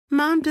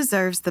Mom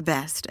deserves the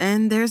best,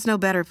 and there's no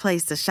better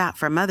place to shop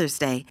for Mother's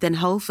Day than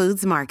Whole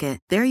Foods Market.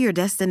 They're your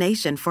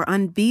destination for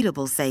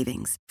unbeatable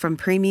savings, from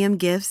premium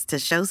gifts to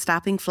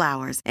show-stopping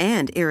flowers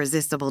and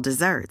irresistible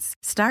desserts.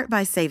 Start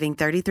by saving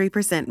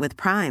 33% with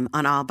Prime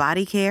on all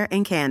body care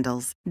and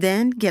candles.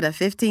 Then get a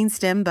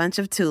 15-stem bunch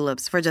of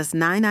tulips for just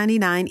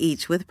 $9.99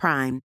 each with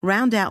Prime.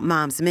 Round out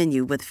Mom's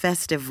menu with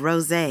festive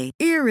rosé,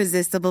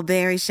 irresistible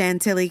berry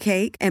chantilly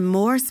cake, and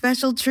more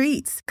special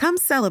treats. Come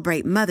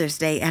celebrate Mother's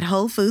Day at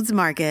Whole Foods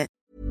Market.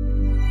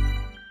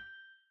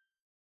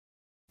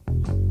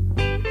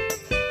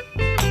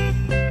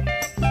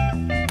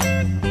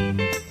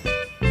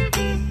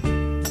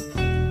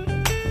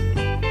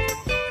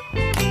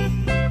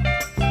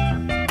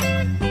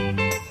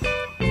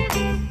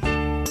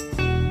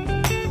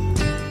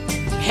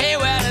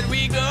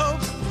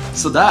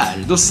 Så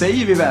där, då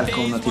säger vi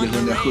välkomna till det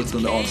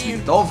 117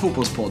 avsnittet av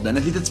Fotbollspodden.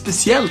 Ett litet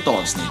speciellt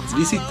avsnitt.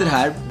 Vi sitter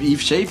här, i och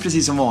för sig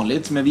precis som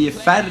vanligt, men vi är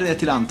färre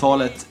till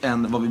antalet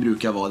än vad vi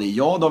brukar vara. Det är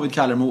jag, David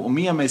Kallermo, och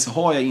med mig så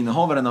har jag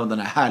innehavaren av den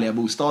här härliga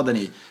bostaden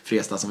i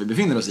Fresta som vi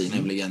befinner oss i,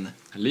 nämligen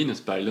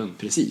Linus Berglund.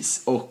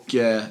 Precis, och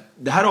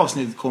det här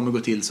avsnittet kommer gå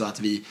till så att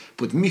vi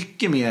på ett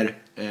mycket mer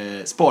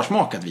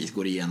sparsmakat vis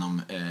går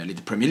igenom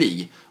lite Premier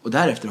League. Och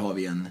därefter har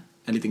vi en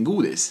liten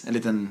godis, en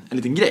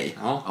liten grej.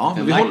 Ja,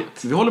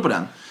 vi håller på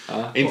den.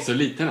 Ja, inte så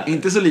liten heller.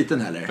 Inte så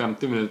liten heller.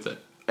 50 minuter.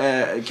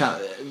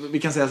 Vi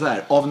kan säga så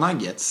här, av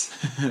nuggets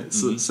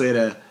så är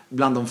det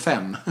bland de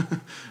fem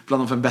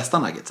bästa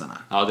nuggetsarna.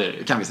 Ja, det är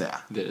det. Kan vi säga.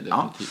 Det är det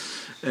definitivt.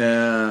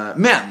 Ja.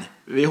 Men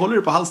vi håller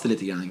det på halster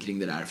lite grann kring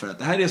det där, för att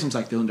det här är som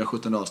sagt det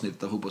 117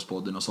 avsnittet av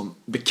Fotbollspodden, och som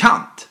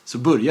bekant så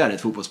börjar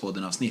ett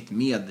Fotbollspodden-avsnitt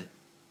med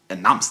en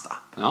namnsdag.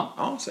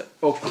 Ja.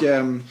 Och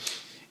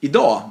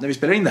idag när vi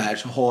spelar in det här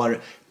så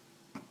har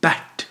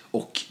Bert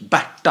och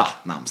Berta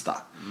namnsdag.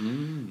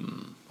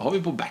 Vad har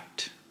vi på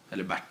Bert?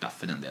 Eller Berta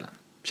för den delen.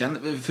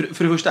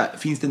 För det första,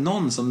 finns det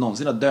någon som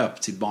någonsin har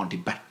döpt sitt barn till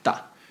Berta?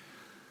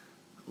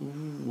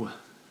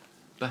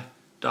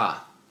 Berta.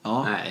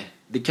 Ja. Nej.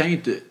 Det kan ju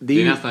inte...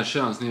 Det är nästan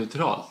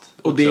könsneutralt.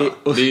 Och det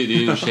är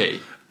ju en tjej.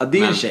 Ja, det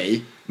är en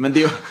tjej. Men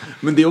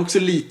det är också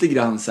lite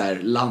grann så här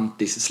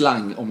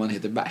lantis-slang om man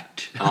heter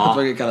Bert. Ja,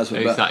 man kan kallas för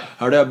exakt.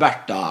 Hörde jag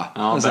Berta?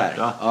 Ja,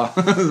 Berta.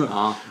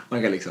 Ja.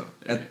 Man kan liksom...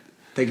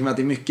 Jag tänker mig att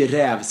det är mycket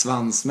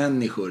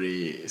rävsvansmänniskor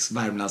i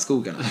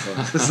Värmlandsskogarna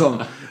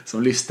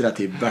som lystrar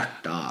till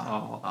Berta.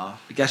 Ja.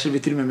 Det kanske vi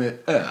till och med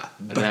Ö.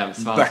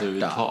 Rävsvans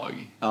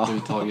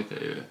överhuvudtaget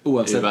är ju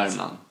oavsett. I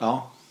Värmland.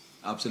 Ja,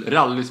 absolut.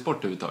 Rallysport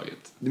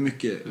överhuvudtaget. Det är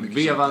mycket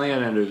Veva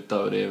ner en ruta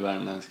och det är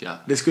värmländska.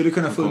 Det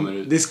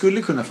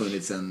skulle kunna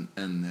funnits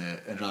en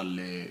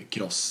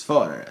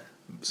rallycrossförare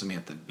som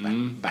heter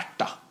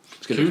Berta.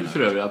 Kul för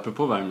övrigt,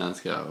 apropå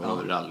värmländska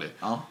och rally.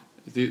 Ja.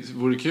 Det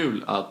vore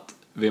kul att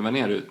veva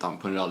ner rutan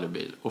på en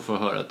rallybil och få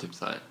höra typ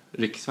så här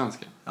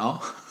rikssvenska.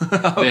 Ja.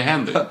 Det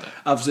händer inte.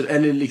 Absolut,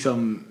 eller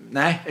liksom,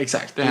 nej,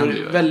 exakt. Det händer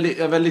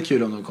ju. Väldigt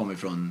kul om de kommer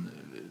från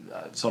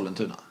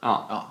Sollentuna.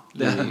 Ja.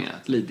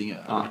 Lidingö.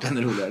 Ja. Den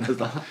är roligare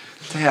nästan.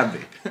 Täby.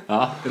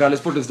 Ja.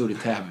 Rallysporten stod i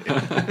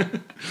Täby.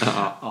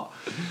 Ja.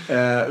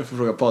 Vi får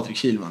fråga Patrik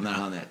Kilman när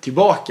han är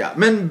tillbaka.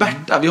 Men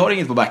Berta, vi har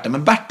inget på Berta,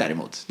 men Bert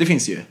däremot, det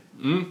finns ju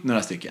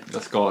några stycken.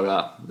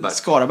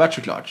 Skara-Bert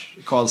såklart.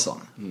 Karlsson.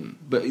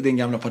 Den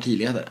gamla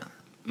partiledaren.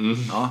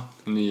 Ja.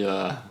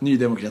 Ny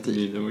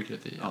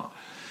demokrati. Ja.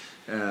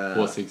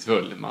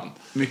 Åsiktsfull man.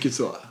 Mycket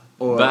så.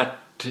 Och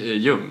Bert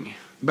Ljung.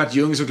 Bert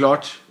Ljung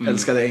såklart.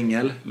 Älskade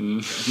ängel.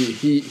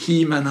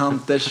 He-Man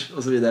Hunters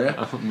och så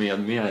vidare. Med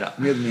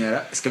mera.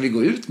 Ska vi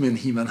gå ut med en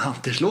He-Man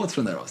Hunters-låt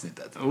från det här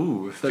avsnittet?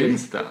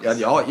 Finns det?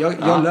 Ja,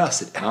 jag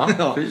löser det.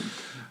 Ja, fint.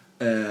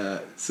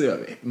 Så gör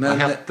vi. Men, vad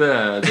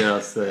hette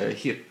deras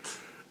hit?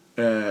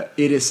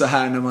 Är det så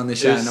här när man är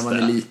kär när man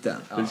är liten?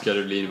 Ja. Hur ska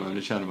det bli när man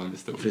är kär när man är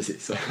stor?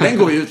 Precis, så. Den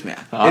går vi ut med.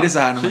 Är det så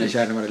här när man är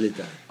kär när man är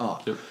liten?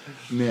 Ja.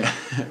 Med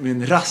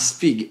en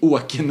raspig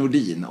Åke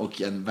Nordin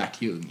och en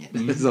Bert Ljung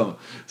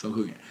som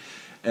sjunger.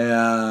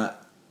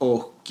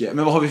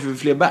 Men vad har vi för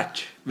fler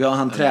Bert? Vi har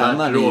han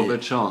tränare Bert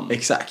Robertsson.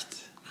 Exakt.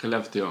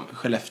 Skellefteå.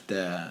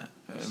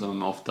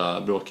 Som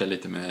ofta bråkar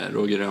lite med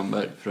Roger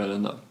Rönnberg,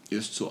 Frölunda.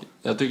 Just så.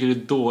 Jag tycker det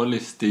är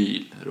dålig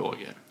stil,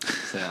 Roger,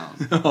 säger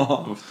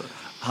han ofta.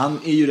 Han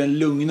är ju den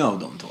lugna av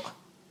de två.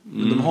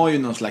 Men de har ju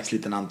någon slags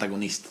liten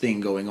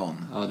antagonist-thing going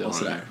on. Ja, det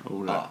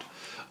har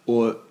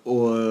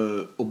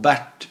de. Och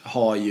Bert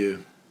har ju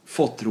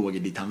fått Roger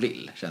dit han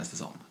vill, känns det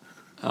som.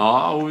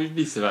 Ja, och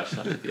vice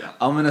versa lite grann.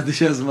 Ja, men att det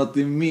känns som att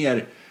det är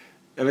mer...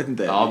 Jag vet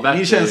inte.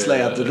 Min känsla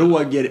är att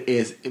Roger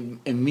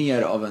är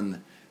mer av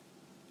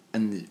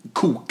en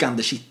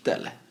kokande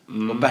kittel.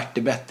 Och Bert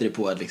är bättre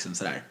på att liksom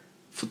sådär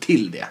få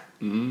till det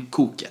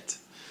koket.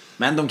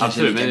 Men de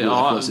kanske absolut, är lika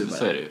goda på super.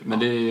 Så är det. Men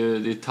det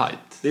är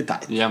tight. Det är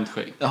tight. Jämnt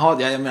skägg.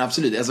 Jaha, ja, men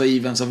absolut. Alltså i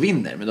vem som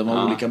vinner. Men de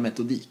har olika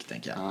metodik,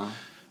 tänker jag. Ja.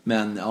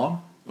 Men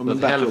ja. Så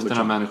att hälften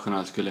av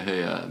människorna skulle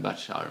höja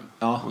Berts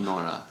arm. Och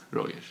några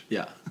Rogers.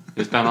 Ja.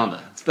 Det är spännande.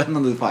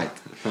 Spännande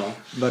fight. Ja.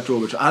 Bert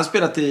Robertsson. Han har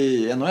spelat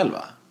i NHL,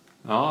 va?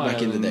 Ja,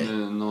 back in the day.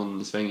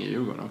 Någon sväng i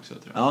Djurgården också,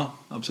 tror jag. Ja,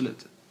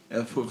 absolut.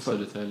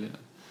 Södertälje.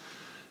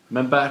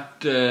 Men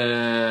Bert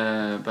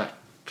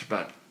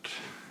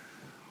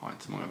har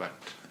inte så många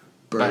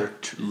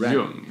Bert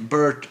Ljung.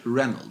 Burt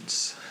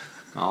Reynolds.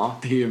 Ja.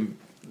 Det är ju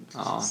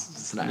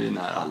sådär det är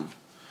nära. halv.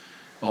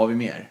 Vad har vi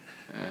mer?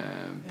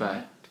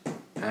 Bert.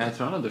 Nej, jag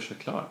tror han har duschat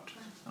klart.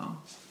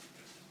 Ja.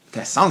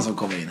 Tessan som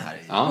kommer in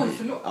här. Ja.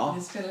 Förlåt.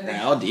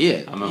 Ja, det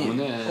är, men hon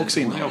är också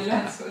inne.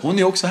 Hon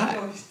är också här.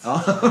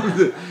 Ja.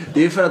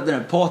 Det är för att den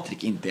här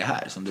Patrik inte är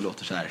här som det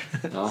låter så här.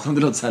 Ja. Som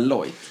det låter så här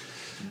lojt.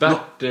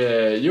 Bert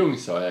Ljung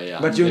sa jag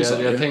igen. Bert Ljung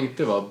sa jag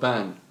tänkte var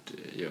Bernt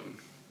Ljung.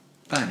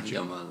 Bernt Ljung.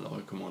 Gammal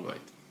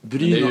AIK-målvakt.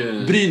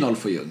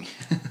 Brynolf och Ljung.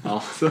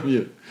 Ja. Som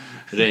ju.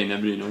 Reine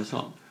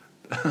Brynolfsson.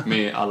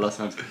 Med alla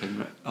svenska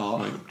filmer som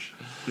har gjorts.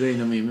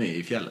 Reine och Mimmi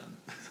i fjällen.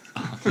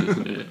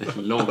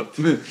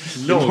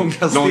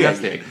 Långa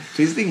steg.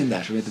 Finns det ingen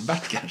där som heter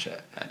Bert kanske?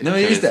 Nej, men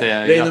kan just vi det.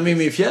 säga Reine och grattis.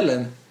 Mimmi i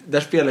fjällen.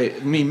 Där spelar ju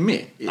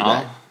Mimmi Ja.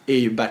 där, är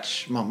ju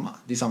Berts mamma.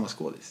 Det är samma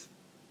skådis.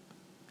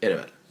 Är det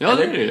väl? Ja,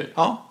 Eller? det är det ju.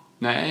 Ja.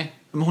 Nej.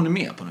 Men hon är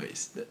med på något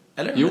vis.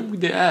 Eller? Jo,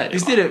 det är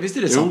det. Visst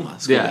är det samma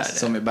skådis det är det.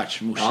 som är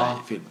Berts morsa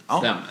i filmen? Ja,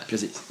 stämmer.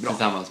 precis. Bra.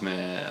 Tillsammans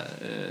med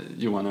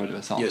Johan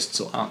Ulveson. Just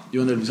så. Ja.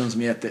 Johan Ulveson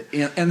som heter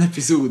en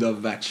episod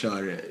av Bert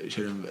kör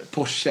en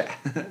Porsche.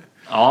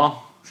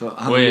 Ja. Så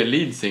han och är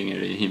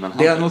leadsinger i He-Man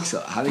Det är han Hunters.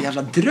 också. Han är en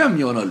jävla dröm,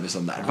 Johan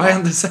Ulveson där. Vad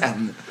hände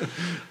sen?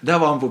 Där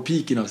var han på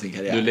piken av sin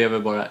karriär. Du lever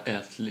bara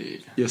ett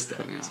liv. Just det,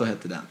 så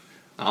hette den.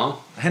 Ja.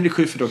 Henrik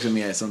Schyffert också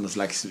med som någon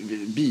slags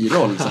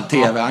biroll som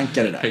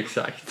tv-ankare där.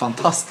 Exakt.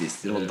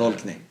 Fantastisk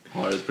rolltolkning.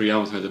 Har ett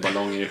program som heter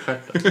Ballonger i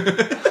stjärten.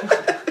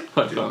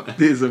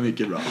 Det är så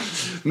mycket bra.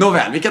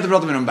 Nåväl, vi kan inte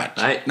prata mer om Bert.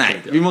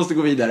 Nej, vi måste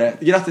gå vidare.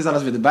 Grattis alla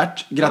som heter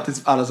Bert.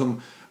 Grattis alla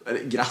som...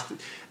 Grattis.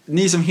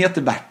 Ni som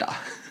heter Berta.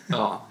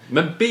 Ja.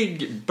 Men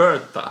Big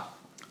Bertha.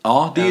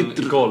 Ja, det är En ett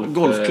driver.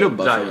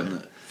 golfklubba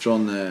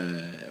från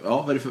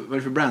ja, vad är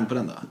det för brand på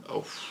den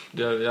då?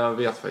 Jag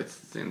vet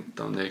faktiskt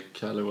inte om det är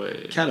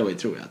Callaway. Callaway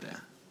tror jag att det är.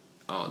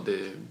 Ja, det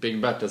är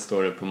Big Bertha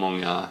står det på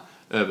många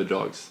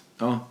överdrags.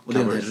 Ja, och det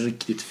är den Covers.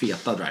 riktigt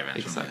feta drivern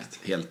som Exakt.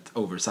 är helt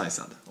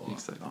oversized.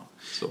 Exakt. Ja.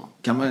 Så.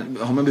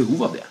 Har man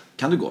behov av det?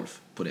 Kan du golf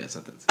på det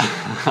sättet?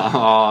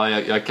 Ja,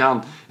 jag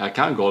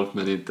kan golf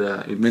men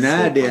inte Men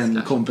är så det pass en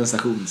kanske.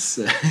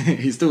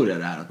 kompensationshistoria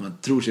det här? Att man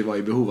tror sig vara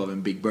i behov av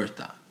en Big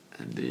Bertha?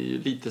 Det är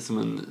ju lite som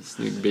en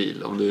snygg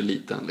bil om du är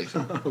liten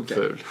liksom. Okej.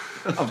 Ful.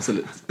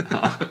 Absolut.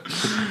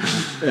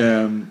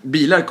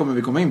 Bilar kommer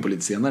vi komma in på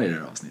lite senare i det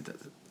här avsnittet.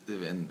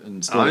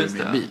 En story just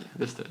med det, en bil.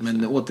 just det.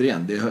 Men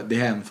återigen, det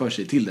hänför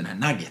sig till den här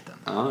nuggeten.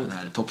 Ja, just den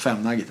här topp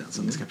 5-nuggeten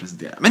som vi ska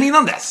presentera. Men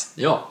innan dess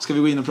Ja. ska vi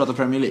gå in och prata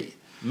Premier League.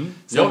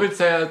 Jag vill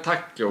säga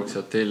tack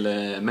också till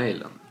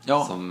mailen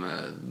som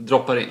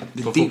droppar in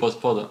på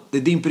Fotbollspodden. Det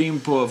dimper in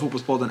på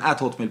fotbollspodden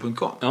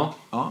 @hotmail.com.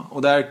 Ja.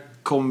 Och där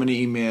kommer ni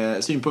in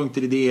med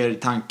synpunkter, idéer,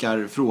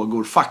 tankar,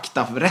 frågor,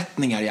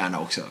 faktarättningar gärna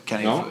också.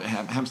 Kan ni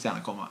hemskt gärna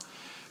komma.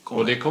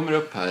 Och det kommer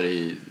upp här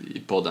i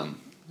podden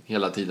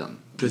hela tiden.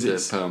 Precis.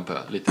 Lite pö om pö,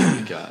 lite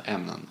olika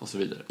ämnen och så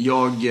vidare.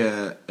 Jag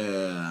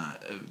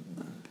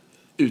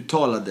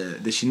uttalade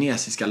det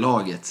kinesiska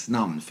lagets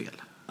namn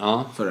fel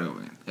förra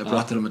gången. Jag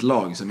pratade om ett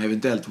lag som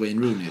eventuellt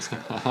Wayne Rooney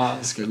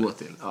ska gå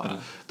till. Ja.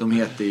 De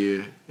heter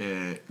ju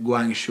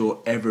Guangzhou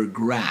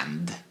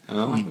Evergrande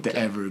och inte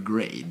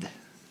Evergrade.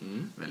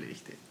 Väldigt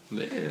viktigt.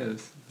 Det är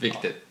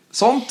viktigt.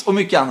 Sånt och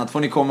mycket annat får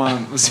ni komma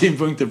med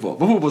synpunkter på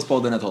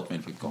fotbollspodden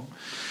 @hotmail.com.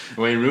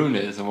 Wayne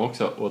Rooney som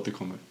också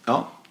återkommer.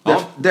 Ja,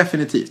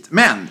 definitivt.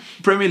 Men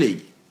Premier League.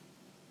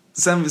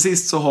 Sen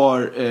sist så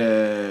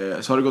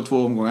har det gått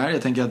 2 omgångar.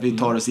 Jag tänker att vi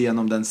tar oss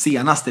igenom den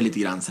senaste lite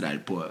grann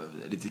sådär på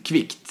lite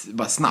kvickt,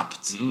 bara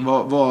snabbt.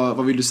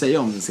 Vad vill du säga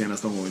om den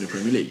senaste omgången i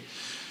Premier League?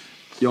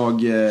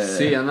 Jag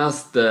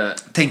Senaste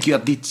tänker ju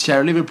att ditt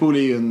kära Liverpool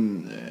är ju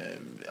en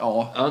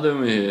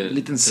de är ju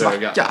liten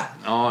tröga. svacka.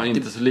 Ja,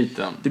 inte så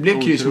liten. Det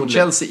blev kryss mot Otroligt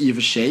Chelsea i och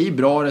för sig,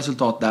 bra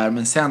resultat där,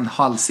 men sen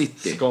Hull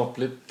City.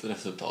 skapligt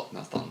resultat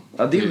nästan.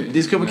 Ja,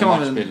 det ska kan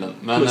vara en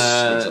men plus,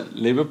 liksom.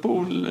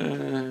 Liverpool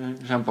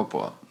kämpar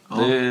på.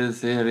 Det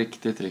ser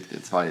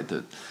riktigt svajigt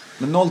ut.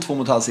 Men 0-2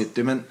 mot Hull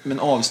City, men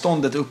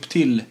avståndet upp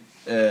till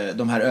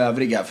de här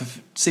övriga. För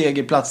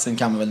segerplatsen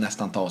kan man väl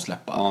nästan ta och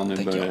släppa. Ja,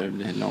 nu börjar det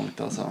bli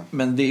långt alltså.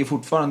 Men det är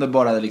fortfarande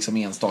bara liksom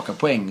enstaka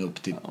poäng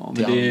upp till Men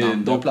det är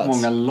dock plats.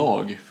 många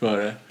lag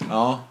före.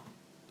 Ja,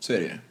 så är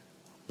det ju.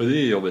 Och det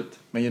är jobbigt.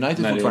 Men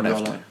United är fortfarande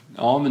efter.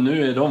 Ja, men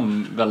nu är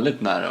de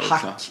väldigt nära också.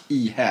 Hack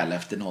i häl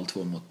efter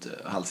 0-2 mot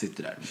Hull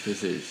City där.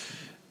 Precis.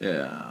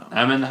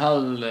 Nej, men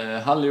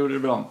Hull gjorde det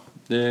bra.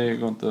 Det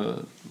går inte att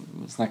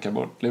snacka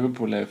bort.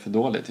 Liverpool är för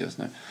dåligt just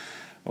nu.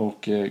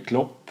 Och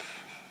Klopp,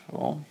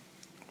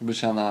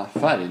 bekänna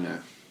färg nu.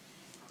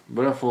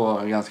 Börjar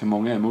få ganska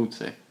många emot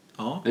sig.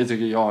 Ja. Det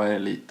tycker jag är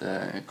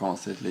lite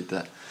konstigt,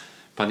 lite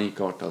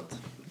panikartat.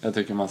 Jag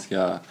tycker man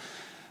ska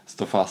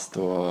stå fast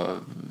och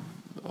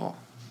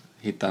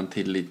hitta en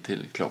tillit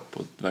till Klopp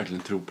och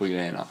verkligen tro på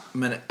grejerna.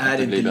 Men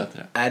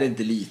är det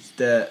inte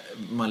lite,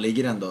 man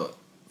ligger ändå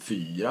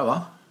 4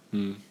 va?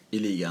 I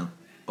ligan.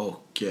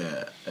 Och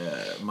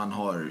man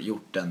har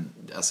gjort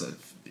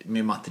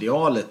med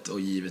materialet och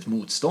givet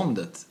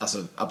motståndet,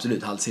 alltså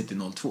absolut Hull City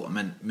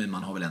 0-2, men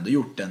man har väl ändå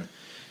gjort en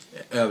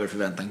över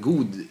förväntan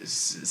god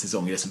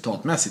säsong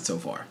resultatmässigt so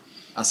far.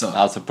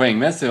 Alltså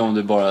poängmässigt,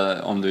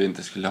 om du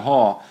inte skulle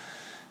ha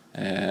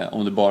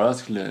om du bara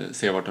skulle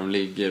se vart de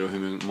ligger och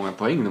hur många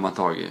poäng de har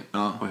tagit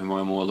och hur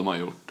många mål de har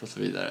gjort och så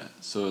vidare,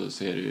 så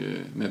ser det ju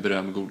med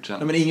beröm godkänt.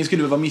 Ja, men ingen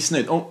skulle vara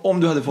missnöjd om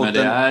du hade fått. Men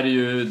det är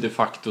ju de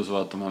facto så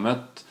att de har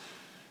mött,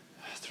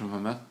 jag tror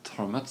har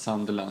de mött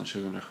Sunderland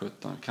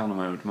 2017, kan de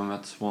ha gjort, de har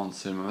mött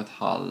Swansea, de har mött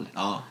Hull.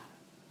 Ja.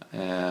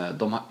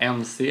 De har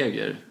en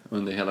seger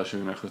under hela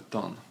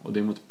 2017 och det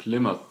är mot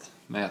Plymouth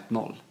med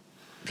 1-0.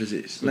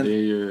 Precis. Så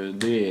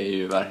det är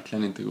ju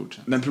verkligen inte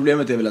godkänt. Men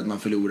problemet är väl att man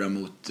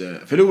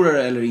förlorar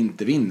eller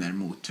inte vinner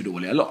mot för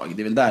dåliga lag.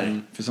 Det är väl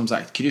där, för som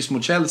sagt, kryss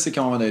mot Chelsea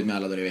kan man vara nöjd med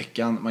alla dagar i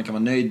veckan. Man kan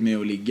vara nöjd med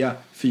att ligga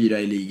 4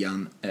 i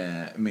ligan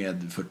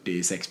med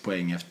 46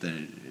 poäng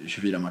efter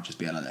 24 matcher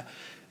spelade.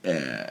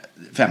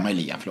 5 i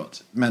ligan,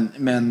 förlåt.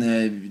 Men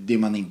det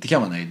man inte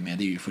kan vara nöjd med,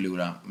 det är ju att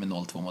förlora med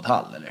 0-2 mot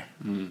Hull eller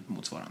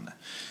motsvarande.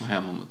 Och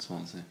hemma mot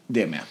Swansea.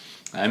 Det med.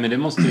 Nej, men det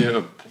måste ju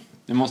upp.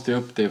 Det måste ju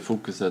upp det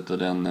fokuset och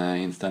den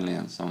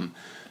inställningen som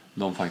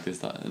de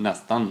faktiskt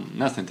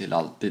nästan till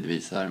alltid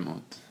visar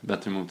mot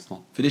bättre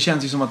motstånd. För det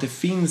känns ju som att det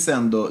finns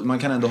ändå, man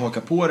kan ändå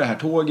haka på det här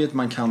tåget,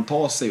 man kan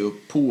ta sig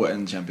upp på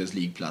en Champions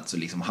League-plats och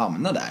liksom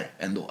hamna där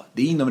ändå.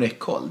 Det är inom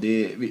räckhåll.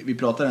 Vi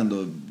pratar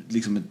ändå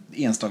liksom ett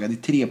enstaka, det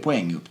är 3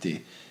 poäng upp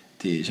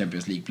till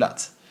Champions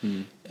League-plats.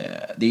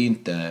 Det är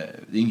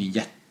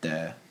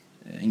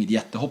inget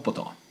jättehopp att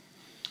ta.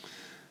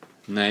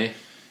 Nej.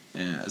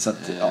 Så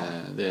att, ja.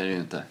 Det är det ju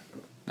inte.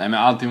 Nej, men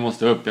allting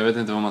måste upp. Jag vet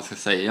inte vad man ska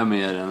säga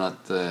mer än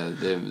att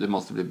det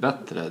måste bli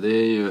bättre. Det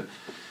är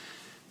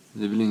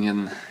väl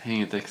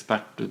inget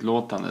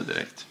expertutlåtande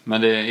direkt.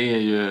 Men det är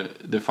ju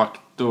de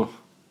facto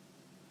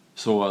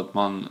så att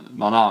man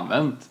har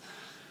använt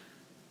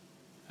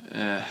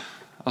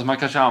alltså man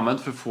kanske har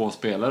använt för få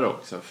spelare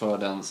också för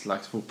den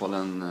slags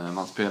fotbollen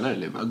man spelar i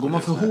Liverpool. Går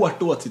man för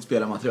hårt åt sitt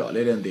spelarmaterial?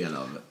 Är det en del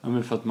av? Ja,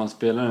 men för att man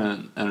spelar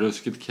en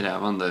ruskigt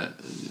krävande,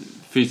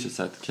 fysiskt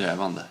sett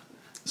krävande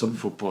som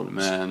fotboll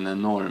med en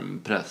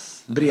enorm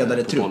press.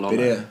 Bredare trupp,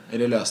 är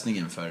det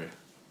lösningen för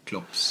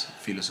Klopps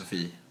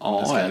filosofi?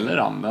 Ja, eller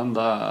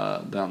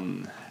använda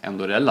den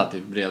ändå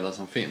relativt breda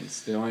som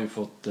finns. Det har ju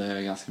fått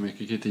ganska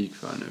mycket kritik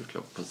för nu,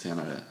 Klopp, på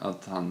senare.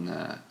 Att han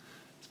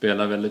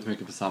spelar väldigt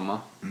mycket på samma.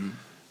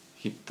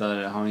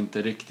 Har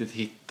inte riktigt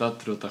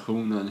hittat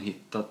rotationen,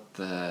 hittat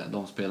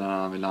de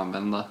spelarna han vill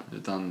använda,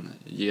 utan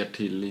ger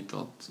tillit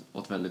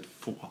åt väldigt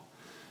få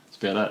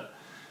spelare.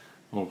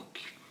 Och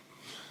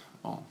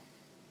ja,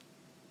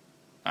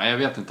 jag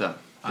vet inte.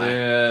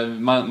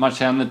 Man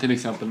känner till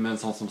exempel med en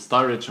sån som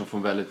Sturridge som får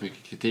väldigt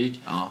mycket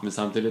kritik, men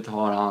samtidigt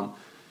har han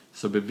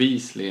så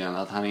bevisligen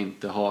att han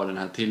inte har den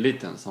här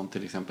tilliten som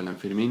till exempel en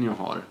Firmino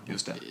har.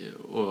 Just det.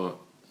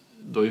 Och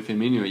då är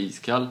Firmino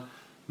iskall,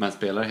 men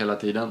spelar hela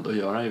tiden, då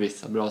gör han ju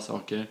vissa bra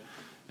saker.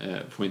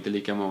 Får inte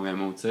lika många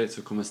emot sig,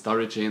 så kommer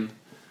Sturridge in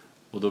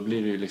och då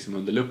blir det ju liksom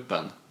under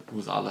luppen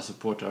hos alla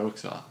supportrar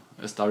också.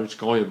 Sturridge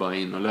ska ju bara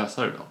in och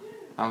lösa det då.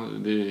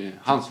 Det är ju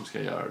han som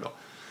ska göra det då.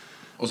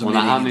 Och när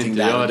han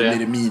inte gör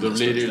det, då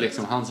blir det ju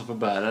liksom han som får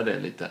bära det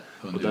lite.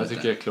 Och där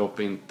tycker jag Klopp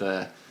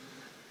inte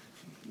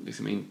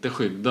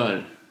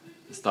skyddar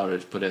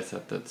Sturridge på det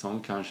sättet som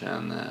kanske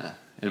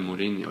en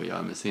Mourinho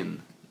gör med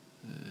sin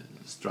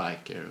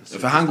striker.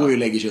 För han går ju och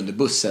lägger sig under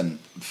bussen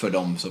för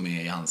dem som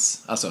är i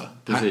hans... Alltså,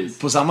 precis.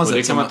 På samma sätt och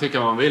det kan man tycka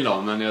vad man vill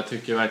om, men jag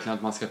tycker verkligen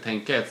att man ska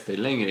tänka ett steg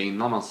längre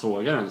innan man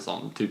sågar en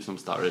sån, typ som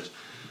Sturridge.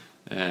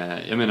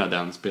 Jag menar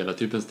den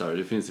spelartypen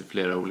Sturridge, det finns ju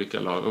flera olika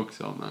lag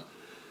också,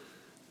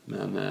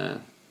 men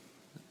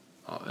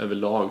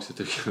överlag så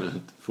tycker jag att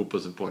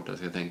fotbollssupportrar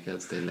ska tänka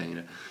ett steg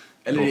längre.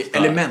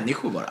 Eller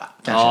människor bara,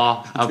 kanske.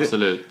 Ja,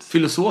 absolut.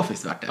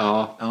 Filosofiskt vart det.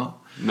 Ja.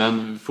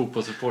 Men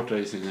fotbollssupportrar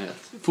i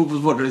synnerhet.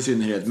 Fotbollssupportrar i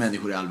synnerhet,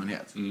 människor i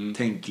allmänhet.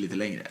 Tänk lite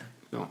längre.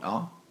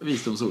 Ja.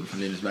 Visdomsord från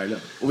Linus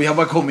Berglund. Och vi har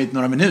bara kommit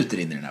några minuter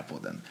in i den här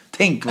podden.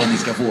 Tänk vad ni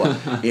ska få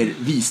er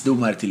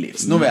visdomar till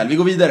livs. Nåväl, vi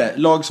går vidare.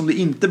 Lag som det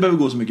inte behöver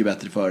gå så mycket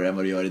bättre för än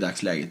vad det gör i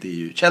dagsläget är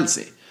ju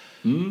Chelsea.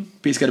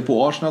 Piskade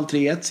på Arsenal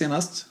 3-1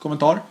 senast.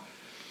 Kommentar?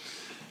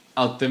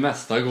 Att det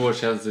mesta går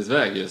Chelseas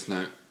väg just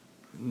nu.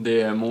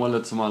 Det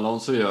målet som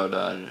Alonso gör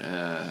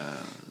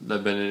där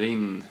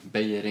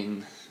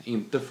Bellerin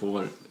inte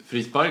får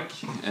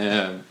frispark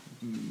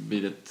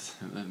vid ett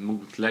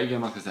motläge,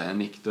 man ska säga, en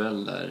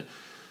nickduell där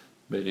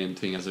Bellerin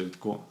tvingas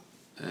utgå.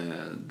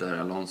 Där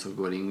Alonso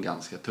går in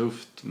ganska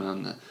tufft,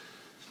 men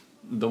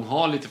de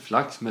har lite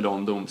flax med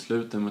de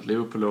domsluten mot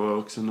Liverpool och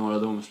också några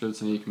domslut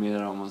som gick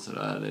mer om och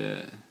sådär. Det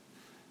är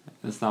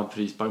en snabb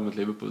frispark mot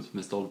Liverpool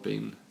med stolpe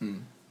in.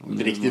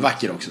 Det är riktigt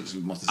vacker också,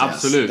 måste sägas.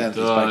 Absolut,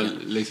 det var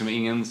liksom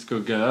ingen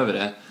skugga över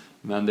det.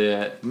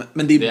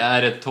 Men det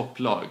är ett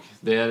topplag.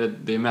 Det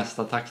är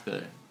mesta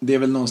takter. Det är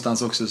väl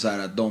någonstans också så här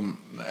att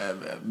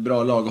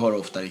bra lag har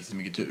ofta riktigt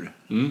mycket tur.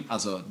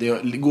 Alltså,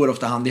 det går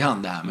ofta hand i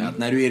hand det här med att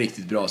när du är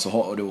riktigt bra så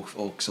har du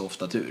också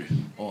ofta tur.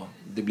 Och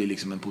det blir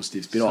liksom en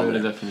positiv spiral. Så är det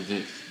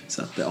definitivt.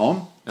 Så att,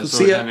 ja. Jag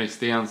såg Henrik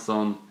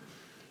Stensson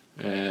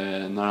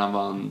när han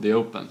vann The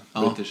Open,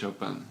 British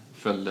Open,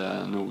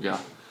 följde noga.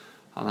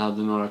 Han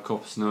hade några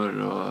koppsnurr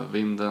och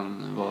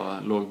vinden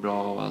låg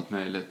bra och allt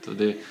möjligt. Och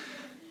det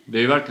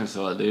är ju verkligen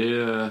så. Det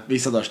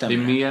är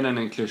mer än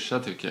en klyscha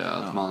tycker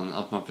jag.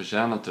 Att man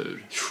förtjänar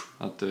tur.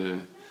 Att du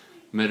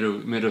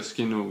med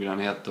ruskig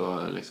noggrannhet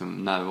och liksom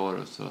närvaro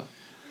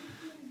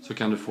så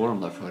kan du få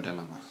de där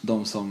fördelarna.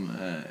 De som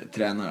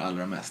tränar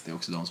allra mest är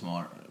också de som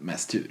har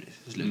mest tur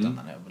i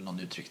slutändan. Det är väl någon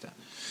uttryckte.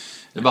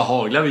 Det är bara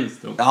hagla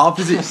visdom. Ja,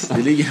 precis.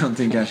 Det ligger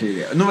någonting kanske i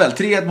det. Nåväl,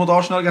 3-1 mot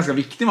Arsenal. Ganska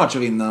viktig match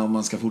att vinna om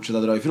man ska fortsätta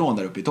dra ifrån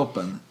där uppe i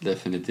toppen.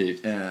 Definitivt.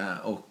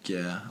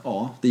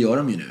 Ja, det gör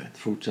de ju nu.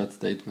 Fortsatt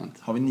statement.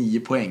 Har vi 9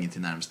 poäng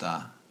till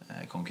närmsta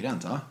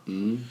konkurrent, va?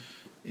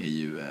 Det är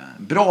ju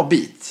bra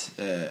bit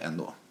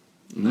ändå.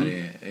 När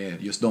det är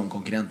just de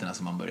konkurrenterna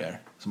som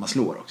man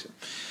slår också.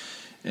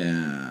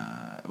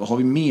 Vad har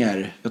vi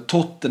mer?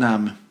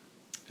 Tottenham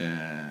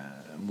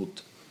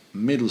mot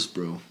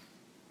Middlesbrough.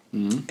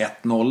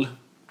 1-0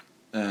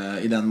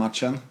 i den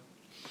matchen.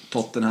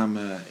 Tottenham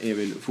är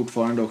väl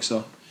fortfarande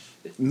också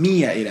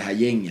med i det här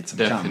gänget som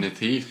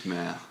definitivt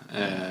med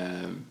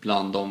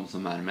bland de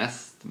som är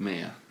mest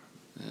med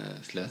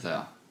skulle jag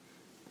säga,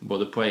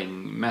 både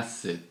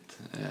poängmässigt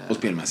och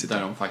spelmässigt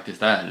där de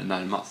faktiskt är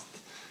närmast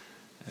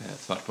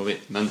svart på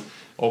vitt, men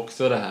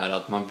också det här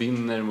att man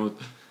vinner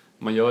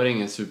man gör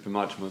ingen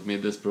supermatch mot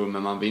Middlesbrough,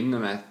 men man vinner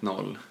med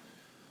 1-0.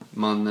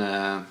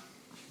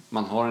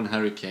 Man har en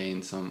Harry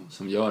Kane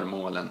som gör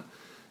målen.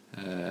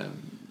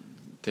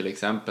 Till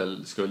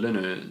exempel skulle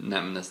nu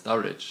nämna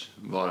Sturridge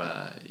vara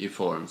i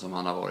form som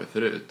han har varit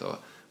förut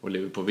och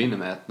Liverpool vinner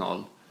med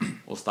 1-0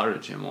 och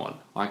Sturridge gör mål.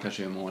 Och han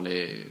kanske gör mål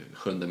i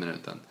 7:e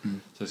minuten.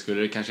 Så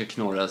skulle det kanske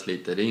knorras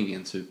lite. Det är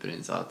ingen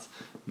superinsats.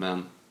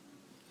 Men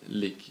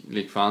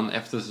likfan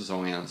efter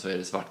säsongen så är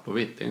det svart på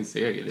vitt. Det är en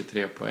seger, det är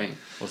 3 poäng.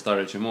 Och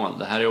Sturridge gör mål.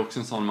 Det här är också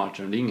en sån match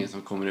där det är ingen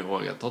som kommer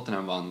ihåg att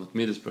Tottenham vann mot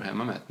Middlesbrough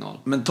hemma med 1-0.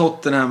 Men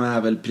Tottenham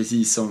är väl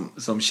precis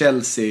som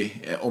Chelsea,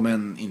 om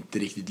än inte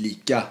riktigt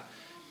lika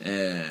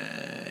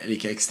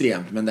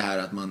extremt. Men det här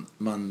att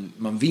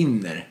man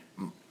vinner,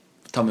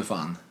 ta mig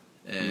fan.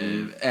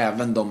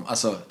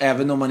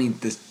 Även om man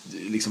inte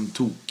liksom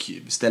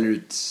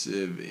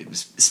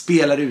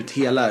spelar ut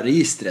hela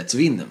registret, så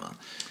vinner man.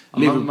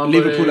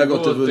 Liverpool har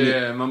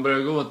gått man börjar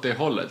gå åt det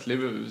hållet.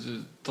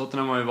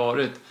 Tottenham har ju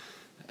varit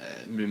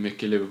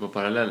mycket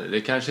Liverpool-paralleller.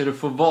 Det kanske det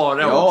får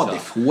vara också. Ja, det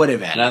får det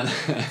väl.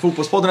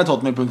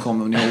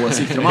 Fotbollspodden@hotmail.com om ni har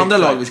åsikter om andra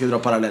lag vi ska dra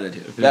paralleller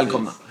till.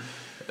 Välkomna.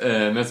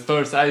 Men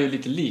Spurs är ju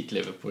lite lik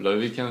Liverpool.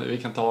 Och vi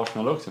kan ta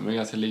Arsenal också, men det är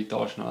ganska likt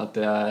Arsenal. Att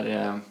det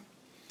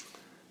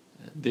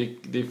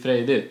är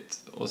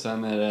frejdigt och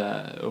sen är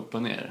det upp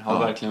och ner. Har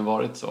verkligen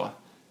varit så.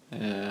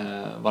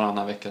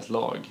 Varannan veckas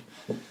lag.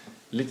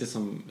 Lite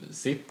som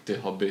City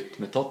har bytt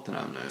med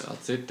Tottenham nu.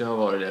 Att City har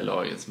varit det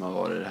laget som har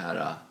varit det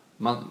här.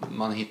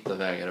 Man hittar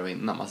vägar att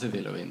vinna. Man ser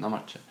till att vinna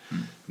matcher.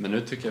 Men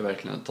nu tycker jag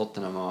verkligen att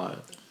Tottenham har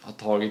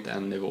tagit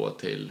en nivå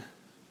till.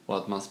 Och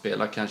att man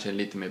spelar kanske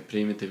lite mer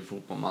primitiv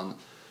fotboll.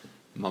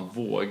 Man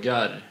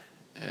vågar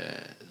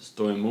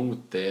stå emot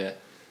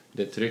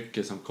det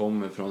trycket som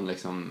kommer från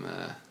liksom,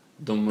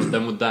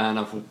 den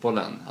moderna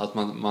fotbollen. Att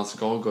man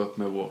ska gå upp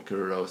med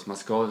Walker och Rose. Man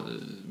ska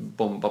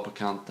bomba på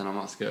kanterna.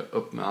 Man ska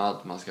upp med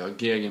allt. Man ska ha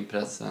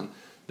gegenpressen.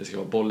 Det ska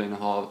vara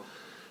bollinnehav.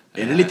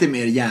 Är det lite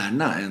mer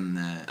hjärna än...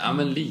 Ja,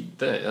 men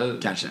lite.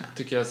 Kanske.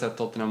 Tycker jag har sett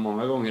Tottenham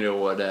många gånger i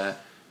år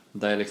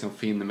där jag liksom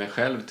finner mig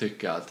själv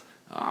tycka att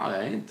jag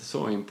är inte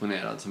så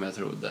imponerad som jag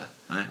trodde.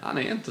 Nej. Han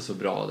är inte så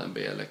bra, den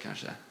Bele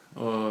kanske.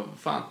 Och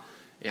fan,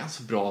 är han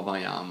så bra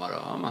Wanyama då?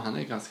 Ja, men han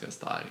är ganska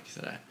stark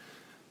sådär.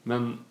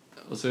 Men,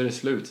 och så är det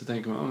slut, så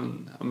tänker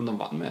man, men de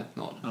vann med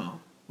 1-0. Ja.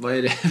 Vad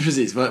är det,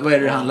 precis, vad är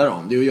det handlar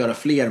om? Det är att göra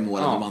fler mål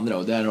än de andra,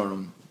 och där har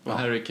de... Och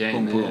Harry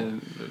Kane,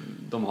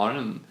 de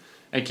har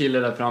en kille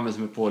där framme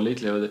som är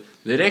pålitlig, och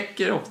det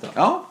räcker ofta.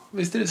 Ja,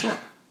 visst är det så.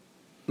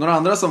 Några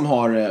andra som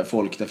har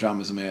folk där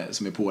framme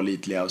som är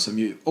pålitliga och som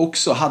ju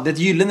också hade ett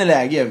gyllene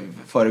läge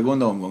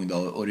föregående omgång då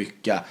och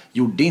rycka,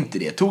 gjorde inte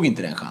det, tog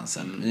inte den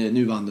chansen.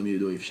 Nu vann de ju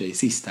då i och för sig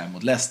sist här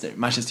mot Leicester.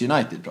 Manchester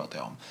United pratar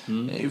jag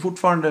om. Är ju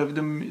fortfarande,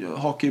 de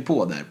hakar ju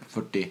på där,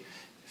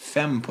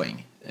 45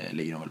 poäng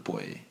ligger de väl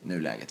på i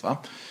nuläget, va?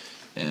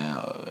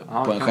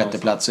 På en sjätte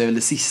plats så är väl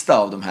det sista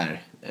av de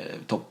här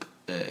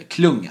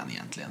toppklungan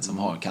egentligen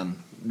som kan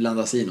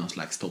blandas i någon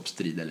slags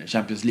toppstrid eller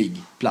Champions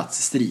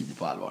League-platsstrid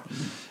på allvar.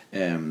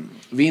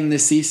 Vinner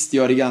sist,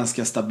 gör det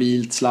ganska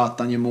stabilt.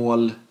 Zlatan gör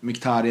mål,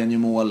 Mkhitaryan gör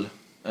mål,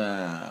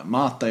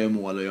 Mata gör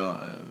mål, och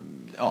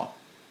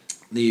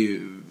det är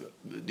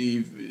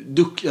ju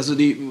alltså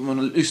om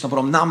man lyssnar på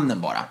de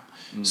namnen bara,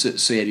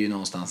 så är det ju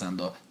någonstans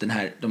ändå de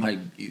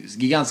här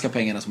gigantiska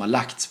pengarna som har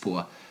lagts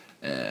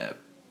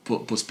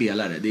på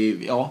spelare.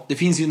 Det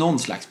finns ju någon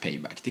slags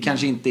payback. Det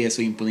kanske inte är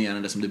så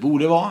imponerande som det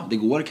borde vara. Det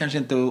går kanske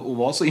inte att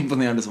vara så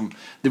imponerande som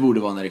det borde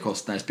vara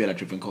när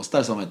spelartruppen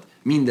kostar som ett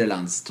mindre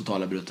lands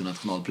totala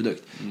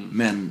bruttonationalprodukt.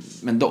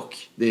 Men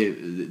dock,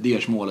 det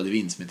görs mål och det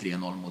vinns med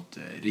 3-0 mot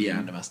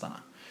regerande mästarna.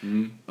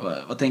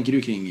 Vad tänker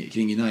du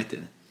kring United?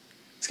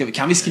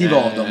 Kan vi skriva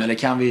av dem eller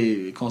kan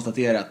vi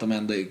konstatera att de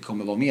ändå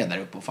kommer vara med där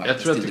uppe och jag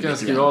tror att du kan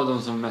skriva av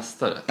dem som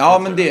mästare. Ja,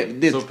 men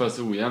det... Så pass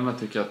ojämna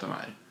tycker jag att de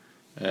är.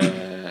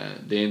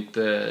 Det är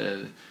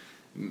inte...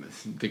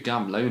 Det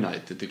gamla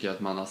United tycker jag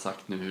att man har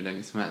sagt nu hur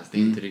länge som helst. Det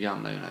är inte det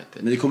gamla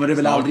United. Men det kommer det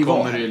väl aldrig vara.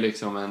 Snart kommer det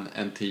liksom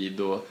en tid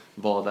då,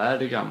 vad är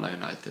det gamla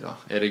United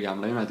då? Är det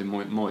gamla United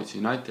Moyes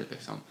United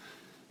liksom?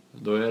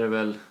 Då är det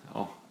väl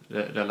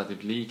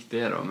relativt likt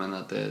det då, men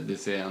att det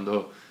ser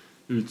ändå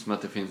ut som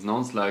att det finns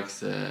någon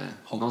slags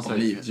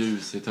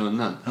ljus i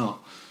tunneln. Ja.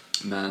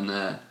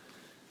 Men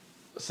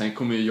sen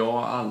kommer ju jag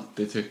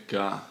alltid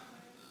tycka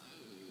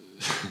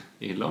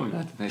illa om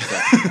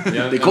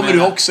United. Det kommer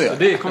du också göra.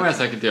 Det kommer jag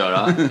säkert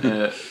göra.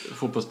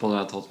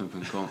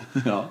 Fotbollspodden@hotmail.com.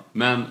 Ja.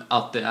 Men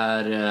att det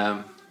är...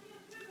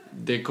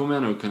 Det kommer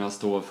jag nog kunna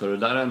stå för. Och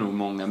där är nog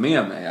många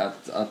med mig.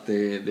 Att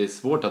det är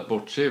svårt att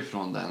bortse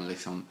ifrån den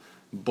liksom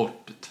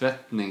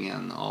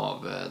borttvättningen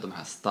av de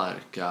här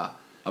starka...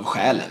 Av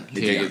själen.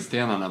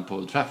 Tegelstenarna på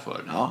Old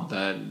Trafford. Ja.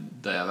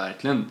 Där jag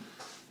verkligen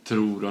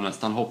tror och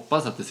nästan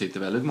hoppas att det sitter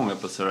väldigt många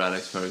på Sir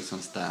Alex Ferguson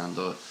stand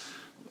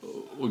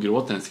och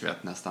gråter en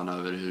skvätt nästan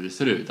över hur det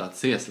ser ut att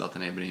se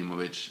Zlatan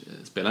Ibrahimovic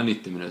spela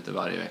 90 minuter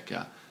varje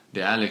vecka.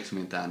 Det är liksom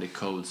inte Andy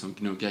Cole som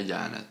gnuggar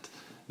järnet.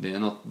 Det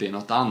är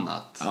något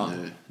annat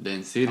nu. Det är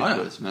en cirkus.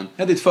 Ja. Men,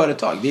 det är ett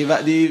företag. Det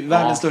är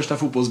världens största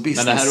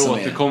fotbollsbusiness. Men det här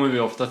återkommer vi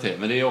ofta till.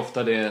 Men det är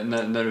ofta det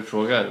när du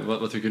frågar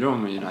vad tycker du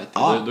om United?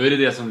 Ja. Då är det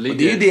det som ligger. Och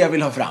det är ju det jag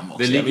vill ha fram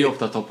också. Det ligger ju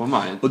ofta top of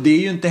mind. Och det är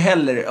ju inte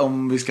heller,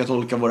 om vi ska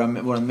tolka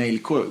våran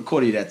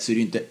mailkorg rätt, så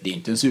är det är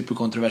inte en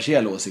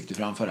superkontroversiell åsikt du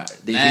framför här.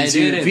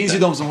 Det finns ju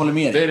de som håller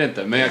med dig. Det är det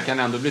inte. Men jag kan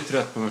ändå bli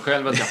trött på mig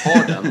själv att jag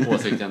har den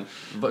åsikten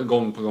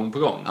gång på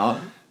gång. Ja.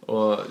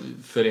 Och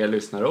för er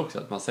lyssnare också,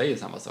 att man säger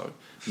samma sak.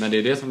 Men det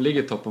är det som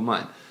ligger top of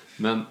mind.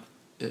 Men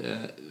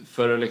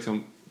för att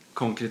liksom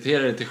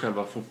konkretera det till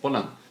själva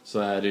fotbollen så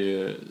är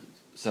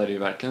det ju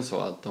verkligen så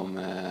att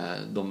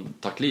de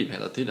tar kliv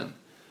hela tiden.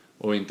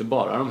 Och inte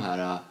bara de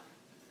här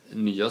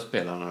nya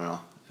spelarna då,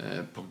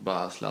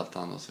 Pogba,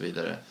 Zlatan och så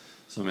vidare,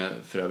 som jag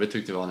för övrigt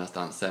tyckte var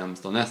nästan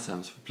sämst och näst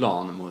sämst på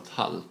plan mot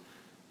Hull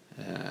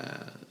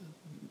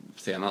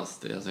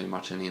senast, alltså i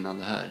matchen innan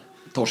det här.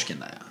 Torsken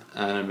där,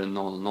 ja. Det blev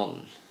 0-0.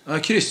 Ja,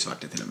 kryss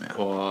vart det till och med.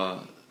 Och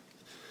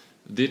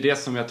det är det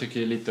som jag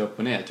tycker är lite upp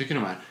och ner. Jag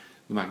tycker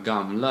de här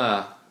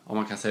gamla, om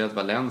man kan säga att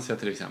Valencia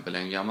till exempel är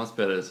en gammal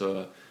spelare,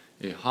 så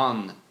är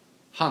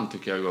han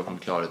tycker jag går från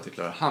klarhet till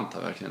klarhet. Han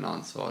tar verkligen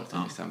ansvar till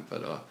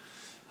exempel. Och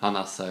han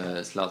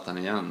assar Zlatan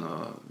igen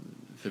och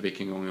för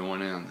vilken gång i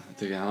ordningen. Jag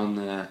tycker han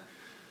är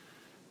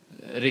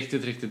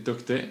riktigt, riktigt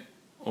duktig.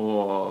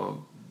 Och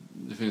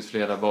det finns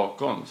flera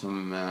bakom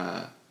som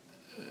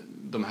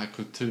de här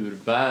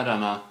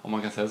kulturbärarna, om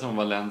man kan säga som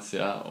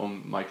Valencia och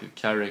Michael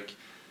Carrick,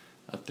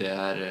 att det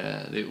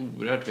är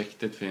oerhört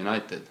viktigt för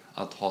United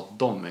att ha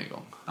dem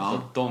igång. Att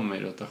ha dem i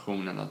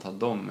rotationen, att ha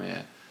dem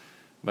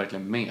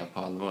verkligen med på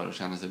allvar och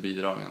känna sig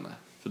bidragande.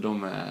 För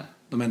de är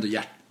ändå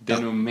det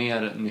är nog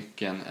mer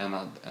nyckeln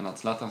än att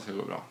Zlatan ska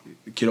gå bra.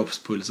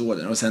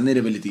 Kroppspulsådern. Och sen är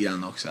det väl lite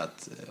grann också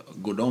att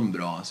går de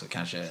bra så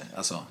kanske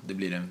det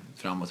blir en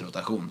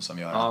framåtrotation som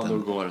gör att då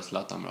går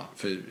Zlatan bra.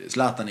 För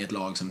Zlatan är ett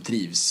lag som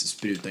trivs,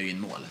 sprutar ju in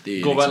mål. Det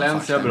är går liksom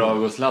Valencia bra,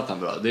 går Zlatan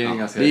bra. Det är en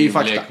ganska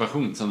rimlig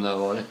ekvation som det har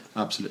varit.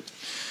 Absolut.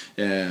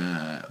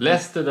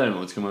 Leicester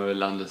däremot ska man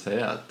väl ändå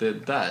säga att det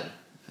där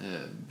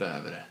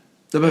behöver det.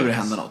 Då behöver det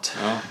hända något.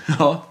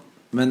 Ja.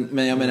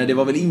 Men jag menar, det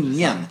var väl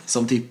ingen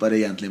som tippade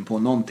egentligen på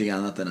någonting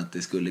annat än att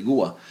det skulle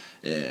gå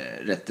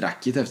rätt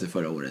rackigt efter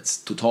förra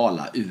årets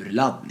totala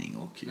urladdning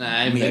och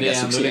nej, men det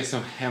är ändå liksom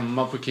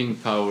hemma på King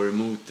Power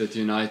mot ett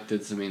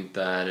United som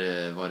inte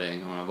är vad det en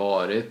gång har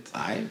varit.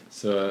 Nej.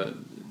 Så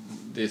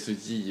det är så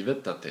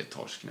givet att det är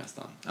torsk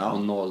nästan. Ja. Och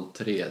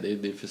 0-3,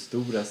 det är för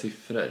stora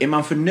siffror. Är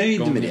man förnöjd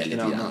med det lite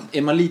grann?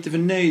 Är man lite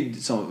förnöjd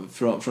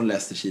från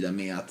Leicesters sida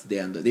med att det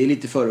är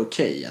lite för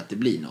okej att det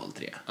blir 0-3?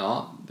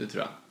 Ja, det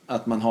tror jag.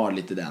 Att man har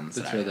lite den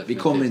sådär. Vi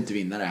kommer inte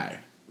vinna det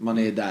här. Man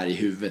är där i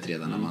huvudet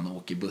redan när man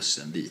åker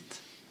bussen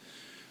dit.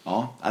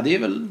 Ja, det är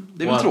väl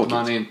tråkigt. Och att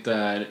man inte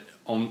är...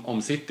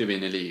 Om City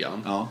vinner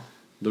ligan,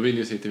 då vill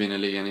ju City vinna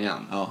ligan igen.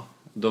 Ja.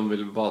 De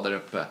vill vara där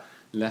uppe.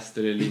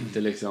 Leicester är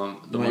lite liksom...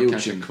 De har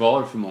kanske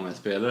kvar för många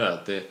spelare.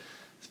 Att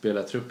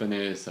spelartruppen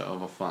är ju så,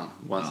 vad fan,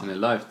 once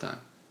in a lifetime.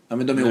 Ja,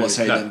 men de är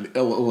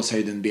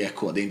Åshöjden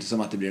BK. Det är inte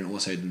som att det blir en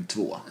Åshöjden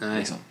 2. Nej,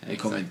 liksom. Det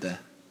kommer inte...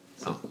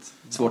 Ja.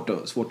 Svårt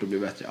att bli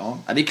bättre. Ja,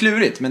 det är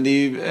klurigt, men det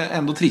är ju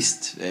ändå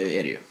trist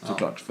är det ju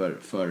såklart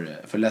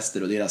för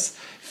Leicester och deras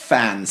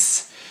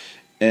fans.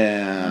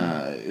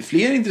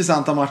 Fler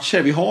intressanta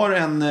matcher. Vi har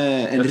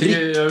en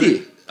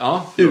riktig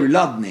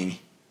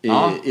urladdning i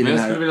men den här. jag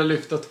skulle vilja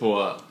lyfta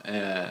 2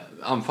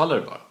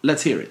 anfallare bara.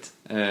 Let's hear it.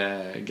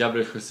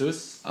 Gabriel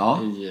Jesus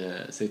i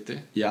City.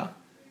 Ja.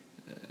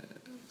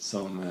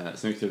 Som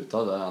snyggt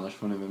utad där, annars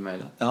får ni väl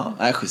mejla. Ja,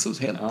 Jesus,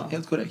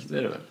 helt korrekt. Det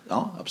är det väl?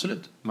 Ja,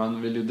 absolut.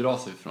 Man vill ju dra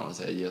sig ifrån att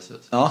säga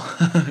Jesus. Ja,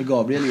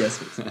 Gabriel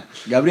Jesus.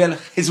 Gabriel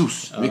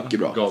Jesus, mycket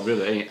bra.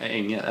 Gabriel,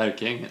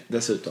 ärkeängel.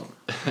 Dessutom.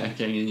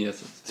 Ärkeängeln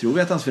Jesus. Tror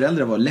vi att hans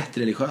föräldrar var lätt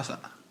religiösa?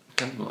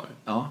 Kan det vara.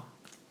 Ja.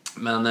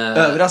 Men,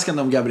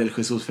 överraskande om Gabriel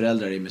Jesus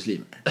föräldrar är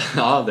muslimer.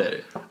 Ja, det är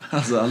det.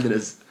 Alltså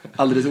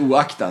alldeles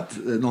oaktat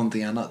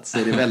någonting annat så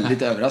är det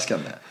väldigt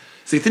överraskande.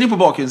 Sitter ni på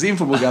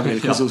bakgrundsinfo på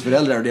Gabriel Jesus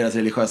föräldrar och deras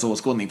religiösa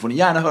åskådning får ni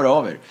gärna höra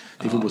av er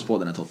till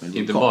fotbollspodden.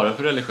 Inte bara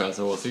för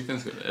religiösa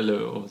åsikten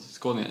eller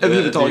åskådningen.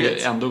 Överhuvudtaget.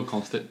 Det är ändå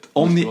konstigt.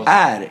 Om ni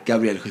är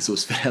Gabriel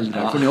Jesus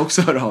föräldrar får ni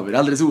också höra av er,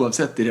 alldeles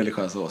oavsett i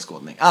religiösa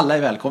åskådning. Alla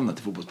är välkomna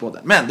till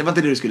fotbollspodden. Men det var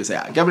inte det du skulle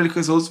säga. Gabriel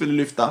Jesus ville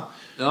lyfta.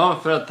 Ja,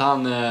 för att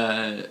han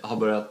har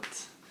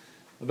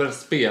börjat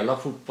spela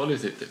fotboll i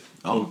City.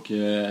 Ja. Och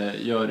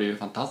gör det ju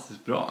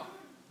fantastiskt bra.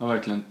 Han har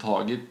verkligen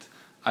tagit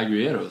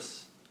Agüeros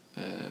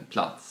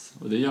plats.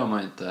 Och det gör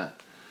man inte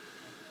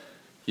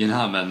i en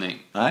handvändning.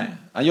 Nej,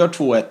 han gör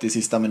 2-1 i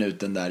sista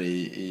minuten där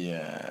i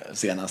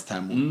senast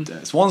här mot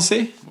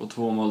Swansea. Och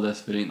 2 mål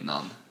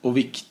dessförinnan. Och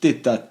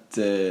viktigt att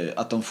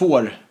de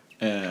får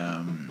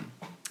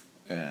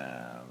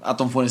att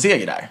de får en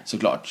seger där,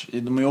 såklart.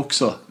 De är ju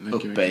också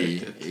uppe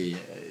i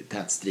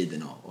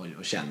tätstriden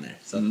och känner.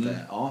 Så att,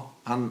 ja,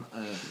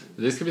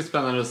 det ska bli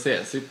spännande att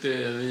se. City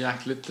är ett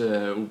jäkligt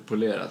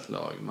opolerat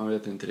lag. Man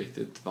vet inte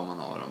riktigt vad man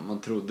har dem.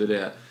 Man trodde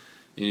det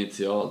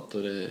initialt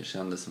och det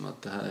kändes som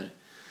att det här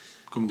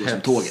kommer gå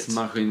som tåget.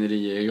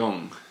 Maskineri är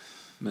igång.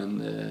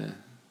 Men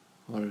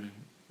har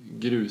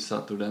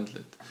grusat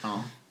ordentligt.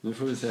 Ja. Nu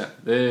får vi se.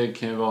 Det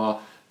kan ju vara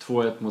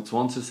 2-1 mot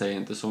Swansea, säger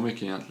inte så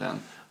mycket egentligen.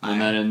 Men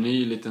när en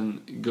ny liten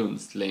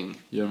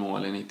gunstling gör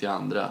mål i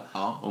 92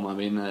 och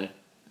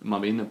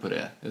man vinner på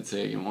det, ett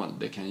segermål,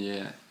 det kan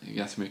ge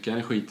ganska mycket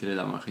energi till det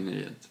där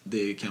maskineriet.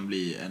 Det kan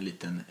bli en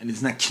liten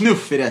sån här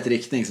knuff i rätt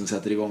riktning som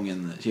sätter igång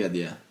en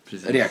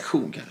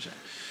kedjereaktion kanske.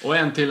 Och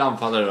en till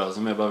anfallare då,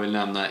 som jag bara vill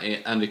nämna,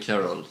 är Andy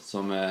Carroll,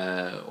 som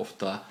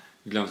ofta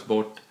glöms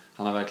bort.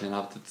 Han har verkligen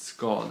haft ett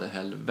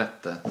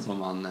skadehelvete som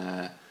man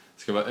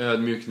ska vara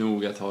ödmjuk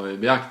nog att ha i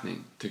beaktning,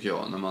 tycker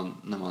jag,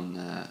 när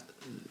man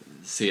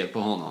ser på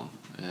honom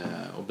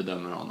och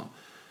bedömer honom.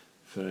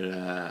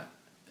 För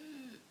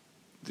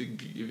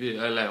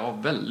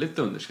väldigt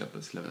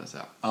underskattad, skulle jag vilja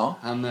säga. Ja.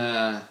 Han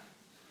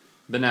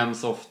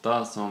benämns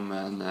ofta som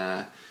en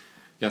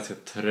ganska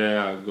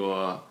trög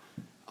och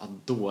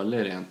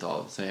dålig rent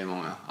av, säger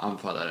många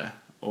anfallare.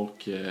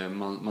 Och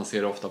man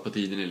ser ofta på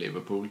tiden i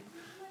Liverpool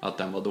att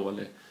den var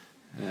dålig.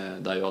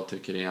 Där jag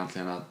tycker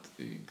egentligen att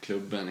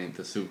klubben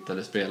inte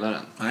suitade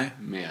spelaren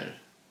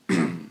mer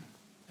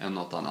än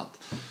något annat.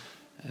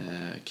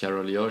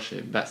 Carroll gör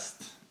sig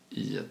bäst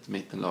i ett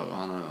mittenlag och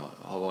han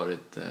har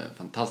varit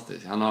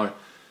fantastisk.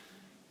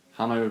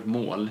 Han har gjort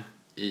mål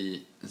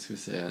i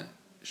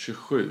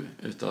 27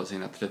 utav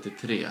sina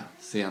 33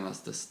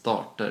 senaste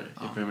starter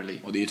i Premier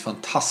League. Och det är ett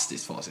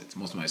fantastiskt facit,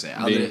 måste man ju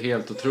säga. Det är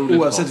helt otroligt.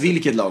 Oavsett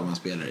vilket lag man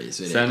spelar i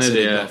så är det, sen är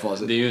det ett bra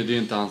facit. Det är ju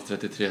inte hans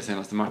 33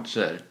 senaste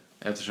matcher.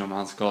 Eftersom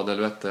hans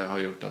skadehelvete har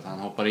gjort att han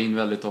hoppar in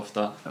väldigt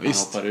ofta.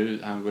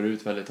 Han går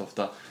ut väldigt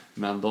ofta.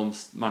 Men de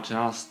matcherna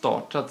han har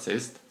startat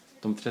sist,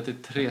 de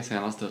 33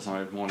 senaste som har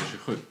gjort mål i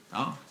 27.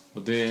 Ja.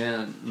 Och det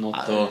är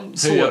något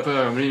att höja på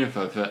ögonbrynen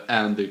för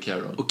Andy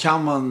Carroll. Och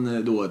kan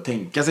man då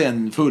tänka sig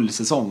en full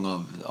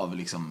säsong av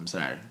liksom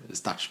sådär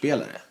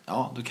startspelare,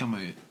 ja, då kan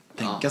man ju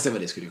tänka sig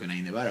vad det skulle kunna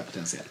innebära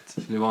potentiellt.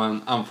 Det var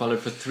en anfallare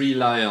för Three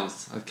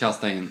Lions att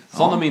kasta in.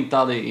 Som de inte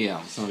hade i EM,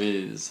 som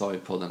vi sa i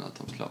podden att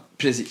de skulle ha.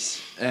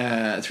 Precis.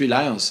 Three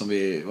Lions som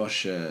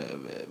vars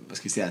vad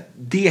ska vi säga,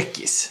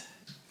 dekis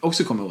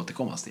också kommer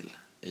återkommas till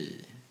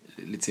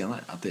lite senare.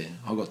 Att det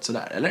har gått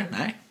sådär, eller?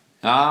 Nej?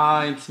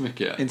 Ja, inte så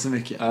mycket. Inte så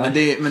mycket. Men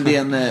det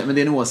är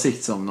en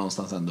åsikt som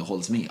någonstans ändå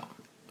hålls med om.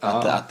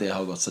 Att det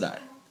har gått sådär.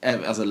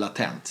 Alltså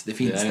latent. Det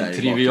finns där. Det är en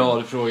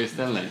trivial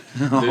frågeställning.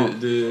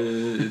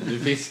 Du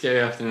fiskar ju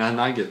efter den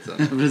här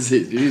nuggetsen.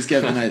 Precis, vi fiskar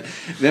efter den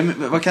här.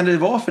 Vad kan det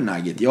vara för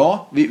nugget?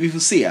 Ja, vi får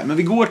se. Men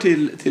vi går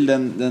till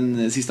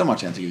den sista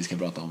matchen jag tycker vi ska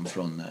prata om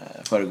från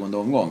föregående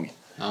omgång.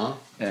 Ja.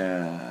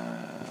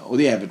 Och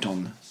det är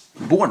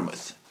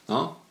Everton-Bournemouth.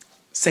 Ja.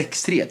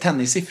 6-3,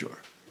 tennissiffror.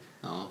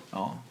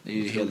 Ja, det är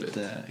ju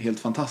helt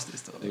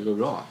fantastiskt. Det går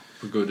bra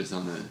på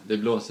Goodison nu. Det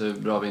blåser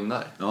bra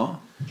vindar. Ja.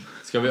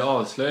 Ska vi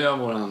avslöja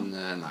våran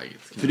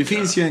nugget? För det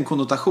finns ju en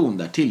konnotation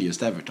där till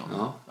just Everton.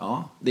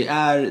 Ja. Det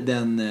är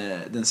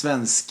den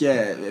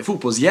svenska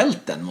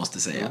fotbollshjälten, måste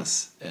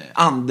sägas.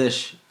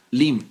 Anders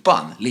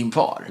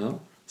Limpar. Ja.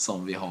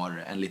 Som vi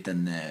har en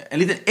liten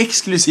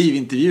exklusiv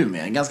intervju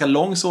med. En ganska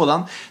lång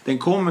sådan. Den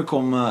kommer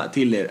komma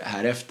till er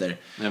här efter.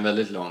 Den är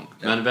väldigt lång,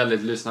 men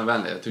väldigt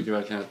lyssnarvänlig. Jag tycker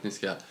verkligen att ni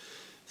ska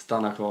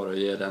stanna kvar och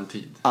ge den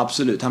tid.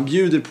 Absolut. Han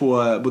bjuder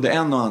på både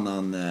en och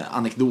annan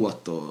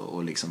anekdot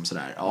och liksom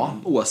sådär,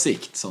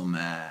 åsikt som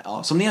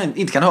ni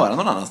inte kan höra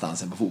någon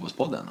annanstans än på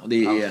fotbollspodden. Och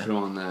det är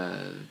från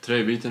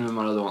tröjbyten med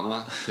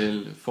Maradona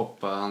till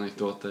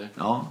Foppa-anekdoter.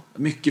 Ja,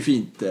 mycket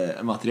fint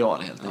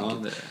material helt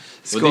enkelt.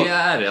 Och det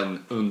är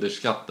en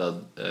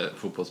underskattad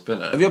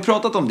fotbollsspelare. Vi har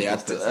pratat om det,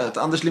 att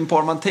Anders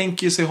Limpar, man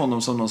tänker ju sig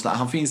honom som någonstans,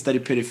 han finns där i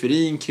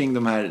periferin kring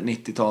de här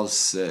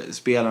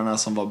 90-talsspelarna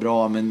som var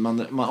bra,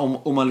 men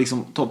om man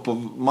liksom top of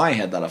my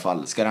head i alla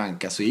fall ska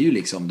ranka, så är ju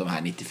liksom de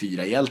här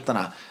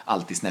 94-hjältarna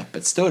alltid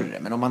snäppet större.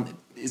 Men om man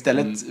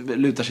istället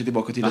lutar sig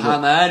tillbaka och tittar på.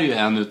 Han är ju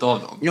en utav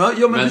dem. Ja,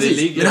 men precis. Det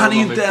ligger han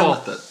är inte i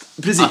fatet.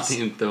 Precis. Att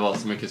det inte var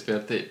så mycket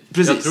speltid.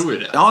 Precis. Jag tror ju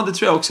det. Ja, det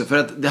tror jag också. För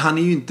att han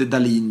är ju inte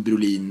Dahlin,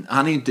 Brolin.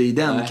 Han är ju inte i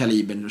den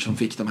kalibern som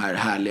fick de här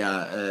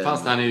härliga...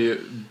 Fast han är ju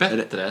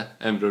bättre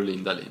än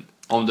Brolin, Dahlin.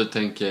 Om du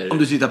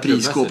tittar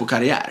prisskåp och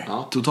karriär,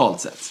 totalt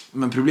sett.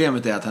 Men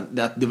problemet är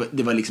att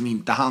det var liksom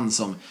inte han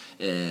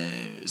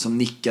som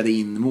nickade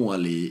in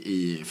mål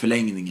i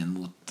förlängningen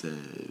mot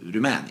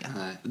Rumänien.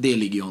 Nej. Det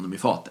ligger ju honom i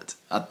fatet.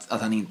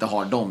 Att han inte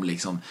har de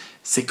liksom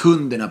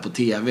sekunderna på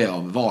tv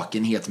av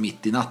vakenhet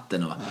mitt i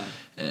natten och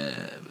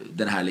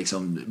den här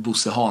liksom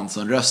Bosse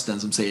Hansson-rösten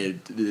som säger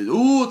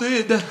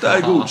detta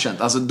är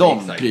godkänt. Alltså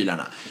de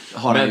prylarna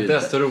har. Men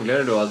desto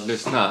roligare då att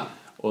lyssna.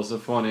 Och så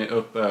får ni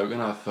upp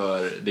ögonen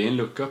för, det är en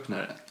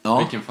lucköppnare. Ja.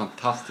 Vilken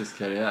fantastisk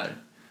karriär.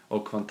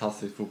 Och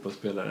fantastisk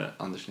fotbollsspelare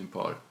Anders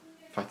Limpar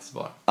faktiskt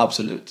var.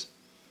 Absolut.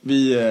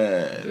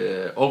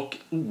 Och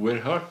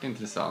oerhört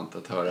intressant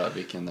att höra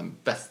vilken den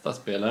bästa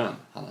spelaren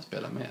han har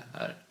spelat med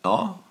är.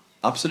 Ja,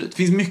 absolut. Det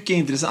finns mycket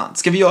intressant.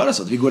 Ska vi göra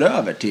så att vi går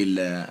över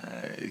till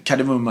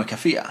Kardemumma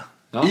Café?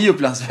 Ja. I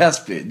Upplands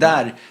Väsby,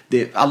 där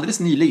det alldeles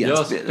nyligen...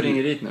 Jag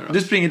springer dit nu då.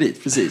 Du springer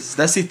dit, precis.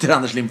 Där sitter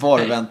Anders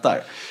Limpar och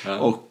väntar. Ja.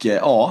 Och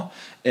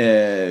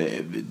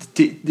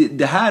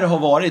det här har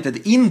varit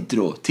ett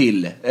intro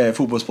till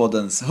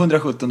Fotbollspoddens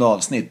 117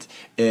 avsnitt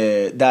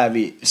där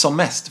vi som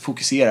mest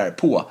fokuserar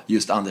på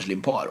just Anders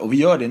Limpar. Och vi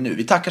gör det nu.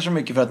 Vi tackar så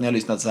mycket för att ni har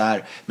lyssnat så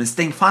här. Men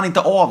stäng fan inte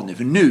av nu,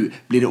 för nu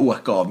blir det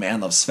åka av med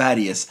en av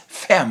Sveriges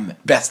 5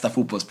 bästa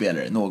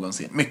fotbollsspelare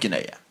någonsin. Mycket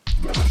nöje.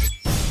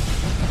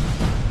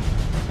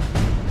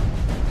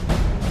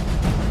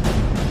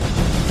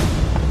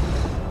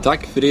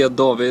 Tack för det,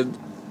 David.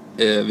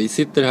 Vi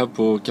sitter här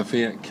på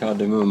Café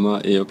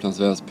Kardemumma i Upplands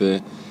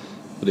Väsby.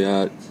 Och det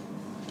är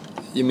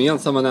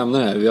gemensamma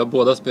nämnare här. Vi har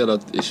båda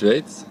spelat i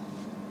Schweiz.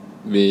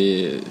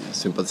 Vi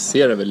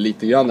sympatiserar väl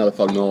lite grann i alla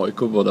fall med AIK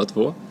båda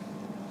två.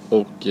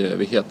 Och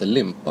vi heter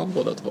Limpan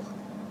båda två.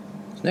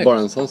 Snyggt. Bara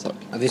en sån sak.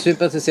 Ja, vi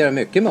sympatiserar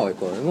mycket med AIK,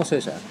 det måste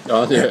jag säga.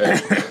 Ja, det gör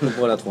jag.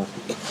 Båda två.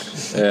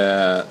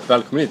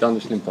 Välkommen hit,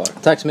 Anders Limpar.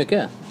 Tack så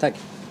mycket, tack.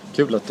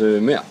 Kul att du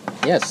är med.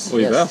 Yes,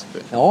 och i Väsby.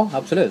 Ja,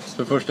 absolut.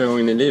 För första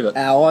gången i livet.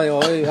 Ja,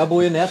 jag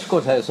bor ju i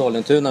Näsgård här i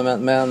Sollentuna.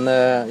 Men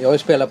jag har ju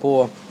spelat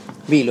på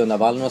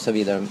Vilundavallen och så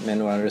vidare med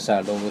några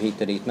reservlag och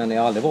hit och dit. Men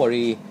jag har aldrig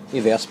varit i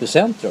Väsby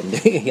centrum.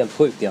 Det är helt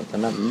sjukt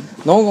egentligen. Men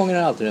någon gång är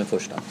det alltid den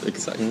första.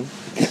 Exakt.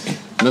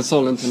 Men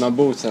Sollentuna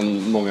bor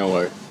sedan många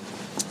år.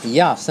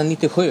 Ja, sedan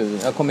 97.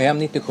 Jag kom hem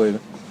 97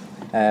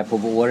 på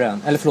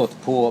våren. Eller förlåt,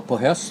 på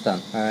hösten.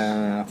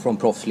 Från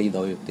proffsliv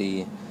då, ute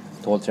i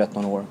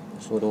 12-13 år.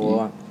 Så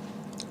då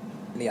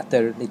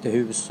letar lite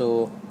hus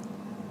och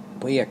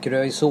på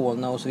Ekerö i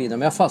Solna och så vidare.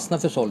 Men jag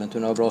fastnade för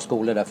Sollentuna och bra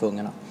skolor där för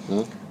ungarna.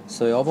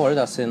 Så jag har varit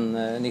där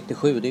sedan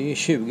 97. Det är ju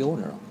 20 år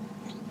nu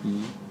då.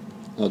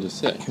 Ja, du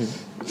ser.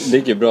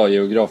 Ligger bra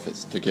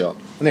geografiskt, tycker jag.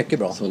 Mycket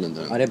bra.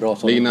 Sollentuna. Ja, det är bra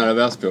Sollentuna. Ligger nära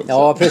Väsby också.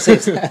 Ja,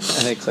 precis.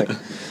 Exakt.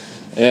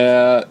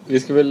 Vi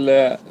ska väl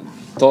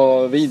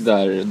ta vid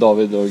där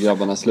David och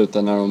grabbarna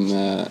slutade när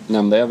de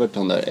nämnde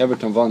Everton där.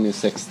 Everton vann ju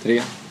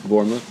 6-3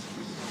 Bournemouth.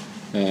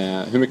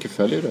 Hur mycket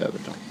följer du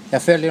Everton?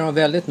 Jag följer dem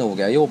väldigt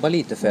noga. Jag jobbar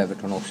lite för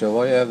Everton också. Jag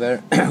var ju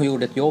över och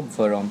gjorde ett jobb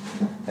för dem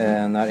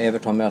när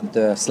Everton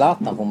mötte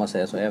Zlatan, får man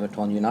säga så.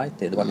 Everton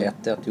United. Det var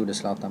 1-1, gjorde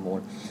Zlatan mål.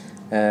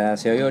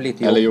 Så jag gör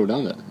lite jobb. Eller gjorde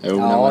han det?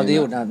 Ja, det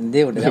gjorde han.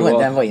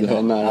 Den var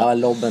inne. Ja,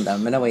 lobben där.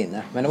 Men den var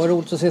inne. Men det var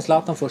roligt att se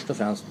Zlatan först och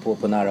främst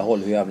på nära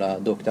håll. Hur jävla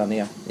duktig han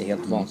är. Det är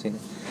helt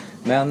vansinnigt.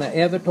 Men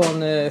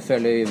Everton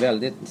följer ju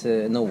väldigt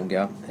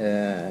noga.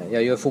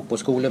 Jag gör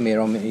fotbollsskolor med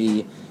dem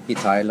i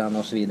Thailand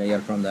och så vidare.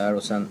 Hjälper dem där.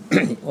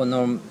 Och när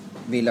de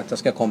vill att jag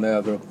ska komma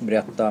över och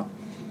berätta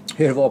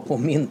hur det var på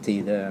min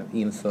tid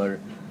inför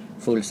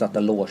fullsatta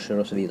loger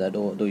och så vidare,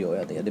 då gör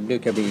jag det. Det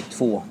brukar bli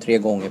 2-3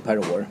 gånger per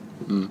år.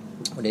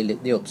 Och det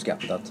är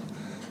uppskattat.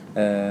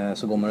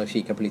 Så går man och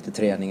kikar på lite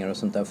träningar och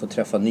sånt där, får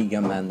träffa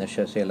nya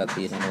människor hela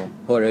tiden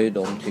och höra hur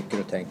de tycker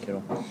och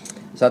tänker.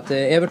 Så att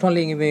Everton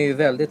ligger mig ju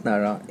väldigt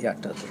nära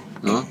hjärtat.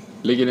 Ja.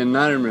 Ligger det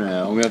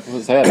närmare, om jag får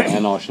säga det,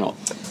 än Arsenal?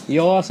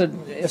 Ja, alltså,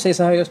 jag säger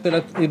så här, jag har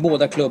spelat i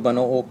båda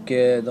klubbarna och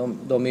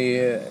de är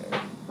ju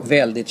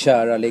väldigt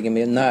kära, ligger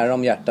mig nära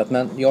om hjärtat.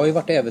 Men jag har ju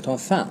varit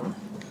Everton-fan.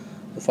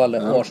 Då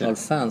faller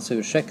Arsenal-fans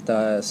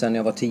ursäkta sen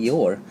jag var 10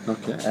 år.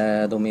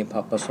 Då min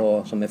pappa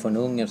sa, som är från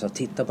Ungern, så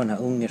titta på den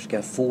här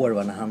ungerska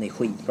forwarden, han är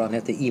skitbra. Han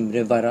heter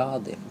Imre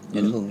Varadi,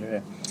 en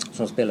ungrare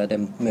som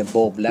spelade med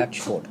Bob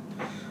Latchford.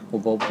 Och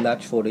Bob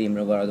Latchford och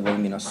Imre Varadi var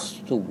mina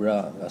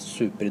stora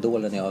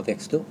superidoler när jag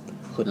växte upp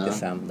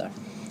 75 där.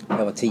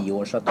 Jag var 10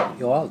 år, så att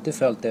jag har alltid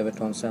följt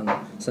Everton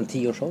sen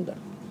 10 års ålder.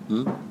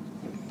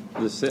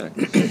 Du ser.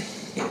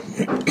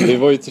 Det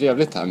var ju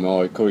trevligt här med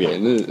AIK och grejer.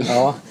 Nu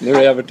är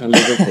det Everton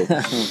Liverpool.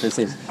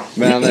 Precis.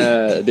 Men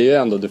det är ju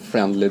ändå the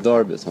friendly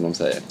derby som de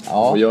säger.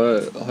 Och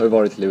jag har ju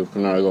varit i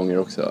Liverpool några gånger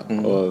också.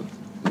 Och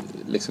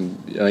liksom,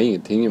 jag har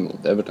ingenting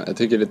emot Everton. Jag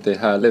tycker det är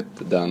härligt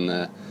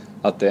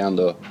att det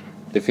ändå,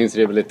 det finns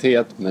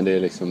rivalitet, men det är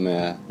liksom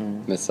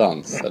med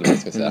sans, eller vad jag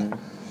ska säga.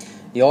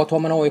 Ja, tar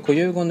man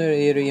AIK-Djurgården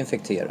är det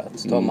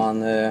infekterat. Tar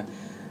man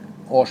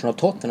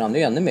Arsenal-Tottenham,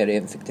 det är ännu mer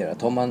infekterat.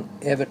 Tar man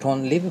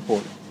Everton-Liverpool,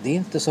 det är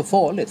inte så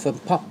farligt. För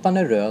pappan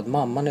är röd,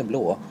 mamman är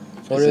blå.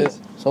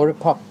 Så har du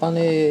pappan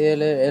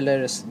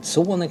eller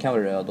sonen kan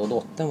vara röd och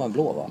dottern var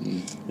blå, va?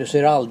 Du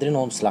ser aldrig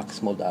någon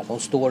slagsmål där. De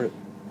står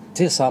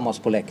tillsammans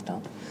på läktaren.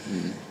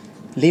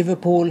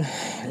 Liverpool,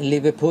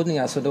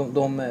 alltså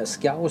de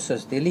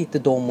scousers, det är lite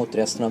de mot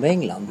resten av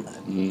England.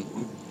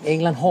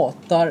 England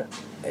hatar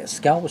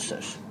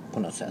scousers på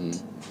något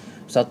sätt.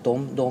 Så att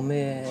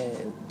de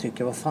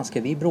tycker, vad fan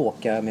ska vi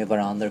bråka med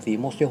varandra? Vi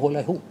måste ju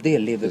hålla ihop. Det är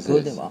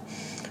Liverpool, va?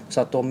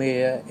 Så att de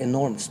är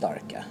enormt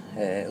starka.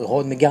 Och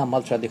har med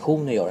gammal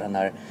tradition att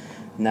göra.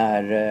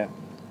 När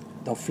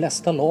de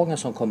flesta lagen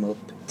som kom upp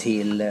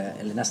till,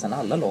 eller nästan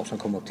alla lag som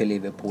kom upp till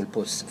Liverpool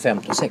på 50-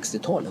 och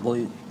 60-talet var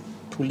ju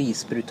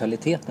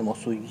polisbrutaliteten var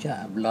så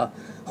jävla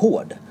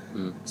hård.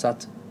 Så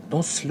att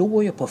de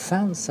slår ju på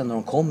fansen när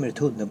de kommer i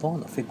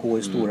tunnelbanan. Fick gå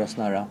i stora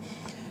såna här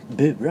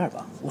burar,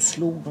 va? Och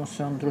slog dem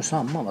sönder och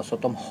samman, va? Så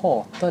att de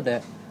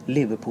hatade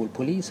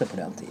Liverpool-poliser på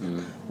den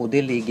tiden. Och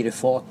det ligger i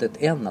fatet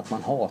än att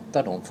man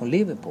hatar dem från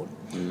Liverpool.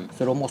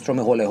 Så då måste de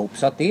ju hålla ihop.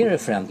 Så att det är det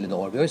friendly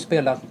dag. Vi har ju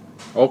spelat...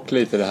 Och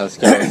lite det här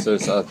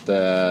scousers att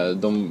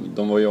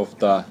de var ju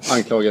ofta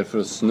anklagade för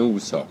att sno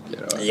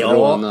saker och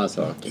råna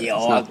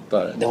saker,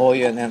 snattare. Det har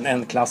ju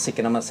en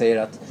klassiker när man säger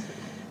att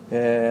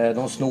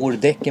de snor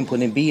däcken på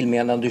din bil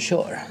medan du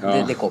kör.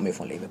 Det kommer ju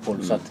från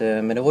Liverpool. Så att,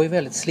 men det var ju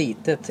väldigt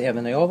slitet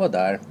även när jag var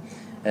där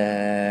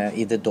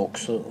i The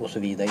Docks och så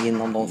vidare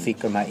innan de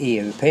fick de här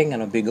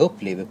EU-pengarna att bygga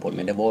upp Liverpool.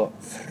 Men det var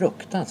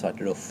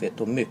fruktansvärt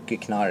ruffigt och mycket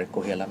knark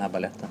och hela den här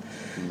balletten.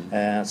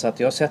 Så att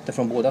jag har sett det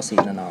från båda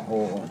sidorna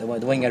och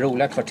det var inga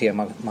roliga kvarter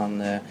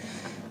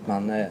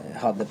man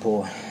hade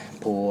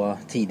på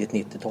tidigt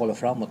 90-tal och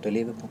framåt i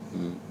Liverpool.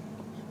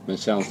 Men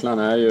känslan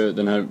är ju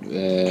den här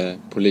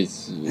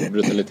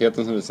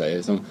polisbrutaliteten som du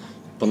säger, som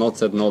på något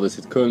sätt nådde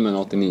sitt kulmen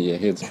 89,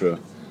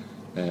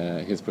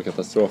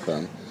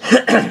 Hillsborough-katastrofen.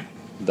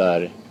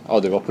 Där,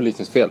 det var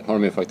polisens fel, har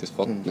de ju faktiskt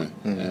fått nu,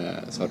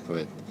 svart på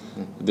vitt.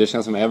 Det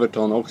känns som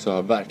Everton också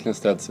har verkligen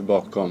ställt sig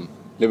bakom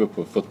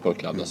Liverpool Football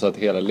Club, så att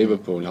hela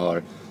Liverpool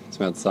har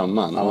smält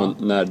samman.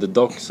 Och när The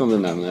Docks som du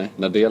nämner,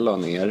 när det la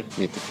ner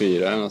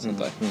 94 eller något sånt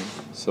där,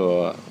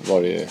 så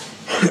var det ju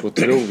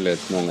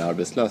otroligt många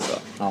arbetslösa.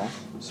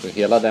 Så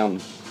hela den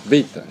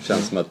biten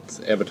känns som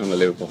att Everton och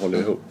Liverpool håller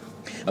ihop.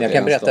 Jag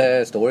kan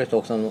berätta storyt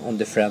också om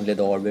The Friendly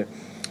Derby.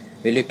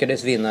 Vi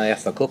lyckades vinna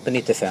FA-cupen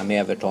 95 i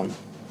Everton.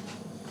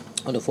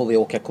 Och då får vi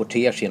åka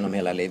kortege genom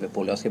hela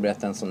Liverpool. Jag ska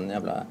berätta en sån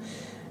jävla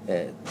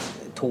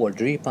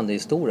tårdrypande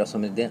historia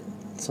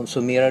som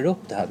summerar upp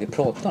det här vi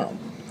pratar om.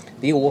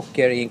 Vi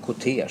åker i en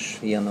kortege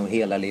genom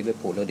hela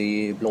Liverpool och det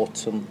är ju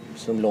blått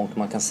som långt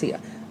man kan se.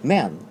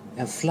 Men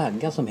en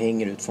flagga som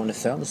hänger ut från ett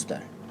fönster.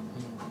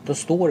 Då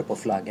står det på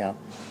flaggan: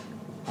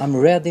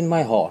 I'm red in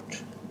my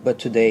heart, but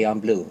today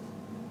I'm blue.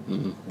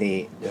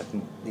 Det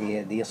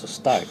är så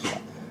starkt, va?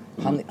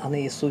 Han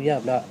är så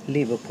jävla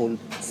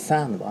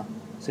Liverpool-fan, va?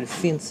 Så det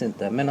finns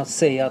inte. Men att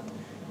säga att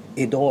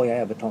idag är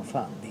jag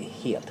Everton-fan, det är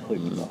helt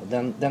sjukt, va?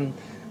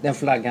 Den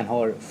flaggan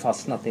har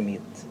fastnat i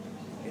mitt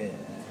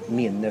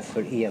minne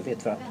för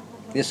evigt. För att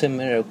det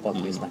summerar upp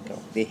allt vi snackar om.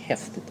 Det är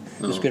häftigt.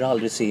 Du skulle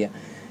aldrig se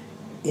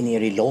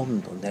nere i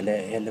London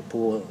eller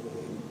på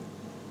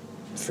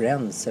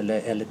Friends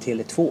eller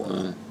Tele2.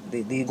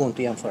 Det går inte att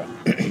jämföra.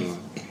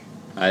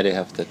 Nej, det är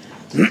häftigt.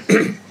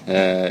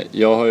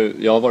 Jag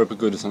har varit på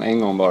Goodison en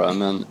gång bara,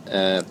 men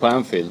på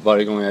Anfield,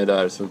 varje gång jag är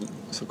där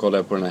så kollar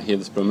jag på den här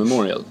Hillsborough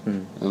Memorial.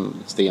 En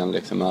sten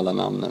liksom med alla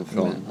namnen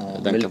från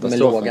den katastrofen. Med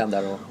lågan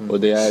där och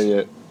det är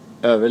ju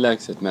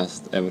överlägset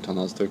mest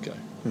Everton-halsdukar.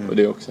 Och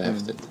det är också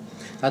häftigt.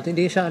 Att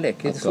det är kärlek.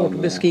 Det är svårt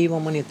att beskriva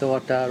om man inte har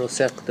varit där och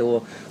sett det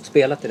och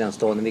spelat i den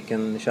staden,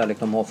 vilken kärlek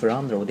de har för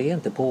andra. Och det är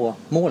inte på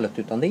målet,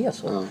 utan det är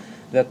så.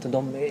 Vet,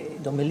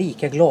 de är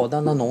lika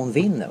glada när någon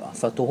vinner, va?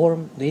 För att då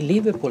det är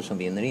Liverpool som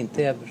vinner,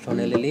 inte Everton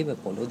eller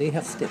Liverpool. Och det är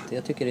häftigt.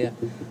 Jag tycker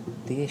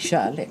det är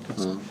kärlek,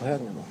 alltså, på hög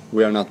nivå.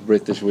 We are not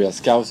British, we are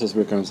Scousers,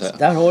 brukar de säga.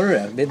 Där har du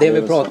det. Det är det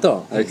vi pratar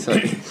om.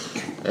 Exakt.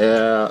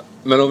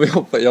 Men om vi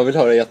hoppar, jag vill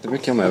höra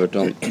jättemycket om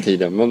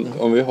Everton-tiden. Men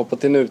om vi hoppar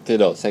till nutid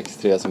då,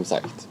 6-3 som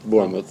sagt.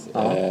 Bournemouth,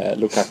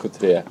 Lukaku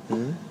 3.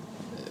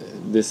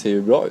 Det ser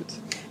ju bra ut.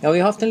 Ja, vi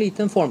har haft en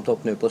liten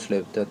formtopp nu på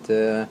slutet.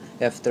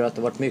 Efter att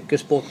det varit mycket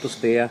spott och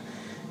spe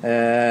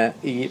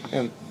i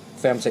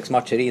 5-6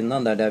 matcher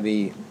innan där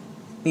vi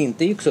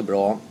inte gick så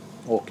bra.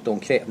 Och de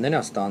krävde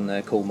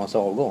nästan Komans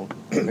avgång.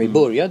 Vi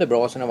började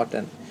bra, sen har det varit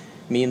en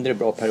mindre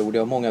bra period.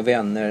 Jag har många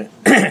vänner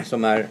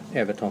som är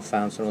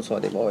Everton-fans och de sa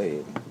att det var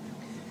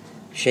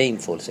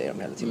shameful, säger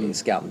de hela tiden,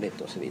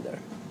 skamligt och så vidare.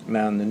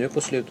 Men nu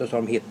på slutet så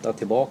har de hittat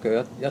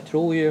tillbaka. Jag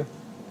tror ju,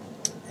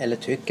 eller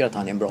tycker att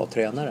han är en bra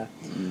tränare.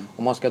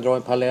 Om man ska dra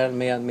en parallell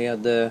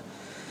med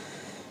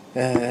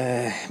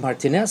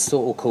Martinez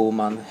och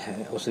Koeman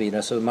och så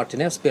vidare. Så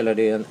Martinez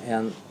spelade ju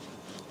en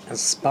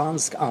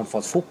spansk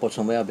anfallsfotboll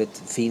som var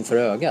jävligt fin för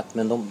ögat.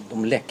 Men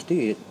de läckte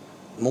ju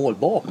mål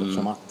bakåt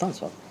som attan.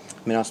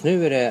 Medan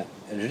nu är det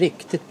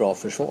riktigt bra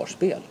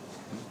försvarsspel.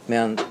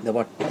 Men det har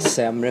varit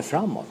sämre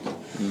framåt.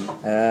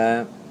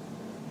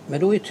 Men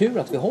då är det tur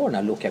att vi har den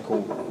här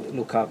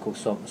Lukaku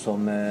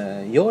som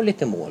gör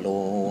lite mål.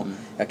 Och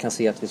jag kan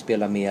se att vi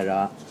spelar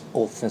mera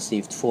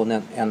offensivt.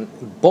 Får en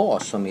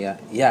bas som är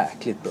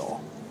jäkligt bra.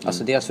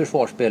 Alltså deras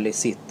försvarsspel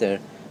sitter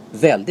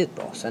väldigt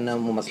bra. Sen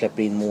om man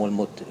släpper in mål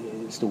mot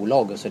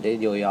storlag, så det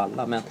gör ju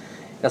alla. Men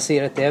jag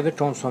ser ett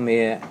Everton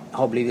som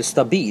har blivit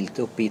stabilt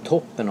uppe i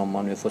toppen, om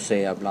man nu får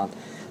säga, bland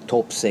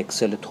topp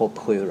 6 eller topp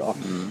 7 då.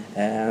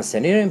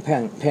 Sen är det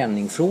en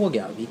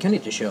penningfråga. Vi kan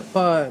inte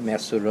köpa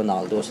Messi,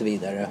 Ronaldo och så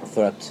vidare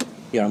för att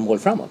göra mål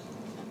framåt.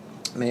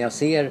 Men jag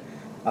ser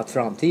att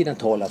framtiden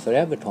talar för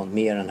Everton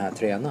mer än den här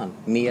tränaren.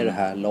 Mer det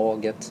här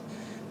laget.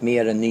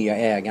 Mer den nya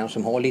ägaren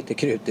som har lite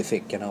krut i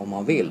fickorna om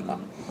man vill. Va?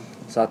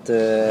 Så att,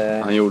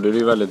 han gjorde det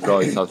ju väldigt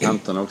bra i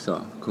Southampton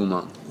också,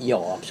 Koeman.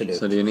 Ja, absolut.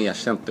 Så det är en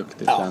erkänt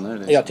duktig tränare.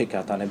 Liksom. Jag tycker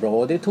att han är bra.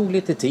 Och det tog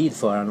lite tid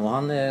för honom. Och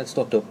han har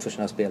stått upp för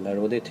sina spelare.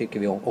 Och det tycker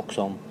vi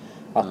också om.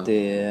 Att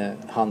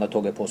han har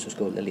tagit på sig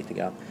skulden lite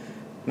grann.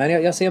 Men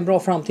jag ser en bra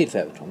framtid för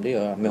Everton. Det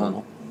gör jag med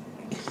honom.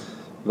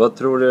 Vad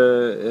tror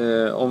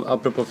du,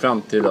 apropå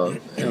framtid då,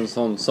 en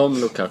sån som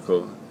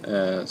Lukaku,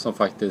 som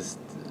faktiskt,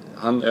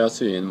 han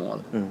öser ju in mål.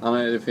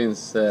 Det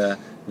finns,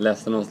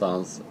 läste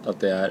någonstans att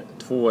det är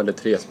 2 eller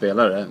 3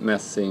 spelare,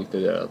 Messi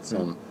inkluderat,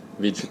 som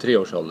vid 23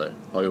 års ålder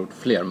har gjort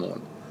fler mål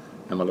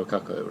än vad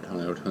Lukaku har gjort. Han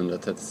har gjort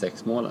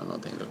 136 mål eller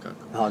någonting, Lukaku.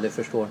 Ja, det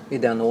förstår. I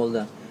den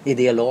åldern. I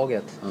det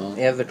laget. Ja.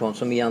 Everton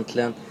som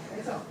egentligen,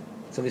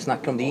 som vi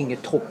snackar om, det är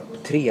inget topp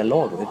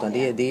 3-lag, utan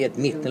det är ett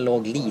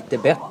mittenlag lite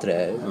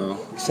bättre.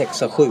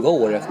 6-7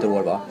 år efter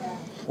år, va?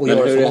 Och men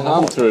hur är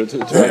han, tror du?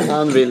 Tror du att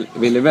han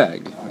vill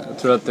iväg? Jag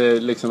tror att det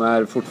liksom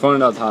är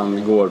fortfarande att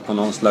han går på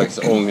någon slags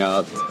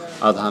ånga,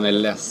 att han är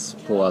less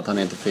på att han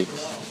inte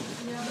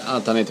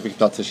fick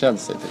plats i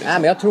Chelsea. Nej,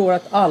 men jag tror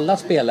att alla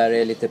spelare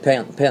är lite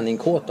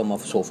penningkåta, om man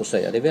så får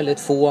säga. Det är väldigt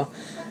få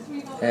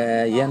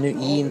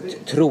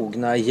genuint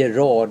trogna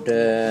Gerard,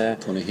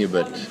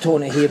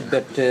 Tony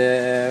Hibbert,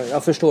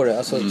 jag förstår det,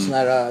 alltså såna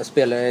här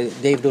spelare,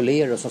 Dave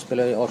Dolero som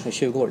spelar i Arsenal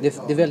 20 år,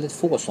 det är väldigt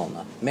få sådana.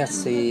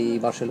 Messi i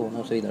Barcelona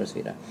och så vidare och så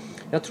vidare.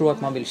 Jag tror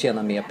att man vill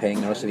tjäna mer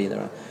pengar och så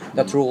vidare.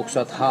 Jag tror också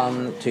att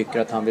han tycker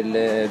att han vill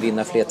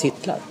vinna fler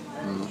titlar.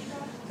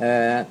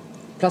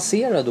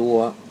 Placera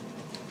då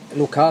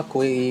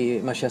Lukaku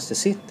i Manchester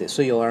City,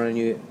 så gör han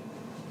ju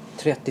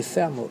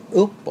 35 och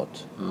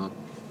uppåt.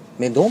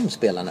 Med de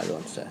spelarna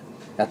runt sig.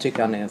 Jag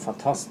tycker han är en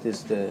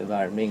fantastisk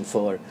värvning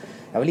för...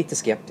 Jag var lite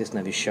skeptisk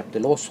när vi köpte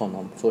loss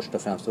honom. Först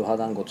och främst, då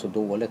hade han gått så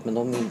dåligt. Men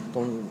de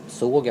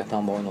såg att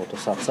han var något att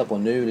satsa på.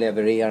 Nu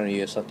levererar han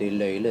ju så att det är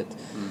löjligt.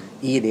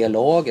 I det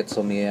laget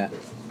som är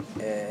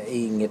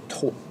inget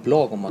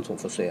topplag, om man så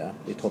får säga.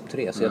 I topp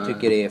 3. Så jag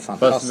tycker det är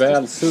fantastiskt. Fast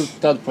väl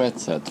sutad på ett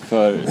sätt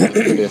för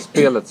det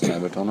spelet som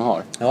Everton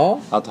har. Ja.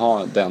 Att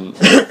ha den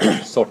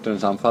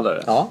sortens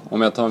anfallare. Ja.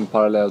 Om jag tar en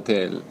parallell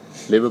till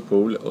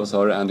Liverpool, och så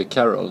har du Andy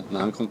Carroll när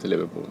han kom till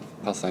Liverpool.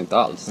 Passar inte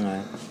alls. Nej.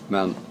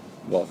 Men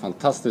var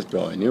fantastiskt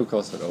bra i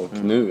Newcastle,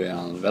 och nu är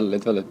han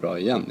väldigt, väldigt bra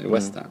igen i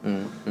West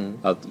Ham.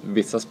 Att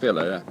vissa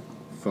spelare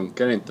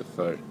funkar inte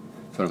för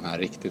de här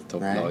riktigt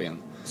topplagen.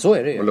 Så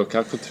är det ju. Och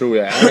Lukaku tror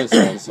jag är en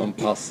sån som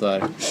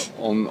passar,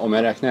 om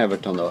jag räknar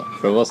Everton då,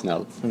 för att vara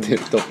snäll, till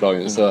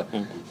topplagen, så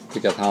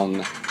tycker jag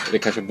att det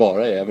kanske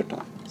bara är Everton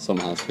som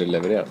han skulle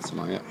leverera som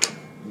han gör.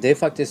 Det är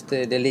faktiskt,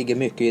 det ligger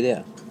mycket i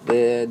det.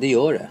 Det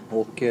gör det.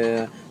 Och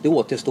det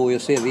återstår ju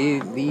att se.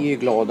 Vi är ju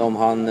glada om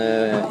han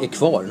är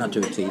kvar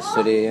naturligtvis.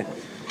 Så det är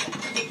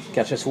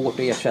kanske svårt att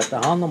ersätta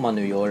han om man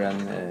nu gör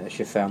en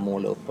 25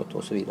 mål uppåt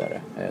och så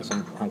vidare.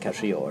 Som han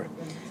kanske gör.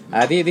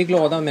 Vi är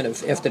glada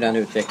efter den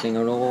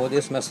utvecklingen. Och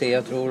det som jag säger,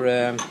 jag tror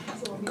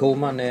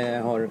Koeman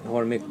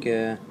har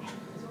mycket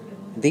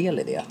del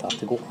i det.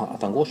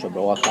 Att han går så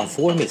bra. Att han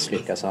får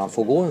misslyckas. Att han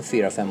får gå en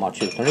 4-5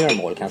 matcher utan att göra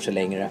mål, kanske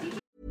längre.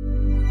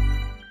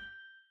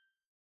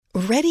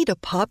 Ready to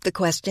pop the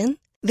question?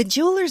 The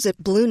jewelers at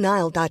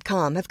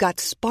BlueNile.com have got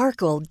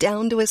sparkle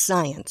down to a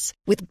science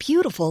with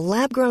beautiful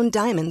lab-grown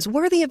diamonds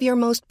worthy of your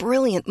most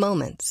brilliant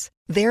moments.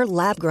 Their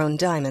lab-grown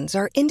diamonds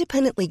are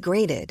independently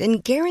graded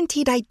and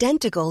guaranteed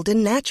identical to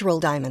natural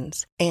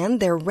diamonds, and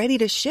they're ready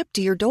to ship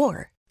to your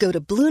door. Go to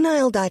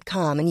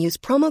BlueNile.com and use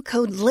promo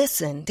code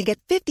LISTEN to get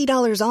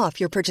 $50 off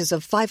your purchase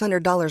of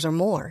 $500 or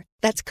more.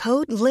 That's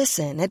code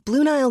LISTEN at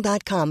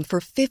BlueNile.com for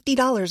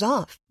 $50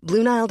 off.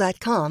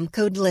 BlueNile.com,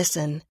 code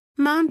LISTEN.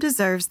 Mom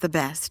deserves the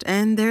best,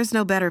 and there's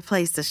no better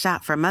place to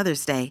shop for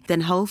Mother's Day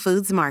than Whole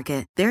Foods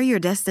Market. They're your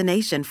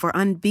destination for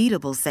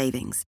unbeatable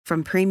savings,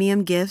 from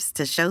premium gifts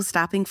to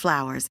show-stopping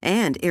flowers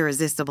and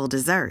irresistible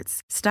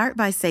desserts. Start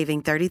by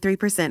saving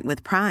 33%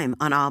 with Prime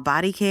on all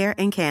body care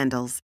and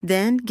candles.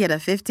 Then get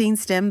a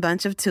 15-stem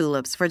bunch of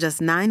tulips for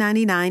just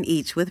 $9.99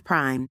 each with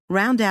Prime.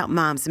 Round out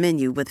Mom's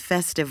menu with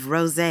festive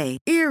rosé,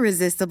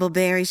 irresistible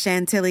berry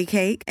chantilly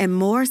cake, and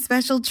more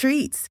special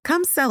treats.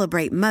 Come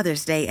celebrate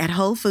Mother's Day at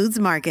Whole Foods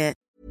Market.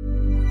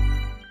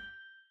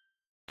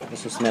 Och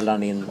så smäller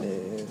han in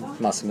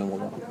massor med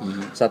mål.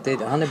 Så att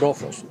han är bra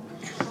för oss.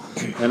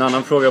 En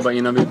annan fråga bara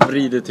innan vi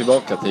vrider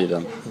tillbaka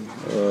tiden.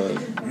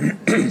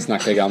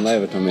 snacka gamla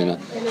Everton-minnen.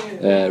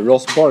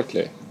 Ross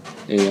Barkley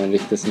är ju en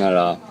riktig sån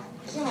här,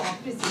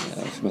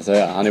 ska man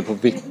säga, han är på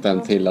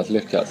vippen till att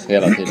lyckas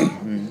hela tiden.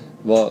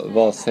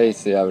 Vad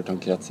sägs i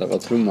Everton-kretsar?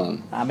 Vad tror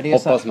man? Ja,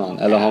 hoppas man?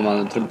 Eller har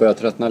man börjat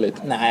tröttna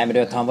lite? Nej,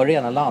 men han var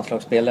redan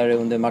landslagsspelare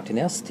under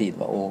Martinez tid,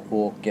 va?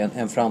 Och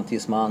en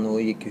framtidsman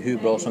och gick hur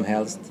bra som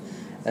helst.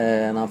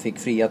 När han fick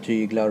fria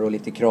tyglar och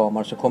lite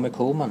kramar så kommer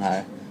Koeman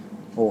här.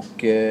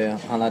 Och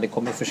han hade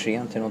kommit för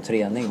sent till någon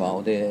träning, va?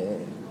 Och det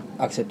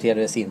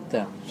accepterades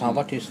inte. Så han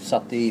var ju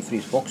satt i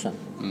frysboxen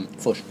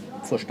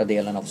första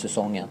delen av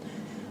säsongen.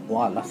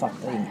 Och alla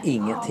fattar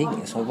ingenting.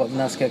 Så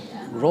när ska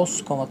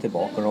Ross komma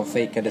tillbaka och de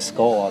fejkade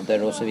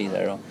skador och så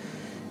vidare. Och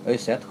jag har ju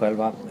sett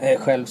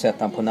själv sett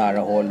han på nära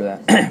håll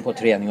på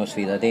träning och så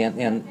vidare. Det är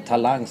en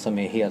talang som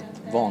är helt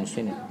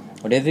vansinnig.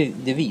 Och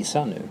det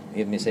visar nu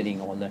med sin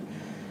ringa ålder.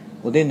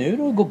 Och det är nu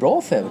det går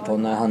bra för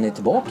Everton när han är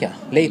tillbaka.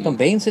 Leighton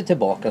Baines är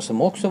tillbaka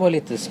som också var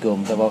lite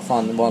skum. Var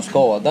han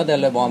skadad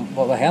eller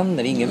vad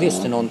händer? Ingen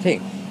visste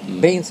någonting.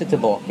 Baines är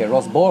tillbaka,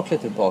 Ross Barkley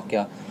är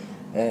tillbaka.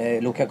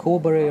 Lukaku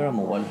börjar göra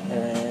mål.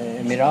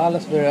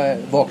 Mirallas börjar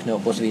vakna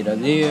upp och så vidare.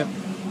 Det är ju,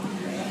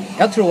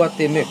 jag tror att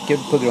det är mycket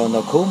på grund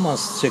av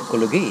Koemans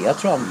psykologi. Jag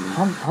tror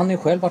han har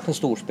själv varit en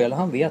storspelare.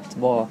 Han vet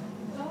vad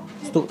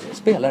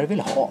spelare vill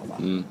ha.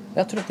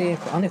 Jag tror att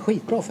han är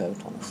skitbra för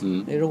Everton.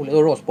 Det är roligt.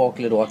 Och Ross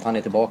Barkley då, att han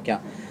är tillbaka.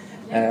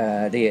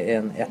 Det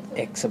är ett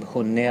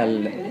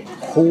exceptionell,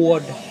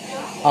 hård,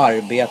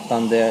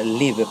 arbetande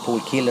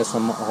Liverpool-kille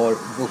som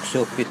har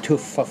vuxit upp i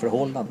tuffa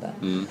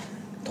förhållanden.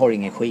 Tar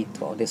ingen skit,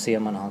 va? Det ser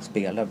man när han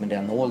spelar med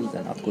den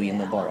åldern, att gå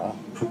in och bara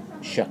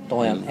kötta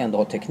och ändå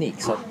ha teknik.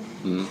 Så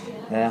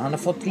han har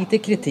fått lite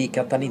kritik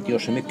att han inte gör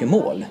så mycket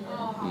mål.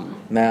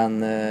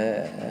 Men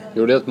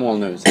gjorde ett mål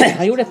nu.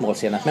 Han gjorde ett mål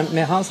senast, men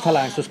med hans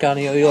talang så ska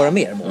han ju göra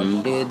mer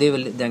mål. Det är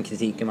väl den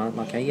kritiken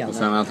man kan ge. Och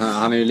sen att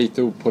han är ju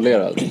lite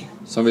opolerad.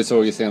 Som vi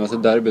såg i senaste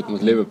derbyt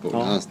mot Liverpool.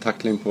 Hans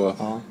tackling på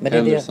men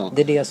Henderson.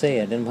 Det är det jag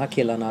säger. De här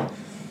killarna,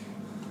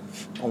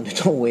 om du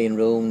tar Wayne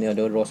Rooney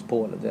och Ross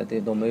Paul,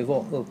 de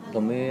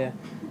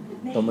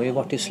har ju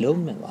varit i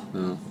slummen, va?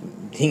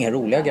 Det är inga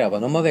roliga grabbar.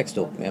 De har växt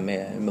upp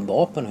med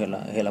vapen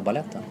hela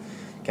balletten.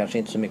 Kanske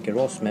inte så mycket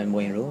Ross, men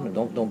Wayne Rooney,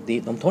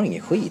 de tar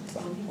ingen skit,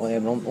 va?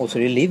 Och så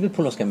är det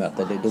Liverpool de ska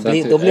möta. Då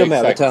blir de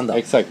övertända.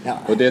 Exakt. Ja.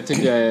 Och det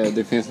tycker jag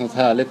det finns något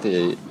härligt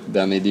i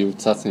den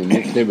idiotsatsningen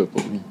mot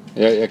Liverpool.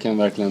 Jag kan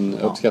verkligen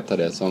uppskatta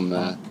det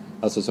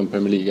som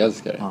Premier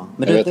League-älskare.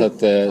 Jag vet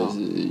att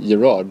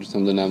Gerrard,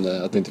 som du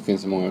nämnde, att det inte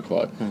finns så många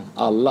kvar.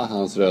 Alla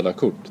hans röda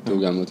kort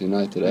tog han mot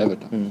United och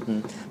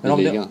Everton. Men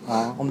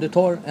om du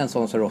tar en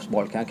sån som Ross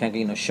Barkley, han kan gå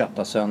in och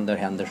kötta sönder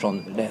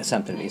Henderson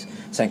exempelvis.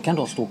 Sen kan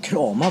de stå och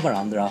krama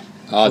varandra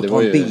och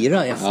ta en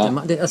bira efter.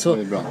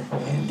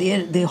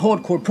 Det är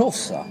hardcore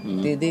proffs.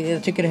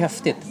 Jag tycker det är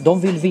häftigt.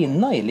 De vill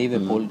vinna i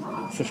Liverpool,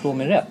 förstå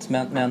mig rätt.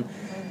 Men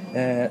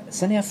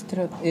sen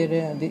efter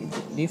är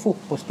det är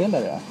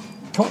fotbollsspelare.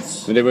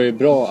 Men det var ju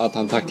bra att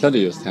han tacklade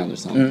just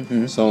Henderson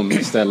som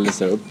ställde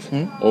sig upp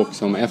och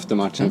som efter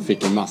matchen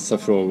fick en massa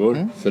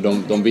frågor för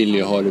de ville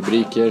ju ha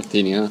rubriker,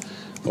 tidningarna,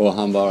 och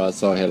han bara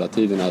sa hela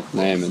tiden att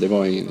nej, men det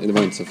var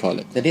inte så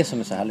farligt. Det är det som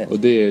är så härligt. Och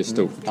det är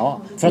stort.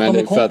 Ja,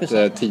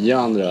 för att 10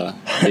 andra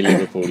i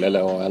Liverpool,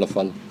 eller i alla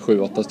fall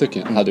 7-8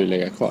 stycken, hade ju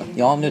legat kvar.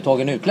 Ja, om du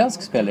tagit en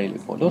utländsk spelare i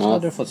Liverpool, då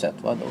hade du fått sett,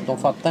 va? De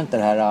fattar inte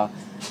det här.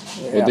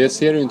 Och det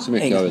ser du inte så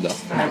mycket av idag.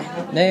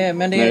 Nej,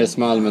 men när det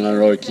small mellan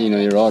Roy Keane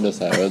och Gerrard och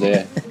så här, och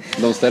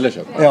de ställer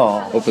sig upp.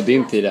 Ja. Och på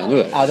din tid ännu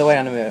värre. Ja, det var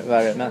ännu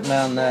värre.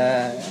 Men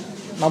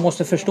man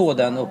måste förstå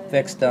den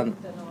uppväxten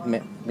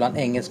bland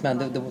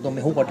engelsmän. De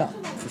är hårda.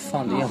 För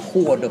fan, det är en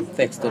hård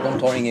uppväxt och de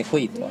tar ingen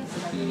skit, va?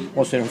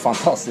 Och så är de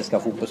fantastiska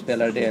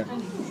fotbollsspelare. Det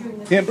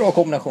är en bra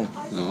kombination.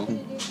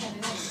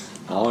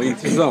 Ja,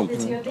 intressant.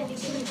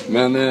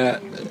 Men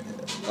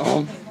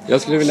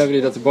jag skulle vilja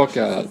vrida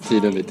tillbaka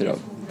tiden lite då.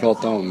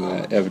 Prata om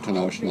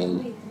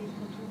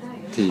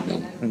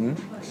Everton-Arsenal-tiden.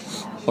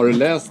 Har du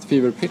läst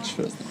Fever Pitch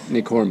förresten?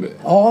 Nick Hornby?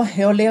 Ja,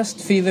 jag har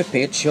läst Fever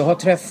Pitch. Jag har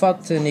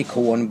träffat Nick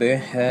Hornby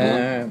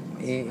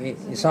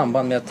i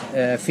samband med att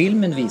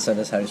filmen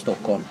visades här i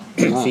Stockholm.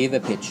 Fever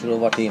Pitch. Och då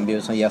var det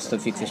inbjuden som gäst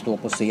och fick vi stå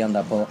på scen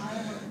där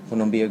på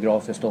någon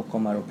biograf i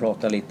Stockholm här och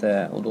prata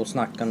lite. Och då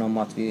snackade han om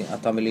att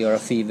han ville göra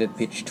Fever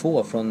Pitch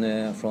 2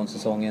 från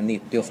säsongen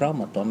 90 och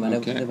framåt då. Men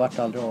det vart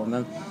aldrig av.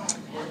 Men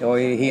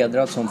jag är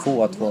hedrad som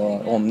få att vara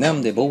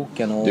omnämnd i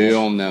boken. Och... Du är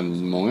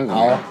omnämnd många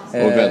gånger.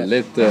 Och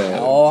väldigt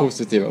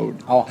positiva ord.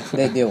 Ja,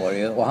 det var det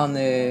ju. Och han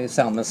är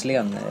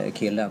Sammelslen,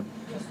 killen.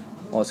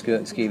 Och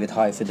har skrivit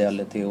High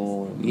Fidelity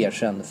och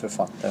erkänd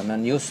författare.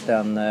 Men just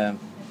den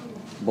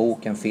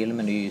boken,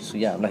 filmen är ju så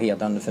jävla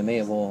hedrande för mig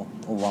att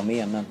vara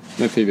med.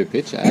 Men Fever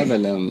Pitch är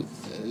väl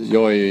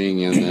jag är ju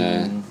ingen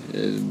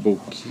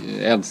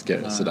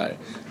bokälskare sådär.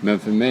 Men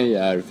för mig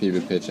är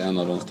Fever Pitch en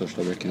av de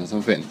största böckerna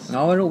som finns.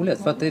 Ja, vad roligt.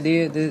 För att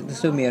det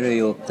summerar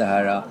ju upp det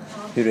här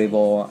hur det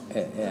var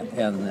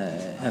en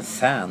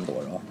fan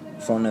då.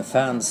 Från en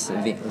fans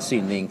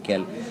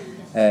synvinkel.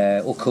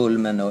 Och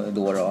kulmen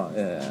då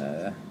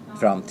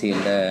fram till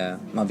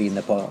man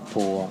vinner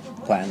på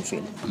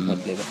Anfield.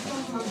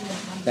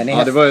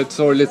 Det var ett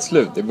sorgligt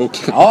slut i boken.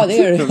 Ja, det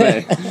är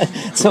det.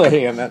 Så är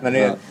det, men det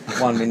är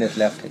 1 minute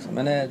left liksom.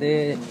 Men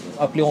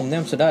att bli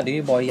omnämnd sådär, det är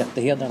ju bara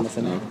jättehedrande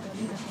för mig.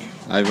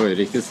 Det var ju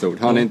riktigt stort.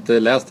 Har ni inte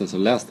läst den så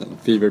läs den.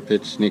 Fever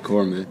Pitch, Nick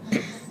Hornby.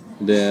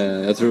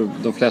 Jag tror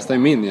de flesta i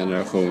min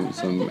generation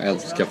som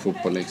älskar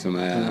fotboll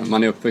liksom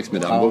man är uppväxt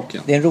med den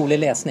boken. Det är en rolig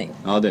läsning.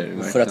 Ja, det är det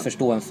verkligen. För att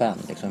förstå en fan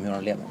liksom, hur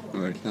de lever.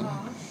 Verkligen.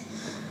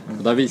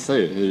 Och där visar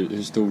ju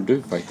hur stor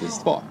du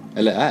faktiskt var.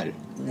 Eller är.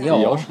 I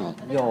Arsenal.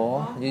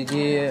 Ja,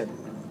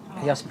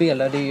 jag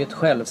spelade ju ett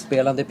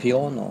självspelande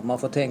piano. Man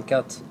får tänka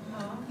att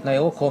när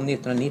jag kom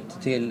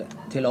 1990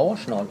 till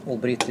Arsenal och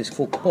brittisk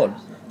fotboll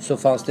så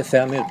fanns det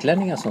 5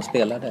 utlänningar som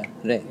spelade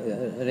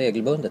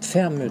regelbundet.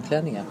 5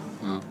 utlänningar.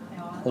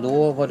 Och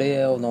då var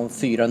det av de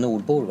 4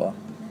 nordbor, va?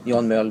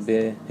 Jan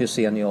Mölby,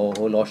 Hussein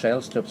och Lars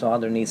Elstrup. Så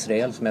hade en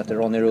israel som heter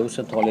Ronnie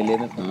Rosenthal i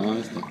Liverpool. Ja,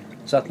 just det.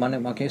 Så att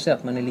man kan ju säga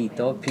att man är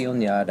lite av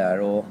pionjär där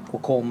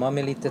och komma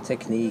med lite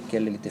teknik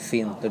eller lite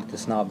fint och lite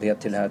snabbhet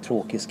till det här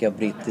tråkiga,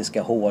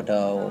 brittiska,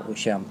 hårda och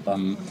kämpa.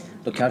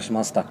 Då kanske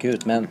man stack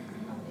ut. Men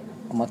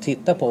om man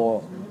tittar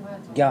på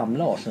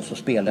gamla Arsenal så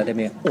spelade det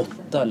med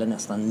 8 eller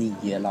nästan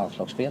 9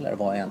 landslagsspelare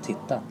var jag än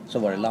tittade. Så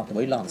var det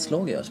var ju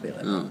landslaget jag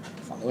spelade.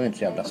 Fan, det var ju inte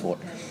så jävla svårt.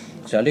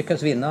 Så jag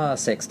lyckades vinna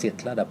 6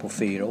 titlar där på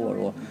 4 år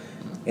och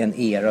en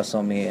era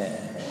som är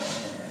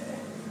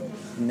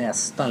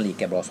nästan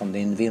lika bra som The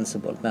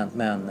Invincible.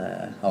 Men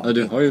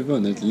du har ju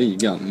vunnit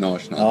ligan med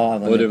Arsenal.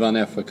 Ja, och du vann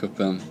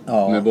FA-cupen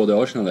med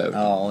både Arsenal och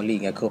Everton. Ja, och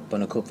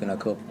ligacupen och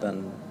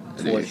cupvinnarcupen.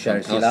 2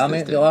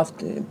 Charity. Jag har haft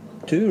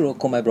tur att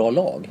komma i bra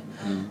lag.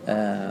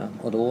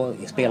 Och då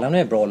spelar man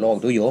i bra lag,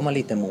 då gör man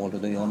lite mål och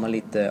då gör man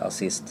lite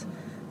assist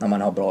när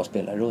man har bra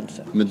spelare runt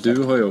sig. Men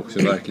du har ju också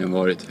verkligen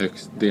varit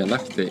högst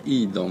delaktig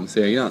i de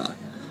segrarna.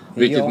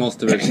 Vilket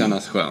måste väl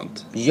kännas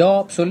skönt. Ja,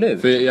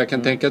 absolut. För jag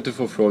kan tänka att du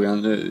får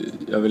frågan,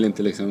 jag vill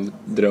inte liksom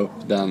dra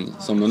upp den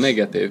som något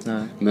negativt,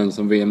 men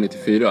som VM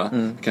 94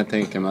 kan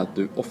tänka mig att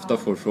du ofta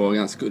får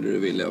frågan, skulle du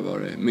vilja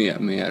vara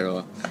med mer?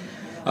 Och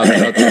att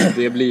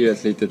det blir ju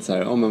ett litet så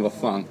här, men vad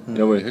fan,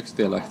 jag var ju högst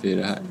delaktig i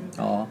det här.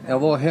 Ja, jag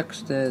var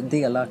högst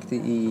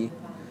delaktig i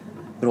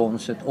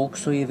bronset,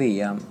 också i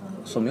VM,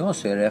 som jag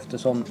ser det,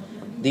 eftersom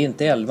det är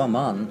inte 11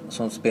 man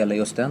som spelar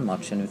just den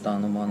matchen,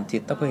 utan om man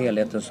tittar på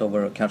helheten så var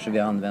det, kanske vi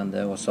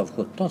använde oss av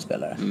 17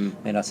 spelare.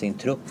 Medan sin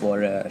trupp var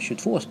det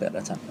 22 spelare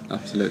till exempel.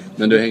 Absolut.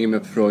 Men du hänger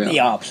med på frågan?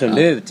 Ja,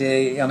 absolut. Ja.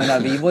 Jag menar,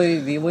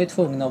 vi var ju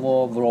tvungna att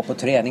vara bra på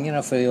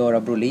träningarna för att göra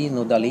Brolin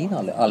och Dahlin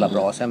alla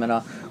bra. Så jag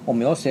menar,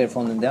 om jag ser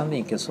från den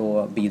vinkeln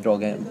så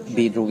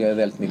bidrog jag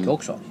väldigt mycket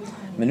också.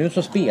 Men nu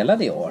så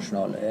spelade jag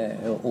Arsenal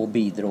och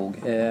bidrog.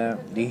 Det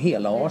är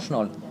hela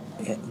Arsenal,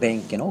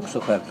 bänken också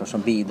självklart,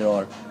 som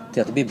bidrar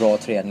till att det blir bra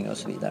träning och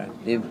så vidare.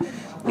 Det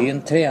är ju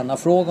en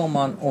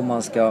tränarfråga om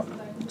man ska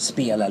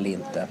spela eller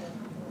inte.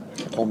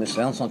 Tommy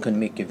Svensson kunde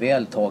mycket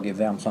väl tagit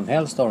vem som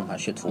helst av de här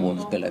 22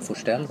 och spela i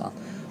första elvan.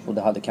 Och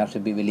det hade kanske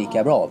blivit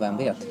lika bra, vem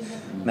vet.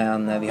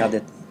 Men vi hade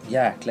ett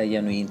jäkla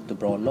genuint och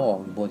bra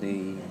lag både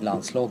i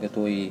landslaget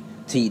och i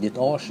tidigt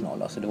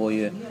Arsenal. Alltså det var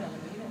ju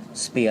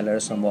spelare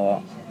som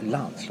var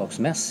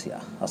landslagsmässiga.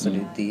 Alltså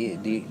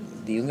det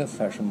är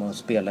ungefär som att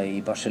spela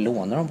i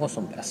Barcelona när de var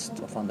som bäst.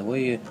 Det var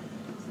ju,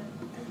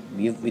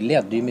 vi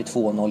ledde ju med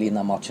 2-0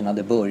 innan matchen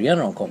hade börjat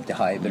när de kom till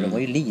Highbury. De var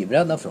ju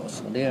livrädda för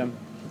oss. Och det är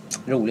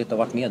roligt att ha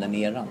varit med den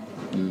eran.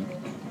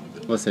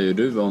 Vad säger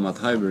du om att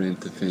Highbury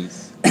inte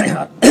finns?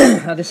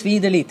 Ja, det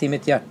svider lite i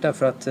mitt hjärta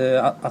för att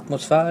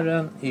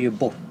atmosfären är ju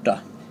borta.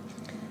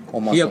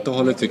 Helt och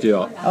hållet tycker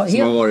jag,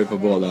 som har varit på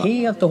båda.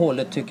 Helt och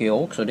hållet tycker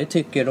jag också. Det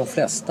tycker de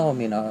flesta av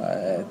mina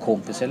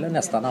kompisar, eller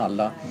nästan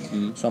alla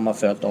som har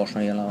följt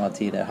Arsenal genom alla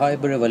tider.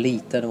 Highbury var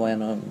liten, det var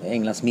en av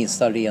Englands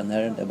minsta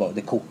arenor,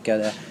 det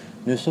kokade.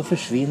 Nu så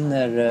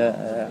försvinner...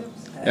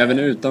 Även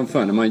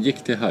utanför, när man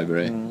gick till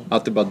Highbury,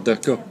 att det bara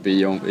dök upp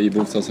i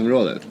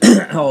bostadsområdet.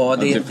 Ja,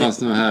 det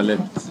fanns något härligt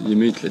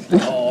gemytligt.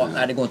 Liksom. Ja,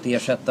 nej, det går inte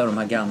att ersätta de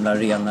här gamla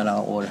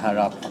arenorna och den här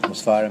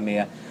atmosfären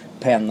med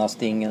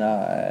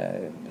pennastingerna,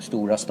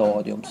 stora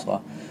stadions, va.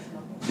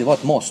 Det var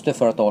ett måste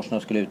för att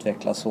Arsenal skulle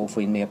utvecklas och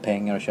få in mer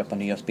pengar och köpa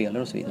nya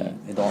spelare och så vidare.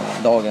 I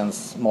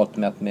dagens mått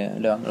mätt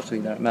med löner och så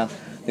vidare. Men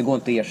det går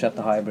inte att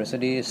ersätta Highbury, så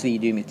det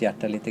svider ju mitt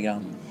hjärta lite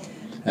grann.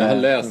 Jag har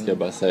läst, ska jag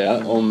bara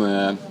säga,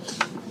 om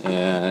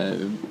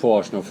på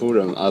Arsenal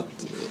Forum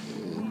att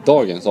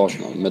dagens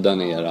Arsenal med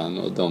den eran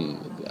och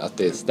att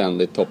det är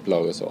ständigt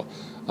topplag och så,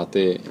 att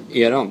det är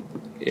eran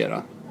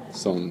era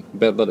som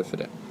bäddade för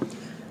det.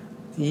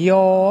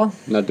 Ja.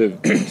 När du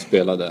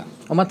spelade.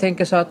 Om man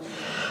tänker så att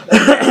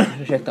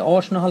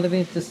Arsenal hade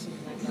vi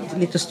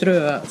lite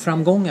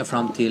ströframgångar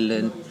fram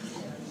till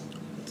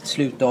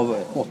slutet av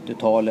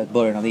 80-talet,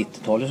 början av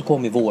 90-talet, så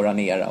kom vi våran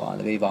era, va?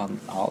 Vi vann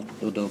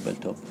allt och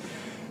dubbelt upp.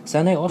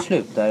 Sen när jag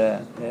slutade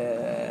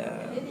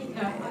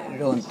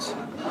runt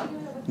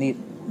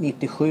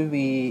 97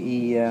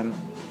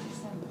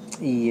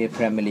 i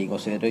Premier League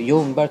och så vidare.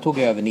 Ljungberg tog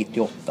över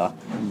 98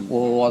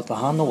 och allt vad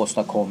han har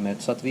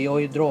åstadkommit. Så att vi har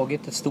ju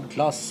dragit ett stort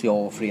lass,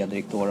 jag och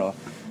Fredrik då.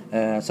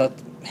 Så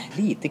att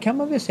lite kan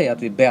man väl säga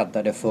att vi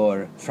bäddade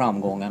för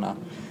framgångarna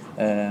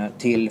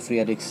till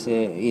Fredriks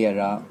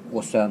era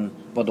och sen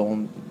vad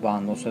de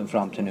vann och sen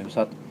fram till nu. Så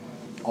att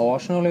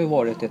Arsenal har ju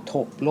varit ett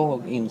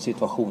topplag in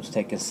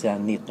situationstecken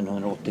sedan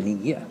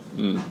 1989.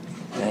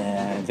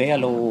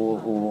 Väl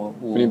och...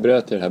 Ni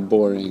bröt ju det här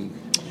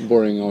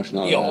boring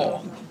Arsenal. Ja,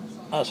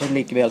 alltså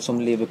likväl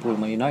som Liverpool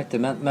och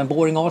United. Men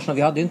boring Arsenal,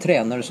 vi hade ju en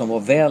tränare som var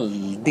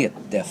väldigt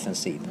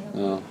defensiv.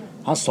 Ja.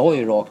 Han sa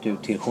ju rakt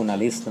ut till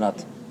journalisten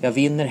att jag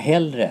vinner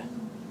hellre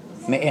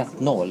med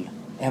 1-0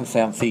 än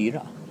 5-4.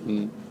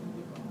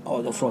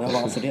 Ja, då frågade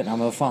jag varför det. Men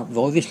vad fan,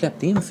 vad har vi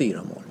släppt in 4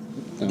 mål?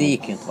 Ja. Det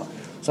gick inte, va?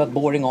 Så att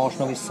boring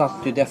Arsenal, vi satt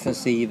ju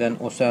defensiven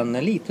och sen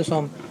lite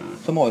som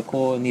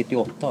AIK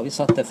 98. Vi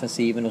satt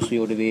defensiven och så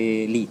gjorde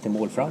vi lite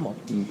mål framåt.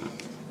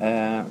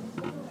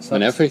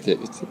 Men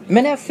effektivt.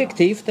 Men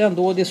effektivt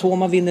ändå. Det är så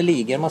man vinner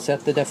ligor. Man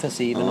sätter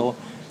defensiven. Ja.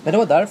 Men det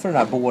var därför den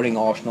här boring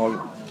Arsenal.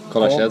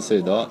 Kolla Chelsea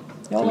idag.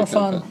 Ja, vad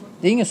fan.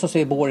 Det är ingen som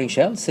säger boring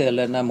Chelsea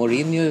eller när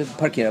Mourinho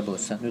parkerar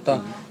bussen. Utan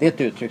det är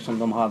ett uttryck som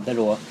de hade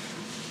då.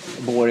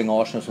 Boring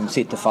Arsenal som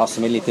sitter fast,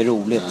 som är lite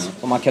roligt.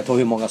 Och man kan ta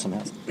hur många som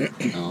helst.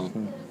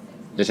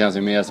 Det känns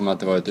ju mer som att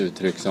det var ett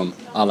uttryck som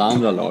alla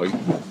andra lag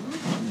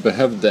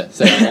behövde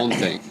säga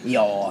någonting.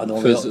 Ja,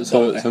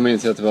 så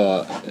minns jag att det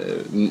var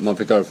man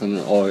fick höra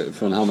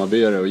från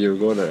Hammarbyare och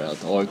Djurgårdare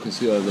att AIK är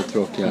så jävla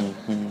tråkiga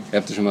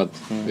eftersom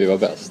att vi var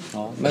bäst.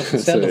 Ja, men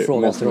sen då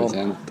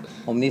frågan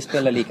om ni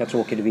spelar lika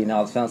tråkigt och vinner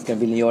Allsvenskan,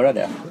 vill ni göra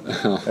det?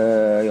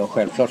 Ja,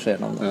 självklart säger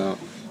de det.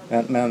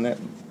 Ja. Men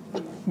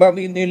man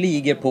vinner ju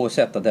ligor på att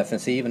sätta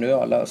defensiven. Nu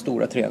är alla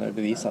stora tränare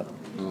bevisat.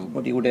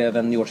 Och det gjorde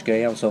även George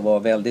Graham som var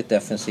väldigt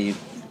defensiv.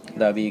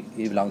 Där vi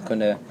ibland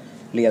kunde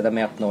leda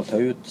med 1-0, ta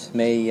ut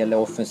mig eller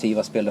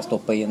offensiva spelare,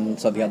 stoppa in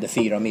så att vi hade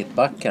 4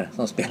 mittbackar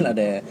som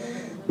spelade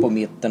på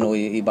mitten och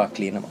i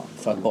backlinjen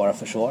för att bara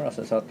försvara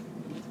sig. Så att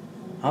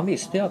han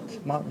visste ju att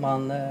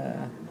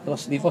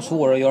vi var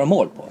svåra att göra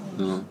mål på.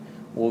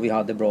 Och vi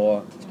hade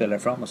bra spelare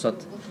framåt. Så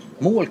att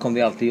mål kommer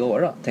vi alltid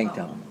göra,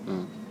 tänkte han.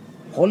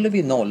 Håller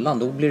vi nollan,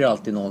 då blir det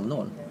alltid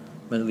 0-0.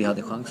 Men vi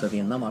hade chans att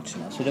vinna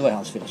matcherna. Så det var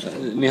hans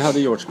filosofi. Ni hade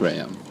George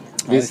Graham.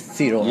 Visst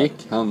gick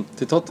han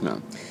till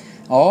Tottenham?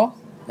 Ja,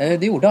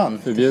 det gjorde han.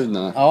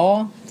 Förbjudna?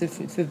 Ja,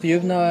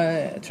 förbjudna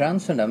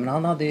transfern där. Men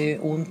han hade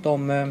ont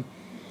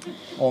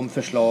om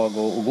förslag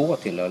att gå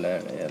till. Eller...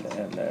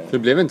 För det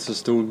blev inte så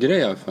stor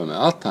grej för mig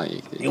att han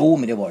gick dit. Jo,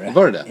 men det var det.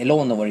 Var det? I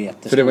London var det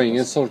jättestort. För det var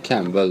ingen Sol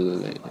Campbell?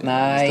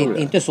 Nej,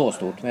 inte så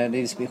stort. Men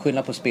det är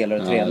skillnad på spelare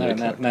och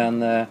tränare.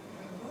 Men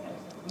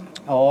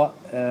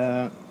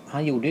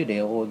han gjorde ju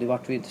det och det var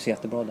ju inte så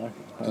jättebra där.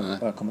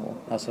 Jag kommer ihåg.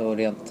 Alltså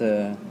rent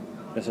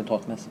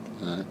resultatmässigt.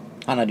 Nej.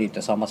 Han hade ju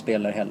inte samma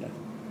spelare heller.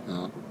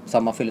 Ja.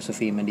 Samma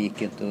filosofi, men det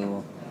gick inte.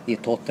 Och i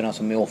Tottenham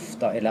som är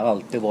ofta eller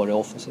alltid varit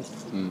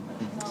offensivt.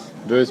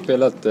 Du har ju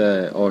spelat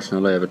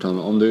Arsenal och Everton.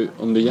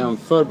 Om du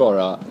jämför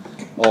bara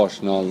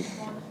Arsenal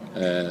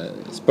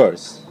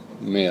Spurs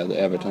med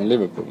Everton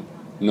Liverpool.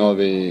 Nu har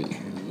vi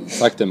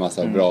sagt en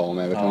massa bra om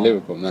Everton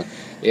Liverpool, men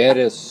är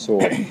det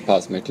så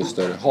pass mycket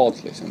större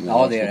hat liksom?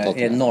 Ja, det är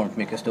enormt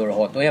mycket större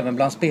hat. Och även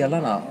bland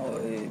spelarna,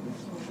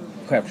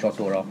 självklart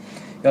då.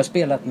 Jag har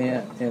spelat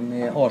med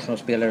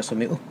Arsenal-spelare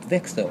som är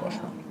uppväxta i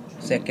Arsenal.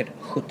 Säkert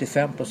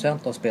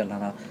 75% av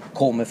spelarna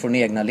kommer från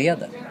egna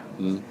leder.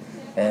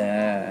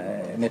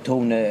 Med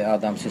Tony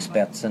Adams i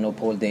spetsen och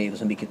Paul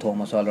Davis och Mickey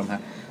Thomas och alla de här.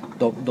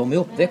 De är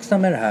uppväxta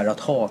med det här att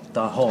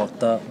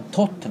hata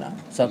Tottenham.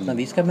 Så att när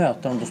vi ska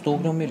möta dem, då stod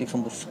de ju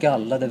liksom och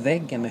skallade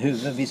väggen med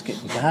huvudet.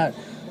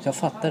 Så jag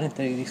fattar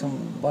inte liksom,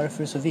 varför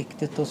det är så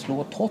viktigt att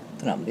slå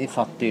Tottenham. Det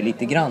fattar ju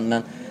lite grann,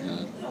 men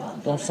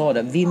de sa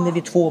det. Vinner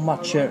vi 2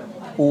 matcher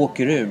och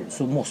åker ur,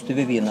 så måste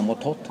vi vinna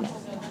mot Tottenham.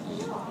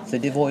 Så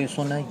det var ju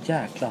såna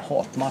jäkla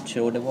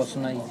hatmatcher och det var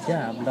såna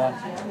jävla...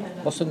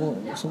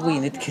 som gå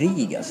in i ett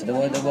krig alltså.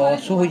 Det var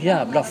så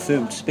jävla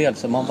fult spel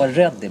så man var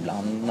rädd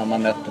ibland när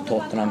man mötte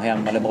Tottenham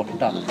hemma eller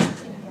borta.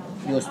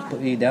 Just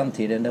i den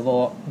tiden, det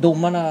var...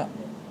 Domarna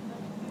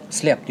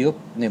släppte ju upp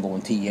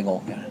nivån 10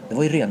 gånger. Det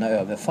var ju rena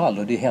överfall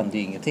och det hände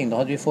ingenting. Då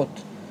hade ju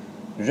fått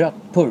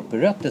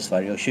purpurrött i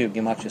Sverige och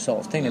 20 matchers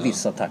avstängning,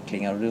 vissa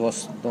tacklingar. Och det var,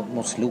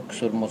 de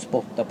slogs och de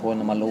spottade på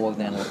när man låg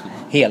ner och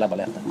hela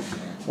balletten.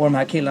 Och de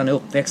här killarna är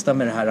uppväxta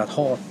med det här att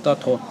hata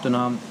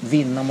Tottenham,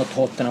 vinna mot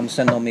Tottenham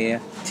sen de är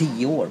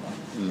 10 år.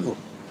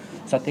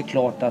 Så att det är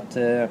klart att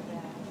det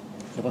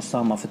var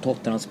samma för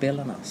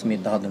Tottenham-spelarna som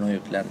inte hade någon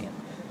utlänning.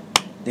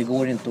 Det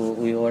går inte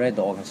att göra i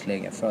dagens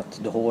läge för att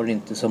du har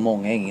inte så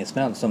många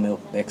engelsmän som är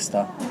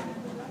uppväxta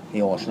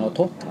i Arsenal och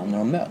Tottenham när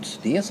de möts.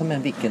 Det är som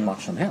en vilken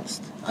match som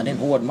helst. Ja, det är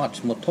en hård match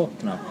mot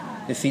Tottenham.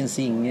 Det finns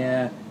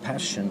ingen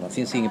passion, det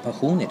finns ingen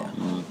passion i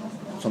det.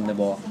 Som det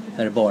var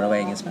när det bara var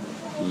engelsmän.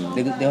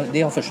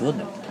 Det har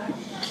försvunnit.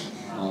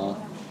 Ja,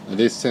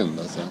 det är synd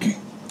alltså.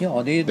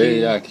 Ja, det är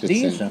jäkligt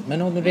synd. Synd.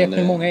 Men om du räknar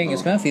hur många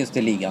engelsmän finns det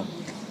i ligan?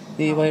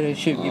 Det är, vad är det,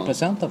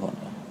 20% av honom?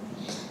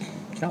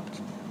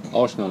 Knappt.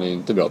 Arsenal är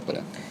inte bra på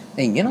det.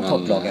 Ingen av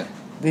topplagen.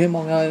 Hur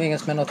många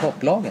engelsmän har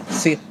topplagen?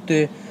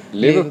 City,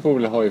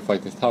 Liverpool har ju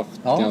faktiskt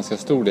haft ganska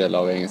stor del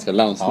av engelska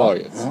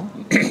landslaget. Ja.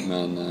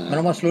 Men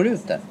om man slår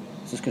ut det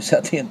så skulle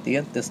jag säga att det är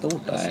inte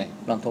stort alltså,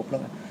 bland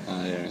topplagen.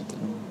 Nej, det är det inte.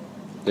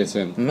 Det är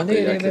synd. Men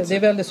det är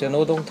väldigt synd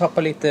och de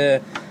tappar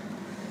lite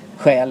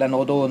själen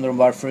och då undrar de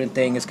varför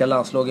inte engelska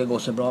landslaget går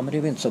så bra. Men det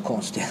är väl inte så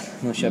konstigt.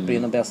 De köper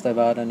in de bästa i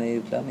världen i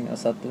utlänningar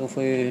så att då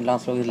får ju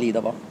landslaget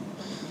lida va.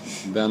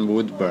 Ben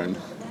Woodburn,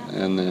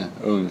 en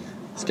ung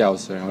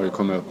scouser, har ju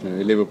kommit upp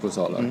nu i Liverpools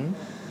salar.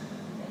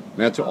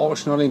 Men jag tror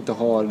Arsenal inte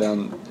har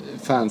den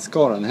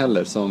fanskaran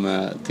heller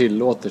som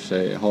tillåter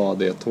sig ha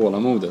det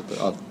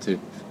tålamodet att typ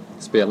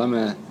spela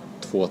med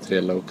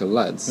 2-3 local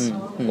lads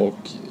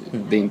och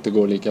det inte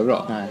går lika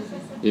bra. Nej.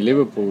 I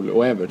Liverpool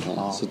och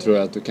Everton så tror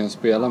jag att du kan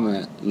spela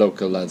med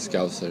local lads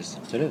scousers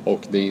och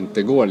det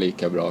inte går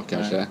lika bra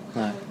kanske.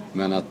 Nej.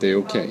 Men att det är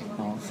okej.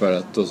 För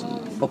att då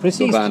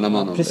värnar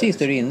man om precis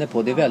det du är inne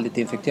på, det är väldigt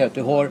infekterat.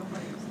 Du har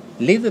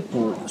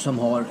Liverpool som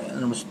har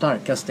de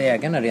starkaste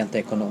ägarna rent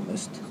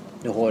ekonomiskt.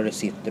 Du har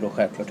City då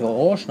självklart. Du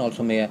har Arsenal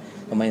som är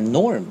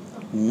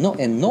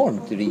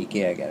enormt rik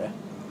ägare.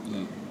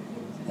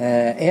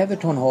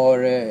 Everton har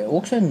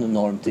också en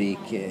enormt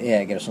rik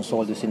ägare som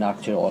sålde sina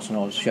aktier i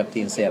Arsenal och köpte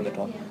in sig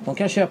Everton. De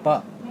kan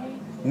köpa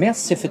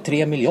Messi för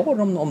 3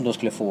 miljarder om de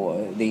skulle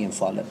få det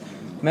infallet.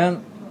 Men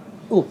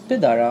uppe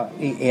där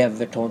i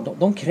Everton,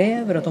 de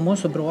kräver att de har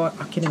så bra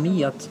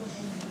akademi att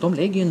de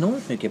lägger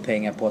enormt mycket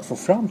pengar på att få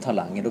fram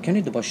talanger. Då kan du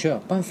inte bara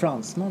köpa en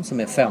fransman som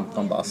är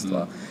 15 bast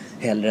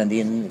hellre än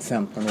din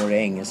 15-årig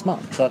engelsman.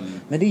 Så att,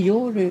 men det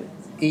gör du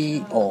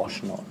i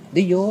Arsenal.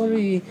 Det gör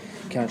du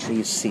kanske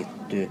i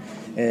City.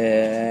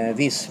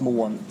 Viss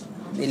mån.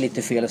 Det är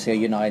lite fel att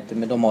säga United,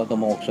 men de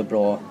har också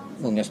bra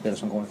unga spelare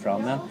som kommer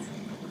fram. Men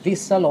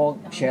vissa lag,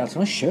 Chelsea,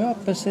 de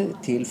köper sig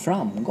till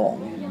framgång.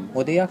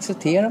 Och det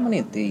accepterar man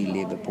inte i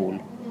Liverpool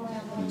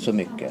så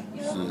mycket.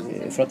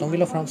 För att de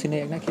vill ha fram sina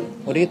egna killar.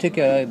 Och det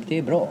tycker jag det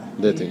är bra.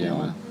 Det tycker jag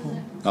med.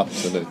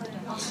 Absolut.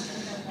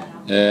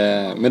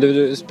 Men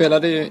du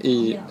spelade ju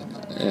i...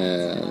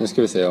 nu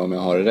ska vi se om jag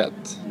har det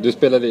rätt. Du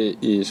spelade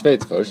i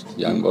Schweiz först,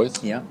 Young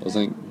Boys. Ja. Och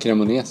sen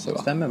Cremonese,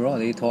 va? Stämmer bra,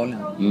 det är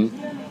Italien.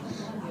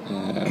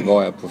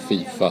 Var jag på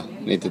FIFA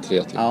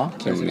 93 typ. Ja,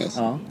 Cremonese.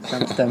 Ja,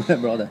 stämmer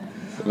bra det.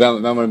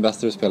 Vem var den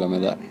bästa du spelade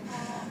med där?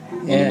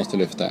 Om du måste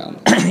lyfta en.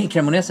 I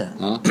Cremonese?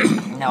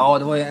 Ja,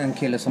 det var ju en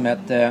kille som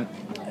hette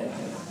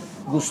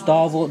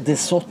Gustavo De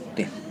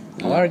Sotti.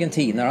 Han var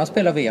argentinare. Han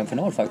spelade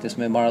VM-final faktiskt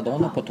med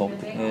Maradona på topp.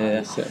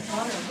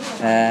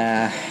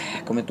 Jag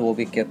kommer inte ihåg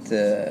vilket...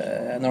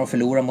 när de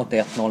förlorade mot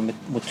 1-0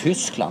 mot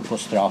Tyskland på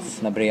straff.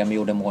 När Bremen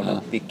gjorde målet.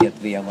 Vilket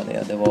VM var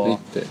det? Det var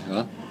 90,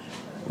 va?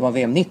 Det var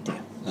VM 90.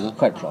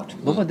 Självklart.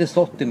 Då var De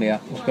Sotti med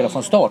och spelade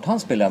från start. Han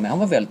spelade med. Han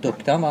var väldigt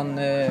duktig. Han vann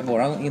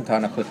våran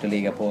interna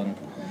skytteliga på en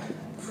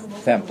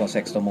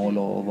 15-16 mål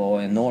och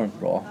var enormt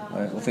bra.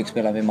 Och fick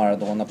spela med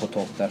Maradona på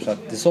topp där. Så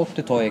att De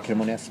Sotti tar i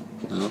Cremonese.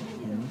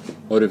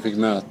 Och du fick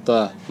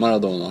möta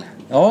Maradona?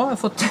 Ja, jag har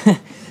fått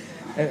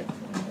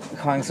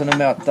chansen att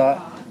möta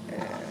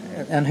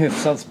en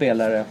hyfsad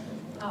spelare.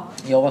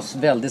 Jag var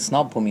väldigt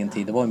snabb på min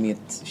tid. Det var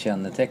mitt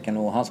kännetecken.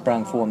 Och han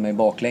sprang på mig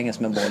baklänges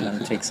med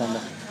bollen trixande.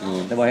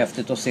 Det var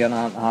häftigt att se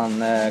när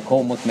han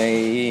kom mot mig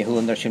i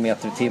 100 km i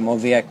timmen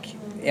och vek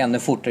ännu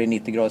fortare i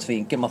 90 graders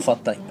vinkel. Man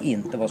fattar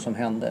inte vad som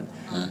hände.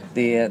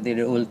 Det är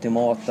det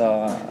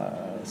ultimata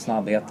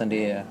snabbheten.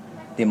 Det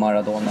är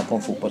Maradona på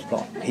en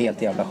fotbollsplan.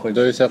 Helt jävla sjukt.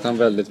 Du har ju sett han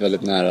väldigt,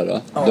 väldigt nära då.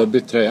 Ja. Du har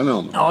bytt tröja med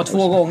honom. Ja,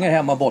 2 gånger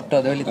hemma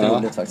borta. Det är lite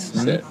roligt faktiskt.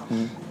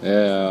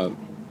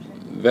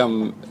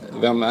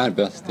 Vem är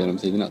bäst genom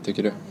tiderna,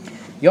 tycker du?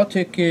 Jag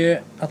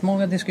tycker att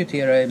många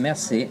diskuterar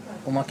Messi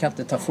och man kan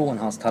inte ta från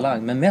hans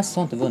talang. Men Messi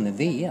har inte vunnit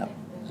VM.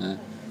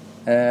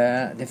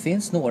 Det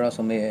finns några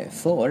som är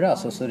före,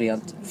 alltså så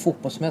rent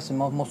fotbollsmässigt.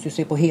 Man måste ju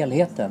se på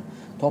helheten.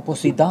 Ta på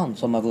Zidane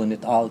som har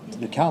vunnit allt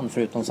du kan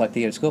förutom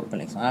Sakteriescupen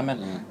liksom. Nej, men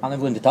han har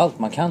vunnit allt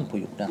man kan på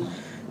jorden.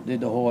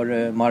 Du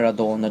har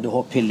Maradona, du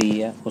har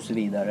Pelé och så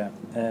vidare.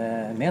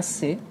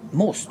 Messi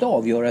måste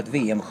avgöra ett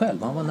VM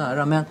själv. Han var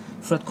nära, men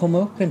för att komma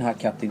upp i den här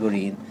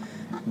kategorin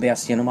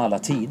bäst genom alla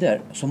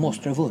tider så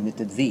måste du ha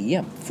vunnit ett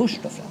VM först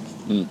och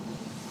främst.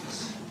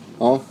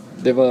 Ja,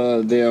 det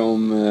var det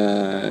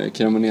om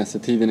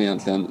Cremonese-tiden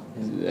egentligen.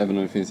 Även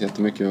om det finns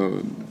jättemycket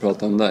att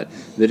prata om där.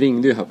 Det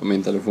ringde ju här på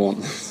min telefon.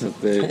 Så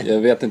att jag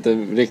vet inte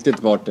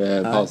riktigt vart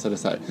det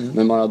pausades här.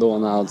 Men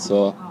Maradona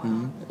alltså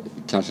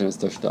kanske den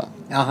största.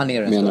 Ja, han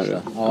är den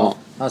största. Ja,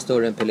 han är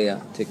större än Pelé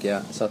tycker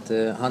jag. Så att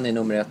han är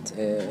nummer 1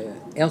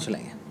 än så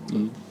länge.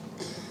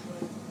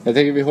 Jag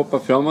tänker vi hoppar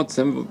framåt.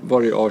 Sen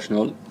var det ju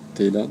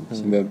Arsenal-tiden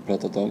som vi har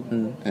pratat om.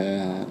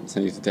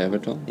 Sen gick det till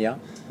Everton. Ja.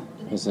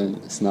 Och sen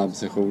snabb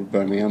session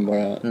Birmingham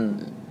bara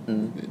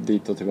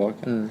dit och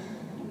tillbaka.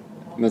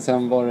 Men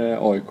sen var det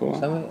AIK.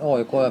 Sen var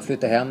AIK, jag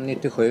flyttade hem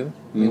 97.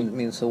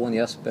 Min son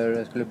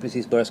Jesper skulle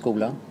precis börja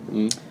skolan.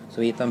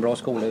 Så vi hittade en bra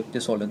skola ute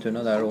i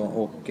Sollentuna där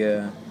och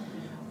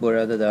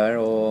började där.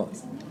 Och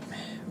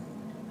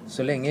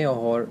så länge jag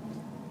har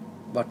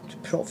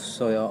varit proffs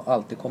så har jag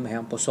alltid kommit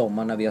hem på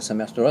sommaren när vi har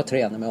semester och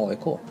tränat med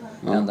AIK.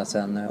 Ända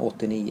sedan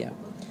 89.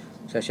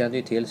 Så jag kände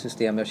ju till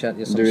system.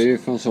 Du är ju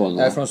från Solna.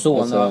 Jag är från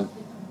Solna.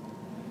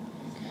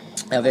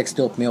 Jag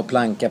växte upp med att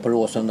planka på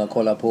Råsunda och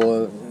kolla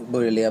på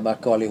Börje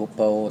Leback och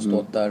allihopa och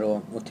stått där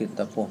och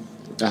titta på.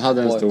 Jag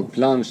hade en stor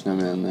plansch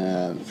nämligen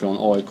från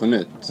AIK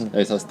Nytt.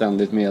 Jag är så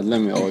ständigt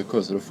medlem i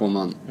AIK, så då får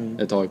man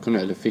ett AIK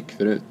Nytt, eller fick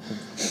förut.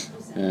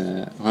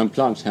 Jag har en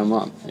plansch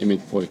hemma i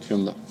mitt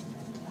pojkrum då.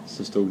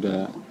 Så stod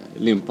det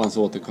Limpans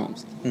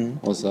återkomst.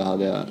 Och så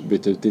hade jag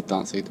bytt ut ditt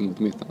ansikte mot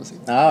mitt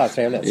ansikte. Ja,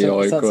 trevligt.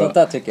 Sånt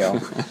där tycker jag.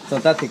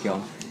 Sånt där tycker jag.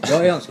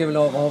 Jag önskar väl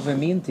av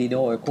min tid i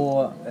AIK.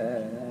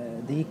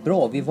 Det gick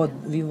bra. Vi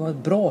var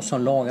bra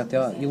som lag, att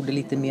jag gjorde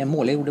lite mer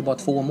mål. Jag gjorde bara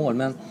 2 mål,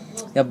 men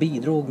jag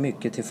bidrog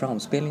mycket till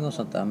framspelning och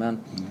sånt där. Men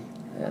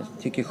jag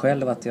tycker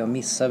själv att jag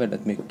missar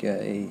väldigt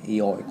mycket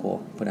i AIK på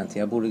den tiden.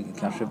 Jag borde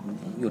kanske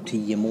gjort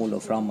 10 mål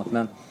och framåt,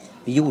 men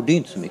vi gjorde ju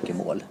inte så mycket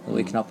mål. Det var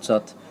ju knappt så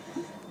att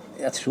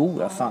jag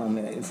tror, fan,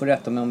 jag får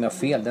rätta mig om jag har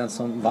fel, den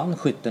som vann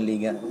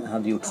skyttenligan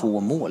hade gjort 2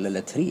 mål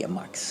eller 3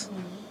 max.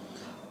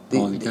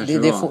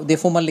 Det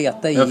får man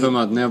leta i. Jag får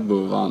med att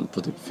Nebbo vann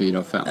på typ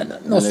 4-5.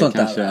 Något sånt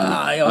kanske,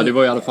 där. Ja, det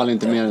var i alla fall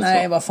inte mer än så.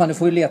 Nej, vad fan, du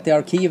får ju leta i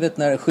arkivet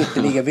när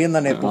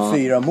skytteligavinnaren är på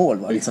 4 mål.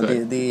 Va? Liksom,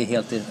 det är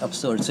helt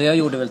absurt. Så jag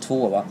gjorde väl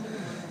 2, va?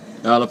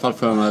 I alla fall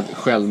för mig att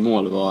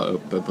självmål var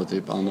uppe på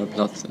typ andra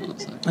platsen.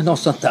 Något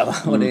sånt där, va?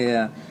 Och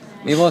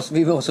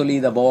vi var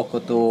solida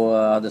bakåt och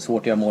hade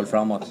svårt att göra mål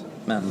framåt.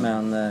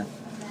 Men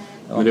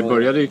det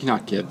började ju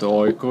knackigt,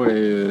 och AIK är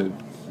ju...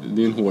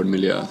 Det är en hård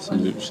miljö som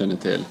du känner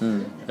till.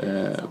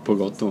 På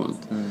gott och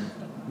ont.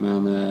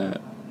 Men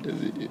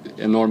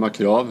enorma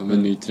krav med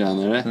ny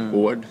tränare,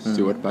 hård,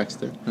 Stuart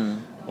Baxter.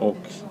 Och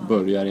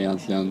börjar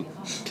egentligen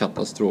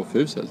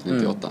katastrofhuset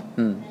 98.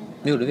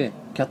 Det gjorde vi.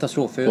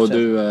 Katastrofhuset. Och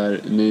du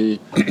är ny.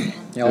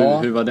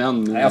 Hur var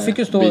den Jag fick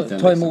ju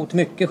biten, ta emot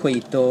mycket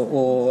skit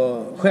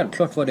och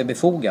självklart var det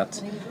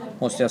befogat,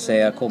 måste jag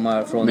säga,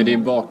 komma från... Med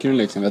din bakgrund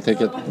liksom. Jag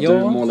tänker att du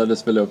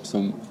målades väl upp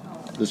som...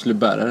 Du skulle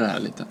bära det här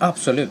lite.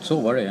 Absolut, så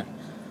var det.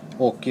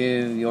 Och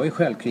jag är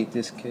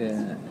självkritisk.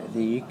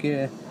 Det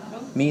gick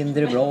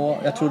mindre bra.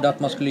 Jag trodde att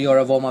man skulle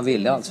göra vad man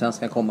ville.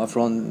 Allsvenskan komma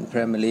från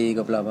Premier League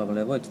och bla bla bla.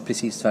 Det var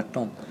precis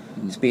tvärtom.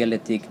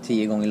 Spelet gick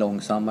 10 gånger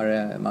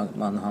långsammare.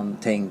 Man hann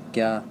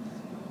tänka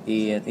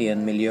i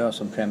en miljö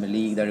som Premier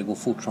League där det går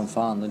fort som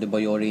fan. Och det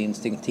bara gör det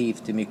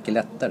instinktivt. Det är mycket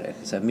lättare.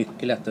 Så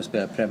mycket lättare att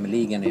spela Premier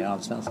League än i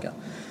Allsvenskan.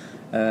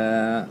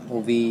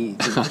 Och vi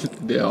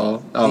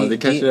det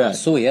kanske det är.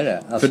 Så är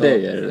det alltså, för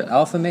dig är det.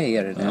 Ja, för mig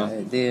är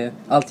det.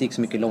 Allt gick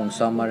så mycket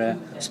långsammare,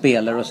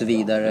 spelare och så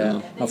vidare.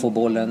 Man får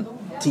bollen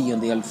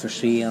 10 för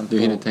sent. Du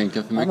hinner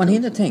tänka för mycket. Man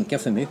hinner tänka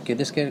för mycket.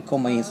 Det ska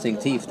komma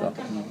instinktivt, va?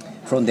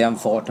 Från den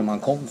farten man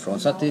kom från.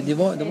 Så att det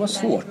var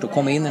svårt att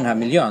komma in i den här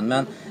miljön.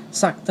 Men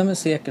sakta men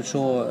säkert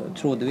så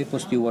trodde vi på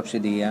Stuarts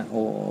idé.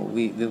 Och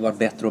vi var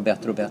bättre och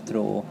bättre och bättre.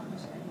 Och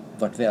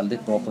varit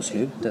väldigt bra på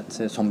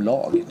slutet som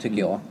lag, tycker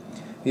jag.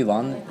 Vi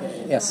vann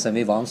SM,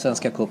 vi vann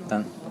Svenska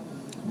cupen,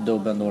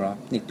 dubbeln då,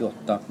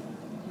 98.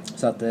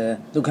 Så att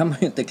då kan man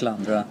ju inte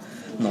klandra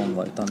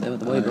någon, utan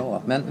det var ju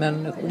bra.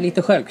 Men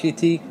lite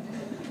självkritik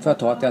för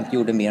att jag inte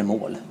gjorde mer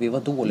mål. Vi var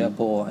dåliga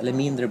på, eller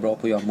mindre bra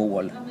på att göra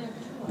mål,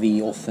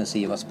 vi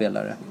offensiva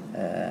spelare.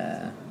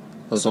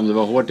 Fast om det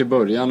var hårt i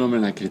början med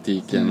den här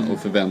kritiken och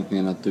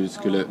förväntningen att du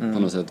skulle på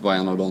något sätt vara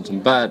en av dem som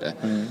bär det,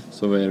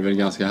 så är det väl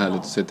ganska härligt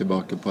att se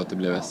tillbaka på att det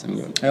blev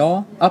SM-guld.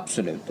 Ja,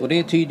 absolut. Och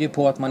det tyder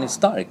på att man är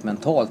stark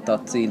mentalt,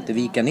 att inte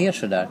vika ner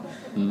sig där.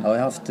 Jag har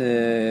haft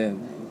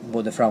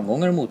både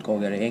framgångar och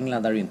motgångar i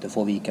England där du inte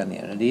får vika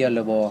ner. Det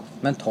gäller att vara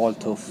mentalt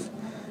tuff.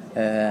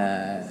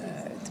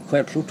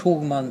 Självklart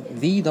tog man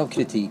vid av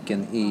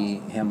kritiken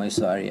hemma i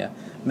Sverige,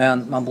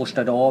 men man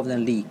borstade av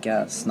den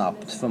lika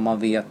snabbt, för man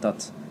vet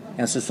att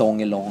en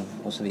säsong är lång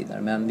och så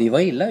vidare. Men vi var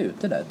illa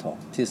ute där ett tag,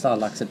 tills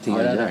alla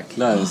accepterade. Ja,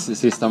 jäklar.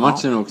 Sista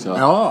matchen också.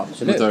 Ja,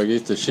 absolut. Mot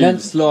Örgryte,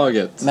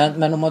 kylslaget.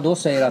 Men om man då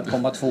säger att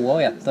komma 2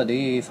 och 1, det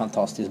är ju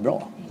fantastiskt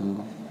bra.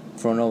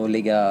 Från att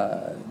ligga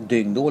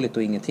dyngdåligt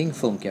och ingenting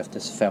funkar efter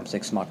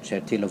 5-6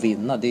 matcher till att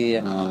vinna. Det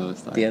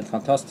är en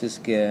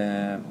fantastisk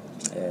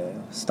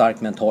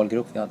stark mental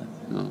grupp vi hade.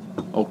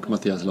 Ja. Och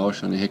Mattias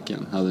Larsson i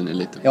Häcken hade ni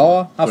lite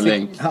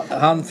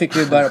han fick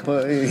ju bära på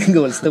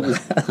guldstol.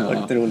 Det var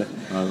lite roligt.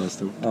 Ja, det var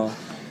stort. Ja.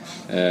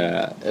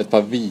 Ett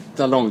par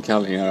vita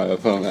långkallingar har jag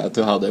för mig att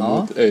du hade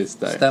mot ÖIS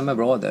där. Stämmer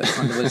bra där.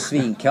 Det var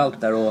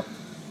svinkallt där, och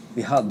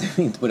vi hade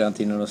ju inte på den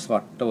tiden några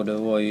svarta, och det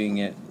var ju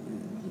inget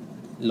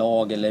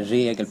lag eller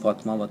regel på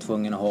att man var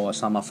tvungen att ha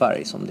samma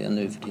färg som det är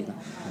nu för tiden.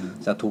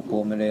 Så jag tog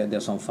på mig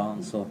det som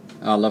fanns. Och...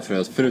 Alla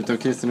frös, förutom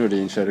Christer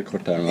Nordin körde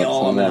kortärmat.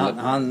 Ja, men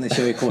han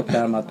kör ju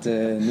kortärmat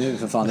nu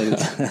för fan.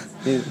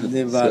 Det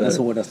är världens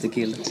hårdaste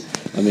kille.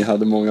 Ja, ni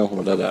hade många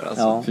hårda där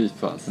alltså. Fy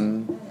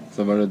fan.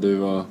 Så var det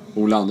du och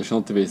Ola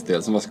Andersson till viss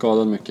del som var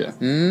skadad mycket.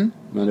 Men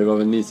det var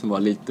väl ni som var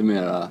lite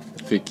mera,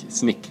 fick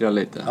snickra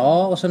lite.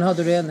 Ja, och sen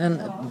hade du en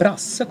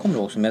brasse, kommer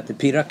du ihåg, som heter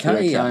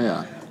Pirakaia.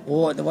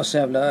 Och det var så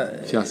jävla...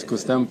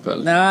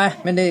 Fiaskostämpel. Nej,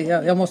 men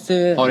jag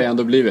måste... Har det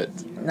ändå blivit?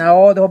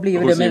 Ja, det har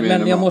blivit det.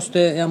 Men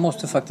jag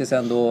måste faktiskt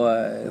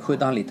ändå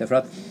skydda han lite. För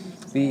att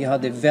Vi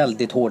hade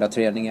väldigt hårda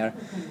träningar.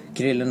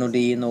 Krille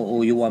Nordin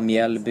och Johan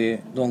Mjällby,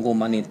 de går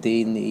man inte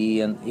in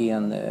i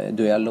en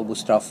duell och blir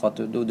straffat.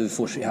 Du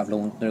får så jävla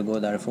ont när du går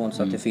därifrån,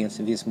 så att det finns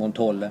en viss mån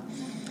tolle.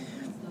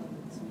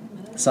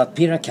 Så att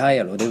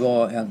Piracaia då, det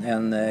var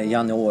en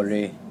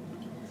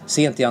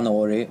sent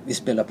januari, vi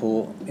spelade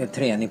på en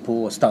träning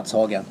på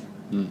Stadshagen.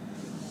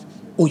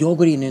 Och jag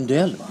går in i en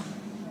duell, va?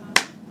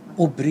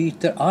 Och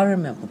bryter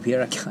armen på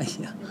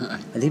Piracaia.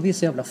 Det blir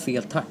så jävla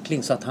fel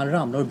tackling så att han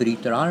ramlar och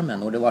bryter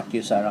armen. Och det var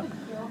ju så här,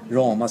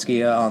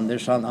 ramaskri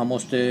Anders, han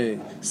måste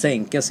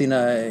sänka sina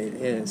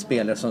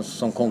spelare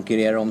som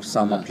konkurrerar om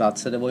samma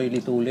plats. Så det var ju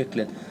lite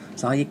olyckligt.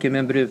 Så han gick ju med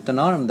en bruten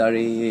arm där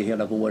i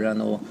hela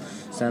våren. Och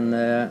sen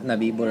när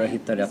vi började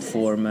hitta rätt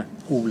form,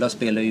 Ola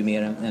spelar ju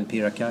mer än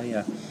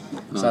Piracaia.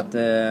 Så att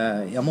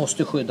jag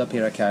måste skydda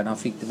Piracaia.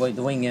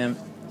 Det var ingen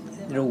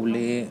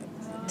rolig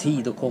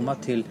tid att komma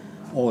till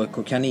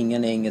AIK. Kan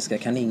ingen engelska,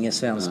 kan ingen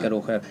svenska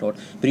då självklart.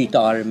 Bryta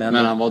armen.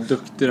 Men han var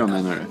duktig då,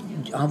 menar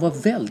du? Han var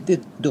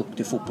väldigt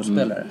duktig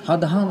fotbollsspelare.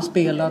 Hade han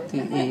spelat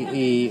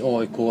i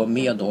AIK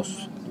med oss,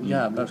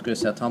 jävlar skulle jag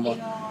säga att han var...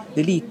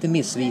 Det är lite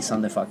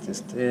missvisande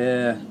faktiskt.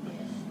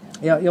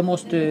 Jag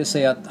måste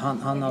säga att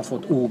han har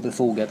fått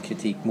obefogad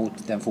kritik mot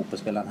den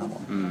fotbollsspelaren han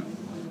var.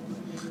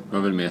 Det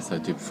var väl med sig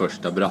typ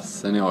första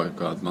brassen i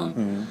AIK att man...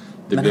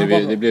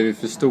 Det blev ju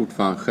för stort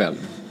för han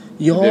själv.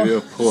 Ja,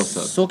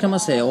 så kan man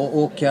säga.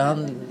 Och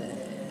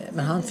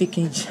han fick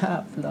en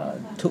jävla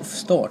tuff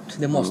start.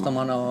 Det måste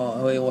man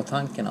ha i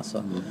åtanke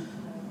alltså.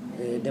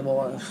 Det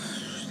var...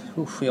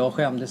 jag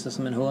skämdes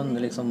som en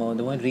hund liksom, och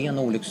det var en ren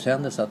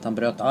olyckshändelse att han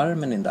bröt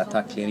armen i den där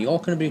tacklingen.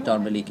 Jag kunde bryta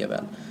armen lika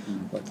väl.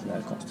 Det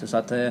där konstigt. Så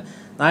att,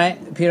 nej,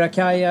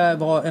 Piracaia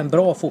var en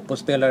bra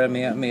fotbollsspelare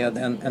med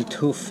en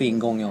tuff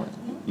ingång i år.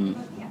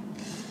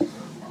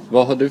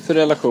 Vad har du för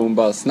relation,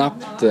 bara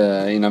snabbt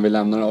innan vi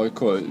lämnar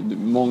AIK?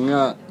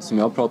 Många som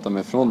jag pratar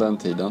med från den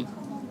tiden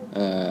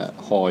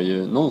har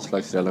ju någon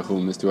slags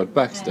relation med Stuart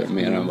Baxter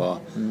mer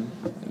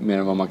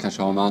än vad man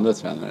kanske har med andra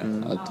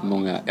tränare. Att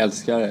många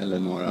älskar eller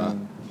några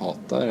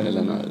hatar.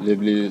 Eller det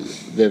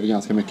blev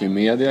ganska mycket i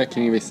media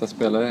kring vissa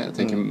spelare. Jag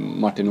tänker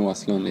Martin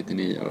Åslund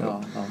 99.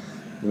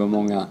 Det var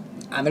många...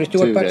 Men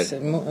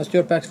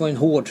Stuart Baxter var en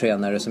hård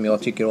tränare som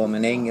jag tycker om.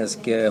 En engelsk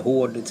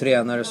hård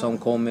tränare som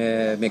kom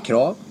med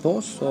krav på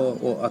oss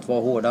och att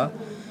vara hårda.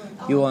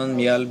 Johan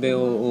Mjällby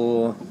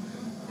och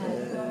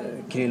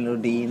Krille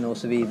Nordin och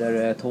så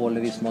vidare.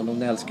 Tålevisman,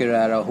 de älskar det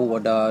här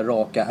hårda,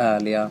 raka,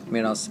 ärliga.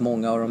 Medan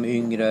många av de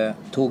yngre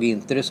tog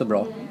inte det så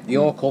bra.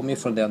 Jag kom ju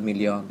från den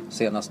miljön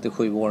senaste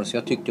 7 åren, så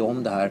jag tyckte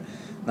om det här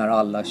när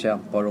alla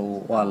kämpar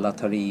och alla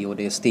tar i och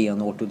det är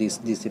stenhårt och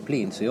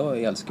disciplin. Så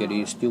jag älskade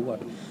ju Stuart.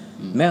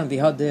 Men vi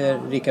hade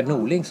Rickard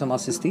Norling som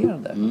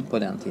assisterande på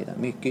den tiden.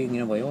 Mycket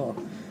yngre än vad jag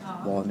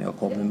var när jag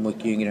kom.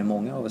 Mycket yngre än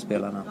många av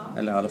spelarna.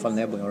 Eller i alla fall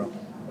Nebbo och jag då.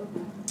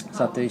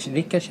 Så att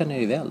Rickard känner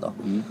jag ju väl då.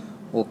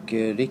 Och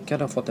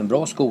Rickard har fått en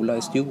bra skola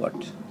i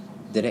Stuart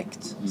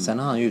direkt. Sen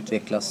har han ju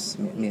utvecklats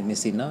med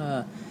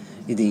sina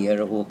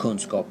idéer och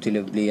kunskap till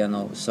att bli en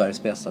av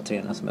Sveriges bästa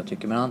tränare som jag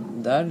tycker. Men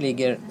där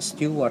ligger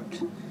Stuart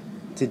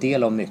till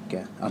del av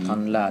mycket. Att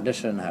han lärde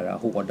sig den här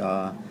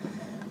hårda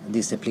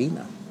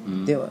disciplinen.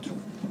 Det var jag tror.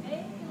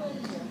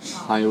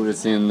 Han gjorde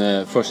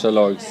sin första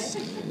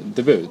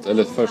lagsdebut,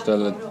 eller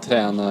första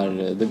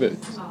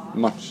tränardebut,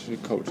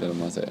 matchcoach eller vad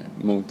man säger,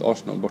 mot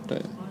Arsenal borta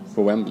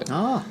på Wembley.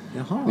 Jaha,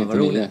 vad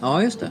roligt.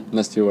 Ja, just det.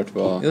 När Stuart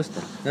var just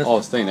det.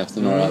 avstängd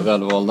efter några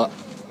välvalda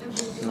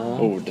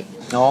ord.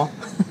 Ja.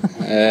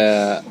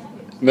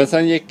 Men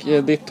sen gick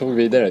ditt tåg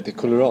vidare till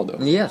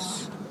Colorado.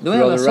 Yes. Det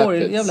var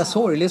en jävla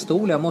sorglig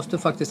historia. Jag måste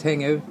faktiskt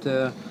hänga ut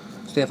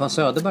Stefan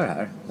Söderberg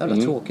här. Jävla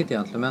tråkigt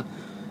egentligen, men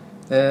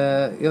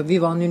vi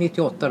vann ju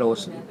 98 då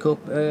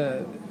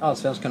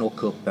Allsvenskan och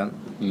kuppen.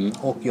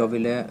 Och jag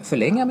ville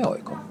förlänga med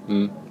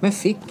AIK. Men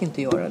fick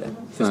inte göra det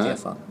för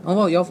Stefan.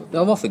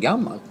 Jag var för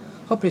gammal.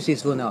 Har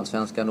precis vunnit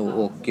Allsvenskan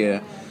och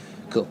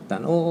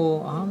kuppen.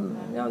 Och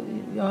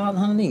han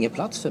hade ingen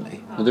plats för mig.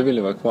 Men du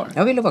ville vara kvar?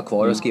 Jag ville vara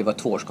kvar och skriva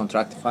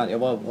 2-årskontrakt. Fan, jag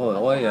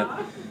var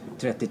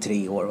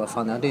 33 år. Vad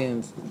fan, jag hade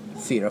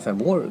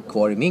 4-5 år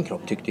kvar i min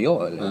kropp tyckte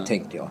jag. Eller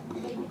tänkte jag.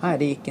 Nej,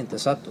 det gick inte.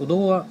 Så att, och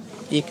då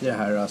gick det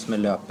här som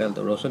en löpeld.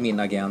 Och då så min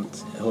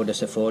agent hörde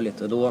sig för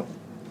lite. Och då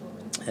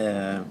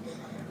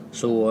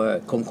så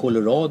kom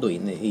Colorado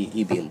in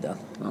i bilden.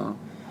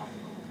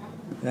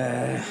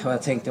 Och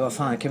jag tänkte, vad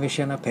fan, kan vi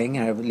tjäna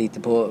pengar här lite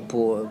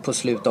på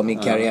slutet av min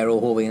karriär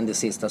och håva in det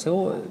sista. Så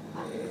jag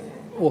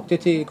åkte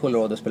till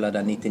Colorado och spelade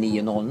där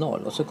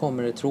 99-00. Och så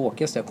kommer det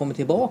tråkigaste, jag kommer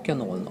tillbaka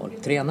 00.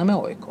 Tränar med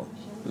AIK.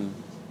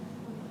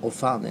 Och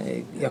fan,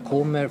 jag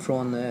kommer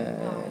från...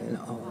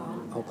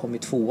 har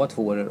kommit 2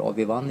 år i rad.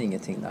 Vi vann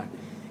ingenting där.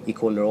 I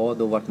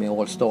Colorado, varit med i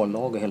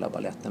All-Star-lag och hela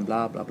balletten.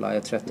 Bla bla bla. Jag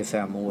är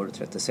 35 år,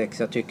 36.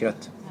 Jag tycker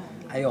att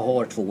jag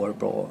har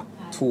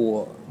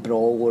 2 bra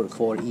år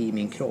kvar i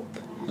min kropp.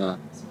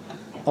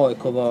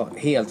 AIK var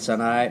helt så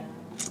nej.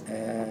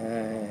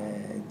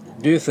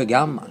 Du är för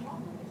gammal.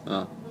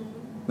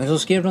 Men så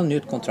skrev de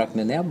nytt kontrakt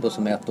med Nebbo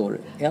som är 1 år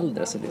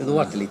äldre. Så då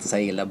var det lite så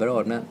här illa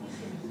berörd.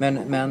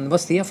 Men det var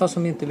Stefan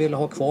som inte ville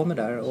ha kvar mig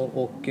där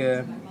och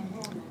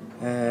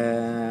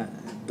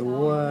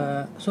då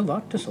så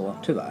var det så,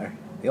 tyvärr.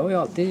 Jag har ju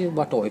alltid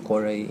varit AIK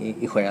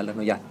i själen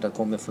och hjärtat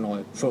kommer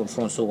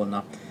från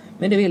Solna.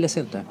 Men det ville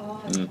sig inte.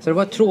 Så det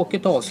var ett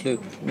tråkigt avslut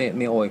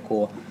med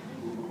AIK.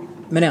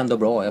 Men ändå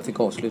bra. Jag fick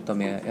avsluta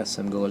med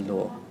SM-guld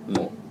och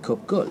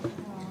cupguld.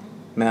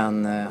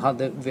 Men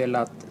hade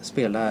velat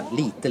spela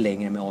lite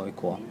längre med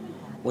AIK.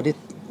 Och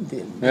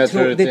jag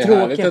tror att det är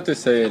härligt att du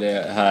säger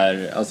det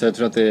här. Alltså jag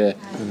tror att det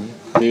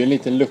är en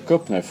liten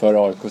lucköppnare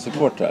för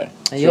AIK-supportrar.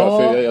 Ja.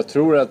 För jag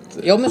tror att,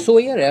 men så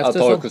är det, att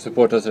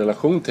AIK-supportrars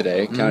relation till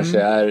dig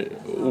kanske är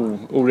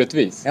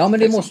orättvis. Ja, men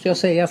det måste jag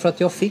säga, för att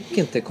jag fick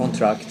inte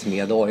kontrakt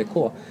med AIK.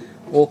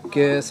 Och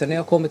sen när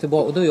jag kommer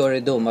tillbaka, och då gör det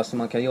dummaste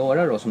man kan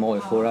göra då som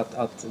AIK,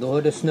 att då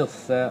hörde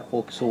Snuffe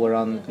och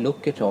Soran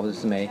Lukic av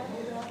sig till mig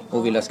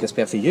och ville att jag ska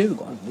spela för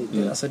Djurgården.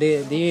 Alltså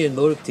det är ju en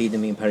mörk tid i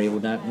min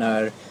period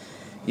när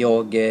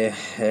jag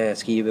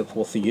skriver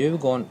på för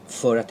Djurgården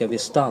för att jag vill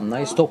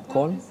stanna i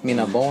Stockholm.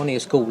 Mina barn är i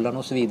skolan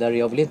och så vidare.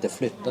 Jag vill inte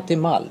flytta till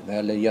Malmö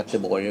eller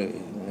Göteborg,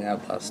 en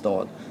jävla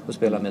stad, och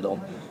spela med dem.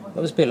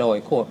 Jag vill spela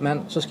AIK. Men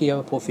så skriver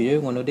jag på för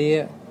Djurgården och det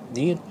är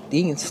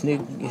ingen snygg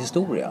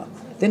historia.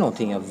 Det är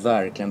någonting jag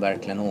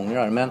verkligen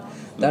ångrar. Men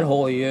där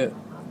har ju,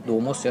 då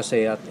måste jag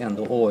säga att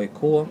ändå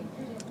AIK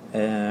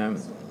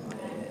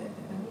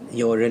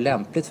gör det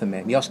lämpligt för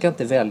mig. Men jag ska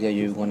inte välja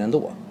Djurgården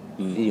ändå.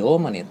 Det gör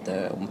man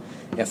inte.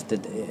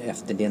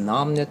 Efter det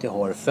namnet jag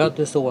har, född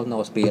i Solna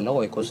och spela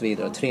AIK och så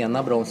vidare.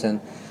 Träna bra sedan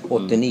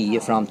 89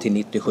 fram till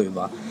 97.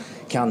 Va?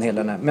 Kan hela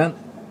den här. Men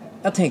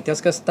jag tänkte jag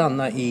ska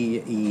stanna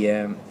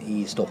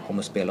i Stockholm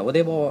och spela. Och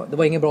det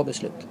var ingen bra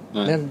beslut.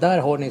 Nej. Men där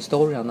har ni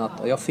historien att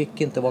jag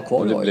fick inte vara kvar.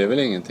 Och det blev väl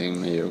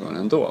ingenting med Djurgården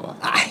ändå, va?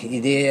 Nej,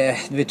 det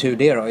är tur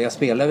det då. Jag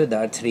spelade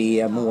där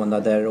 3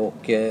 månader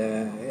och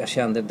jag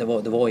kände det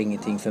var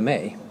ingenting för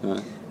mig.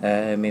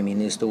 Med min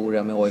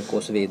historia med AIK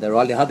och så vidare.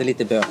 Och jag hade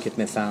lite bökigt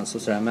med fans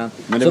och sådär. Men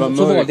det var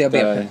mörkt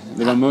där.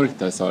 Det var mörkt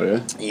där, sa du?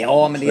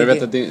 Ja, men jag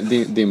vet att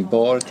din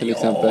bar till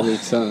exempel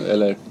liksom,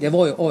 eller? Det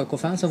var ju,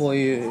 AIK-fansen var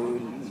ju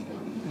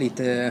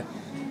lite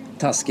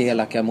taskiga,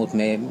 elaka mot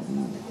mig.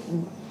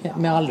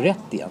 Med all rätt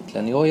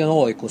egentligen. Jag är en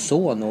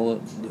AIK-son och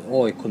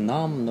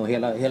AIK-namn och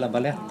hela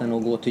balletten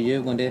och gå till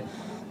Djurgården.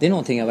 Det är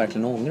någonting jag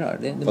verkligen ångrar.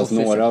 Fast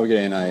några av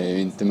grejerna är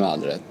ju inte med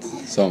all rätt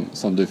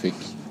som du fick.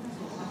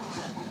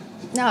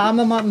 Ja,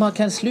 men man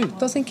kan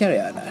sluta sin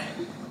karriär där.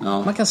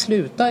 Ja. Man kan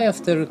sluta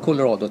efter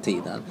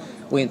Colorado-tiden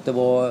och inte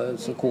vara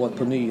så kåt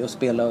på ny och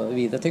spela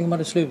vidare. Tänk om man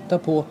hade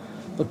slutat på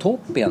topp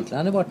egentligen. Det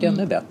hade varit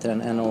ännu bättre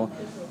än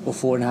att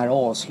få den här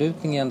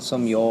avslutningen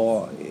som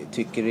jag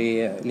tycker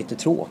är lite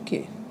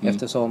tråkig.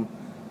 Eftersom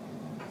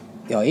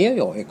jag är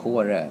ju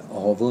AIK-are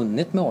och har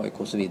vunnit med AIK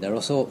och så vidare.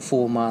 Och så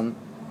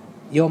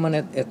gör man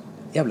ett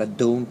jävla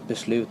dumt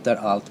beslut där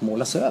allt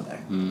målas över.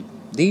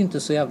 Det är ju inte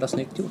så jävla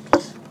snyggt gjort.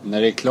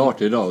 När det är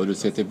klart idag och du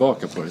ser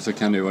tillbaka på det så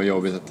kan det ju vara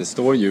jobbigt att det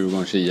står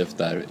Djurgårdens IF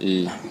där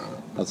i...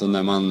 Alltså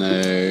när man...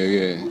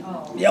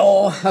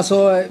 Ja,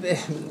 alltså...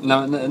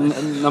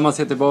 När man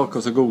ser tillbaka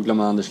och så googlar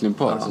man Anders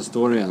Limpar så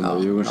står det ändå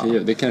Djurgårdens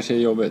IF. Det kanske är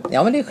jobbigt.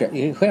 Ja, men det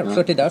är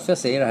självklart. Det är därför jag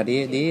säger det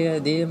här.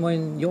 Det var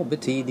en jobbig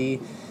tid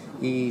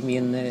i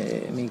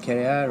min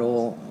karriär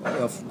och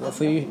jag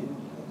får ju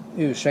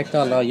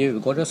ursäkta alla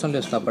djurgårdare som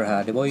lyssnar på det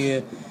här. Det var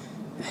ju...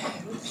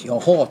 Jag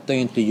hatar ju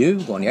inte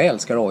Djurgården. Jag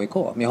älskar AIK.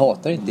 Men jag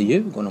hatar inte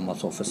Djurgården om man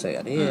så får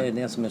säga.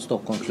 Det är som en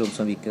Stockholmsklubb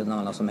som vilken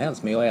annan som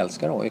helst. Men jag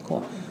älskar AIK.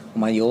 Och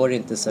man gör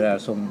inte sådär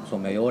som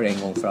jag gör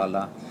en gång för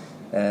alla.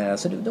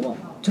 Så det var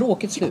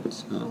tråkigt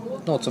slut.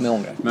 Något som jag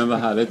ångrar. Men vad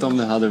härligt om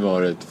det hade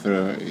varit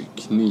för att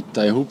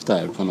knyta ihop det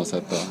här på något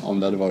sätt då. Om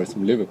det hade varit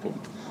som Liverpool.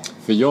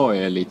 För jag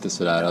är lite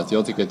sådär att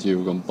jag tycker att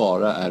Djurgården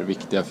bara är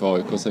viktiga för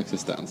AIKs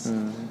existens.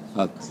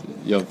 Att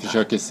jag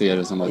försöker se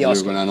det som att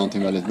Djurgården är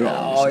någonting väldigt bra.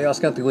 Ja, jag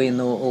ska inte gå in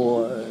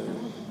och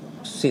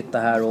sitta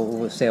här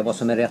och se vad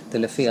som är rätt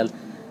eller fel.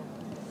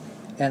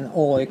 En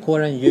AIK,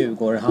 en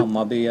Djurgården,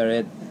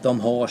 Hammarbyare, de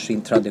har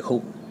sin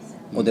tradition.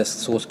 Och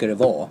så ska det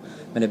vara.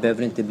 Men det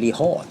behöver inte bli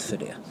hat för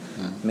det.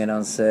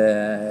 Medan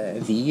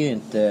vi är ju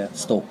inte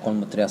Stockholm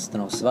mot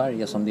resten av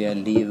Sverige som det är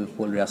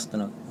Liverpool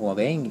resten av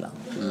England.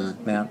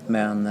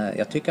 Men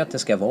jag tycker att det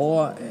ska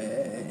vara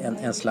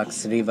en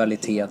slags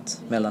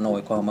rivalitet mellan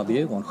AIK och Hammarby och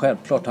Djurgården.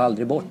 Självklart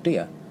aldrig bort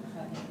det.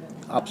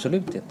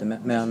 Absolut inte.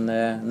 Men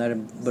när det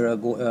börjar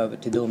gå över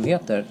till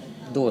dumheter,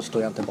 då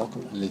står jag inte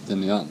bakom det. Lite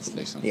nyans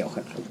liksom. Ja,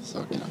 självklart.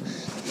 Sakerna.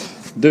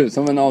 Du,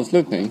 som en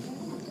avslutning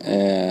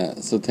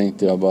så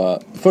tänkte jag bara...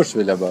 Först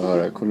vill jag bara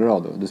höra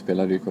Colorado. Du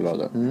spelade ju i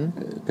Colorado.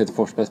 Peter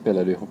Forsberg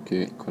spelade ju hockey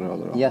i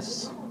Colorado då.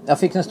 Yes. Jag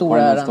fick den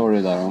stora äran.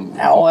 Story där om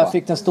ja, jag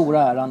fick den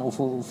stora äran att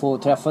få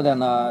träffa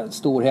denna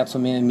storhet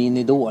som är min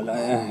idol.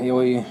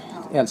 Jag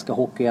älskar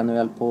hockey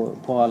NHL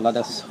på alla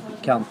dess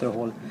kanter och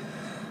håll.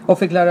 Jag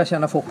fick lära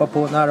känna Foppa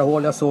på nära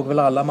håll. Jag såg väl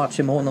alla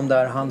matcher med honom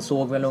där. Han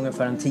såg väl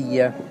ungefär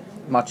 10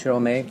 matcher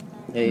av mig.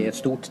 Jag är ett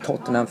stort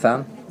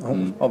Tottenham-fan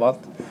av allt.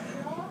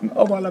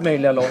 Av alla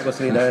möjliga lag och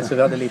så vidare. Så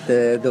vi hade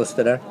lite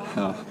duster där.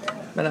 Ja.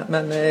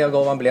 Men jag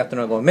gav han biljetter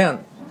några gånger. Men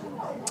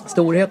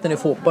storheten i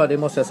Foppa, det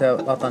måste jag säga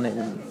att han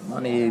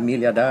är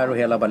miljardär och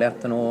hela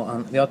balletten. Och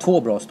vi har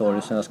 2 bra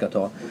stories som jag ska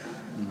ta.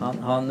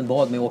 Han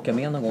bad mig åka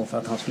med någon gång för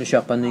att han skulle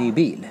köpa en ny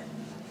bil.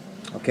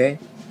 Okej?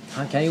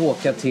 Han kan ju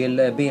åka till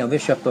BMW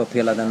och köpa upp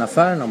hela den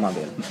affären om han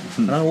vill.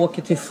 Men han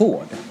åker till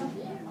Ford.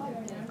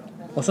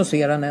 Och så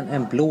ser han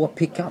en blå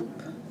pickup.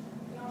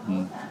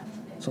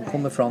 Som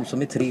kommer fram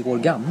som är 3 år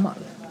gammal.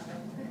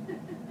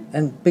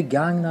 En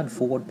begagnad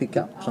Ford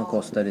pickup som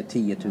kostade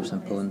 10 000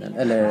 pund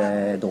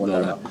eller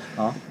dollar.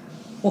 Ja.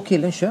 Och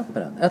killen köper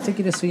den. Jag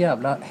tycker det är så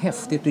jävla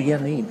häftigt och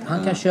genuint.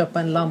 Han kan köpa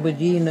en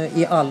Lamborghini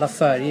i alla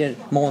färger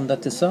måndag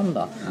till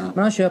söndag.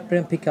 Men han köper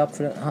en pickup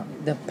för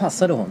det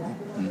passade honom.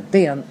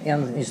 Det är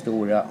en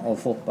historia av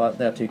Foppa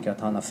där jag tycker att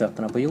han har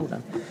fötterna på jorden.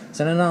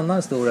 Sen en annan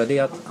historia, det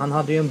är att han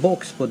hade ju en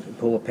box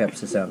på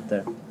Pepsi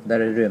Center där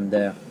det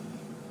rymde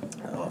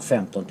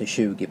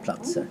 15-20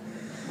 platser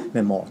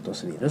med mat och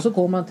så vidare. Och så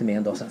kom han till mig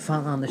en dag och sa: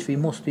 fan Anders, vi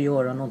måste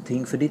göra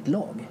någonting för ditt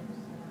lag.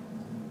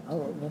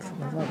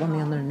 Vad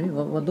menar du nu?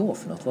 Vad då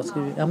för något? Vad ska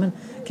du... Ja, men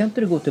kan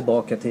inte du gå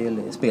tillbaka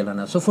till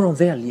spelarna så får de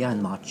välja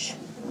en match.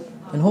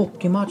 En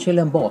hockeymatch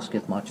eller en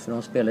basketmatch, för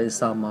de spelar i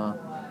samma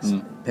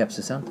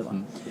Pepsi Center,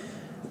 va?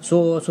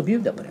 Så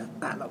bjuder jag på det.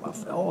 Nej, men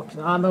varför?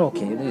 Ja, men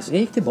okej. Jag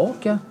gick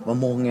tillbaka. Det var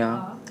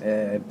många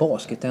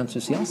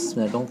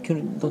basketentusiaster.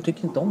 De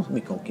tyckte inte om så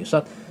mycket hockey. Så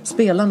att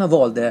spelarna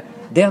valde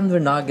Denver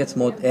Nuggets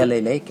mot LA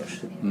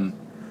Lakers.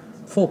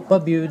 Foppa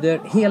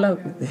bjuder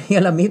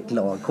hela mitt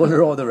lag,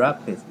 Colorado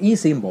Rapids, i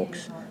sin box.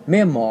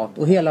 Med mat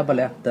och hela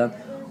balletten.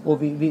 Och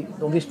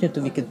de visste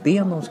inte vilket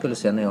ben de skulle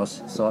se när jag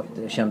sa att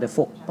jag kände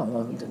Foppa.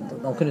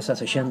 De kunde säga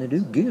så: känner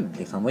du Gud?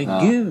 Liksom. Han var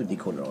ju Gud i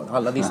Colorado.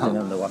 Alla visste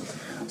vem det var.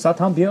 Så att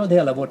han bjöd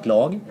hela vårt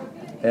lag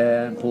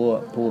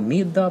på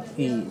middag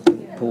i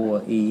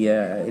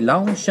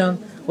loungen.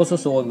 Och så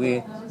såg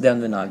vi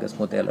Denver Nuggets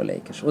mot LA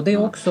Lakers. Och det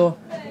är också...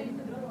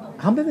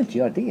 Han behöver inte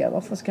göra det.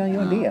 Varför ska han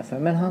göra det?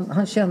 Men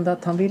han kände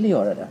att han ville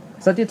göra det.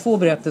 Så att det är 2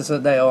 berättelser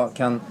där jag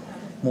kan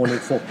måla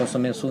ut Foppa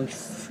som en så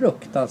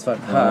fruktansvärt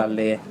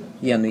härlig,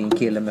 genuin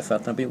kille med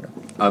fötterna på jorden.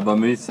 Ja, vad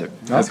mysigt.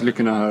 Jag skulle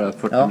kunna höra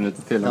 40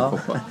 minuter till om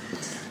Foppa.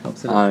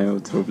 Absolut. Han är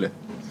otrolig.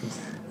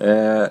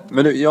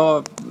 Men du,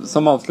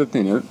 som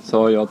avslutning nu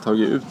så har jag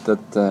tagit ut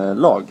ett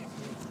lag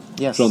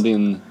från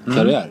din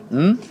karriär.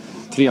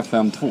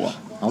 3-5-2.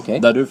 Okay.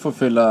 Där du får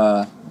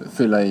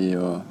fylla i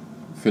och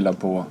fylla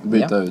på,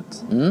 byta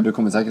ut. Du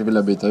kommer säkert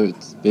vilja byta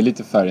ut. Det är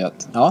lite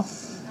färgat. Ja.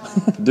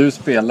 Du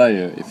spelar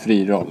ju i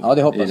fri roll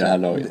i det här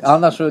laget.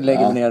 Annars så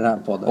lägger vi ner den här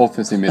podden.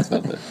 Offensiv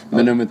mittfältare.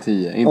 Med nummer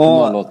 10, inte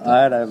 08.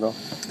 Nej, det är bra.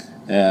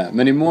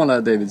 Men i mål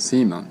är David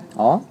Seaman.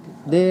 Ja,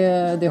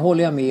 det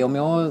håller jag med om.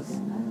 Jag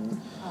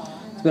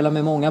spelar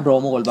med många bra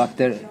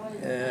målvakter.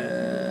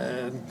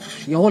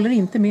 Jag håller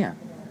inte med.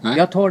 Nej.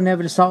 Jag tar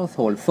Neville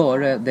Southall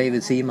före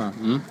David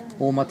Seaman.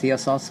 Och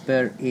Mattias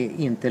Asper är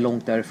inte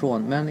långt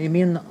därifrån. Men i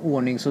min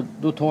ordning så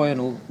då tar jag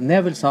nog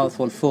Neville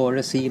Southall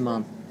före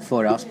Seaman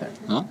före Asper.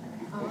 Ja.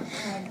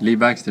 Lee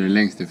Baxter är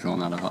längst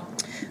ifrån i alla fall.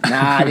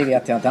 Nej, det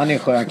vet jag inte. Han är en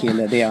skön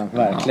kille. Det är han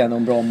verkligen. Och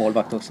en bra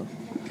målvakt också.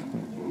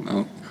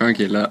 Ja, skön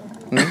kille.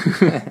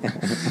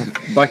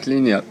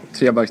 Backlinje.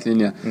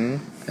 3-backslinje.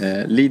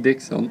 Lee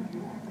Dixon,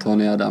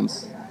 Tony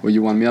Adams och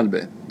Johan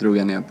Mjällby drog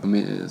jag ner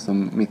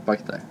som mittback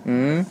där.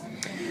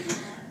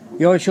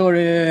 Jag kör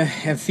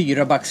en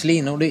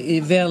 4-backslinje och det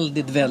är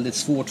väldigt, väldigt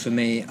svårt för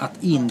mig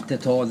att inte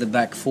ta the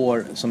back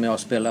four som jag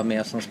spelar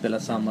med, som spelar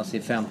tillsammans i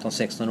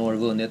 15-16 år,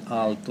 vunnit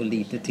allt och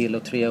lite till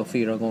och 3 och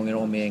 4 gånger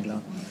om i England.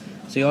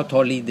 Så jag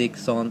tar Lee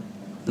Dixon,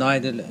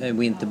 Nigel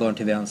Winterburn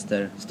till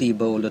vänster, Steve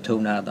Bold och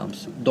Tony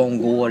Adams. De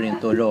går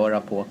inte att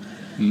röra på.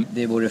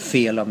 Det vore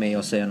fel av mig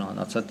att säga något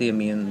annat. Så att det är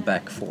min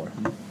back four.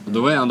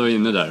 Då är jag ändå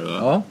inne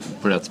där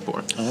på rätt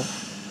spår.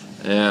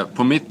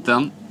 På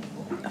mitten,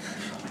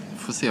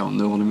 får se om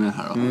du håller med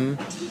här då.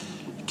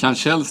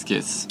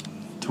 Kanchelskis,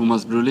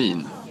 Thomas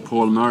Brolin,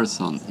 Paul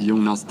Merson,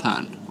 Jonas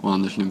Tern och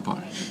Anders Limpar.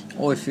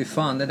 Oj, fy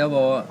fan, det där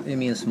var i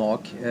min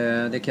smak.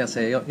 Det kan jag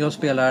säga. Jag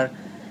spelar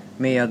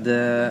med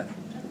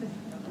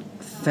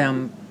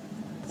 5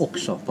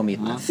 också på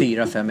mitten.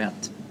 4-5-1.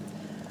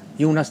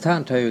 Jonas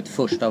Tern tar ut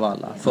först av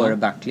alla, före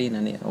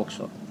backlinjen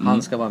också.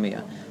 Han ska vara med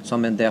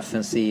som en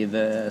defensiv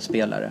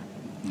spelare.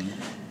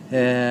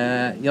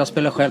 Jag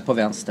spelar själv på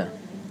vänster.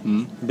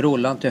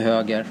 Brollan till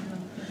höger.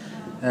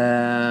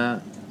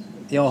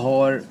 Jag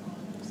har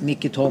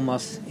Nicky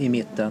Thomas i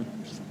mitten.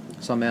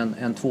 Som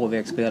en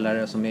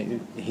tvåvägsspelare som är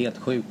helt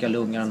sjuka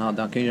lungor han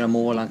hade. Han kunde göra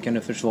mål, han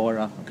kunde försvara,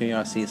 han kunde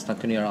göra assist, han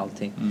kunde göra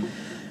allting.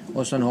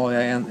 Och sen har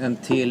jag en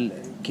till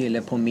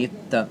kille på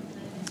mitten.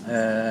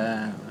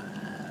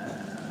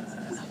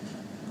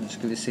 Nu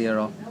ska vi se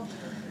då.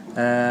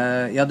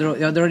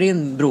 Jag drar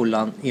in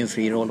Brollan i en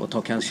fri roll och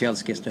tar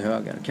Kanchelskis till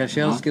höger.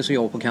 Kanchelskis och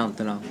jag på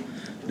kanterna.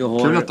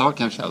 Kul att ta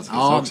Kanchelskis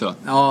också.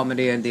 Ja, men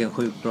det är en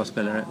sjukt bra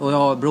spelare. Och jag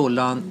har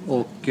Brollan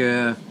och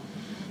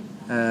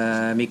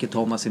Micke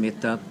Thomas i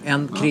mitten.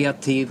 En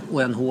kreativ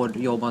och en hård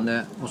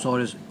jobbande. Och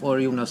så har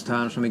du Jonas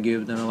Tern som är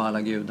guden av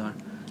alla gudar.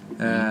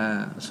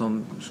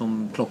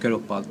 Som plockar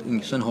upp allt.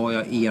 Sen har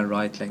jag Ian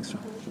Wright längst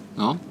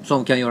fram.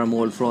 Som kan göra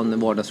mål från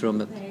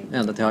vardagsrummet.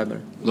 ända till Hyber.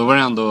 Då var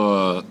det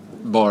ändå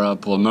bara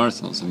Paul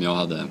Merson som jag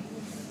hade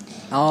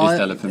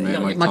istället för Mike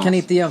Thomas. Man kan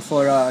inte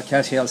jämföra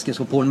Karsjelskis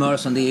och Paul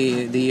Merson.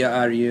 Det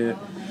är ju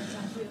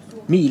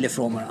mil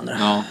ifrån varandra.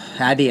 Ja.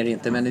 Nej, det är det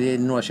inte, men det är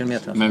några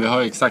kilometer. Men vi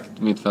har ju exakt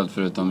mittfält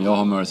förutom jag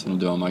har Merson och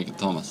du har Michael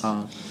Thomas.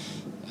 Ja.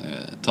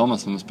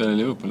 Thomas som spelar i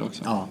Liverpool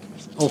också. Ja,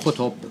 och på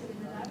topp.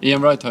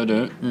 Ian Wright har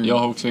du. Jag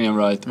har också Ian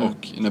Wright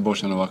och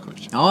Nebojsa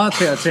Novakovic. Ja,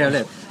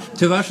 trevligt.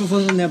 Tyvärr så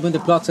får Nebbe inte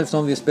plats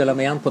eftersom vi spelar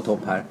med en på topp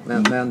här.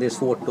 Men det är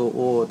svårt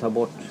att ta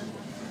bort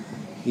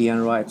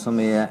Ian Wright som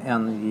är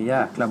en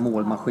jäkla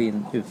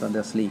målmaskin utan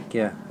dess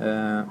like.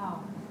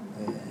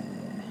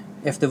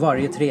 Efter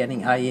varje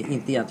träning,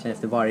 inte egentligen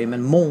efter varje,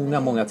 men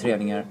många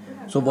träningar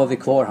så var vi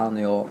kvar han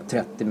och jag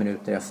 30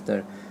 minuter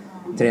efter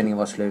träningen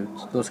var slut.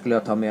 Då skulle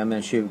jag ta med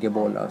mig 20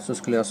 bollar. Så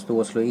skulle jag stå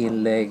och slå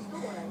inlägg,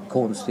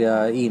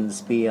 konstiga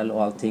inspel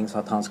och allting så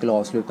att han skulle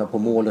avsluta på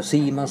mål. Och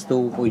Simon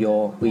stod och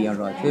jag och Ian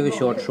Wright. Vi har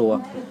kört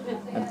så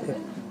ett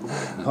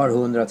par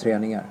 100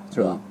 träningar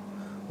tror jag.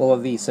 Och vad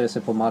visade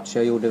sig på match?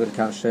 Jag gjorde väl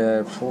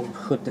kanske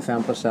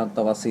 75%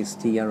 av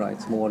assist till Ian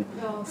Wrights mål.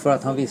 För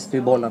att han visste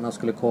hur bollarna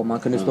skulle komma.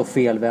 Han kunde stå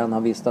felvänd.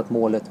 Han visste att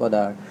målet var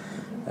där.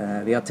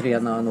 Vi har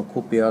tränat och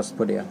kopiöst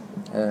på det.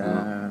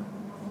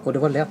 Och det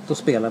var lätt att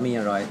spela med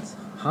Ian Wright.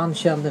 Han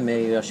kände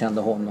mig och jag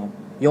kände honom.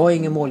 Jag är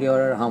ingen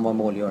målgörare, han var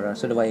målgörare.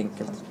 Så det var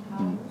enkelt.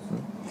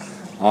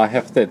 Ja,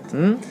 häftigt.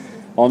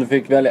 Om du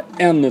fick välja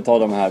en utav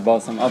de här, bara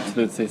som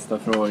absolut sista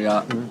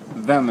fråga.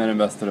 Vem är den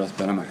bästa du har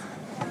spelat med?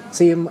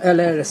 Simon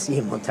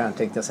Tern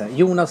tänkte jag säga.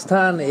 Jonas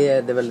Tern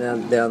är det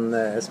väl den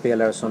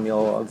spelare som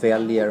jag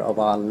väljer av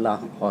alla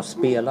har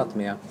spelat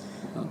med.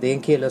 Det är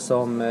en kille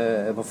som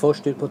var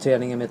först ut på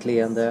träningen med ett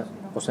leende.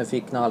 Och sen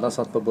fick när alla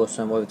satt på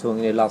bussen var vi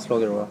tvungna i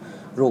landslaget att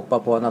ropa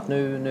på honom att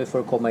nu får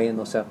du komma in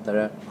och sätta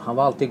det. Han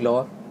var alltid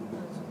glad.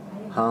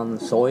 Han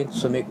sa inte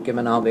så mycket,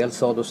 men när han väl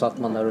sa då satt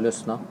man där och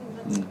lyssnade.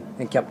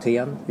 En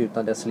kapten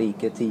utan dess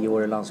like, 10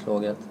 år i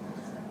landslaget.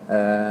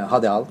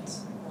 Hade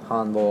allt.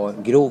 Han var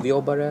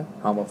grovjobbare,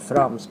 han var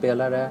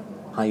framspelare,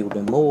 han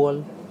gjorde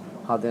mål,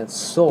 hade en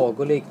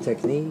sagolik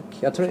teknik.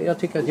 Jag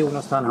tycker att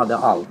Jonas han hade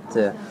allt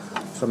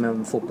som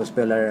en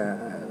fotbollsspelare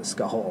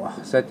ska ha.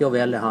 Så att jag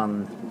väljer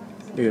han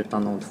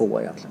utan någon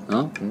två egentligen.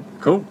 Ja,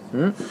 cool.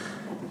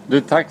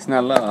 Du, tack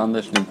snälla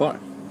Anders Limpar.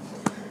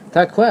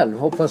 Tack själv,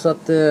 hoppas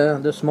att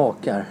du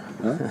smakar.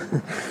 Ja.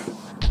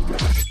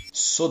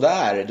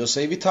 Sådär, då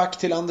säger vi tack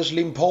till Anders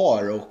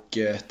Limpar och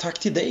tack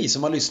till dig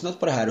som har lyssnat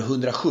på det här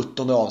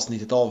 117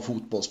 avsnittet av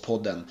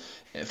Fotbollspodden.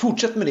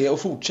 Fortsätt med det och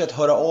fortsätt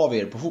höra av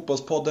er på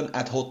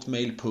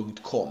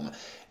fotbollspodden@hotmail.com.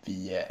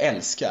 Vi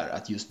älskar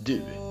att just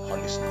du har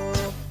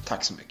lyssnat.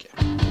 Tack så mycket.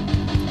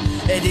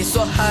 Är det så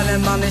här när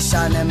man är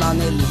kär när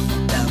man är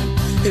liten?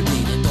 Hur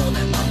blir det då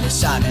när man blir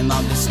kär när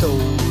man blir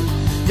stor?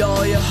 Jag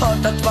har ju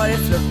hört att varje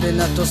flutt blir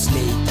nött och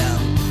sliten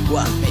och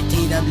att med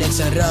tiden blir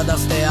sin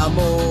rödaste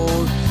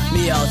amor.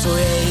 Men jag tror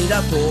jag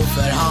hejrar på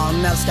för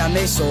han älskar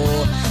mig så.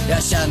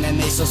 Jag känner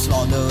mig så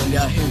svag och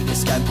undrar hur det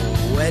ska gå.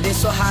 Är det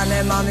så här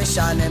när man är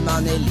kär när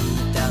man är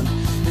liten?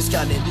 Hur ska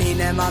det bli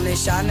när man är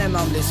kär när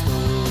man blir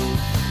stor?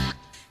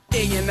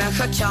 Ingen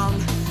människa kan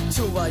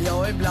tro vad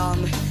jag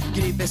ibland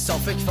gripes av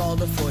för kval.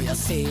 Då får jag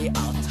se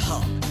att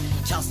han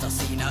kastar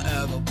sina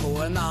ögon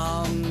på en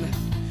annan.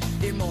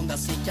 I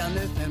måndags gick han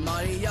ut med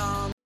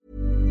Marianne.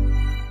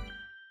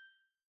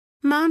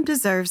 Mom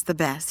deserves the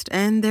best,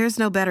 and there's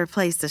no better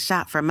place to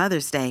shop for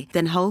Mother's Day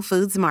than Whole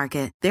Foods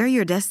Market. They're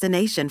your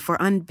destination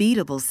for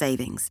unbeatable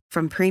savings,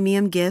 from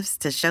premium gifts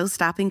to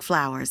show-stopping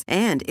flowers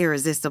and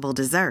irresistible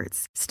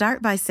desserts.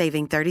 Start by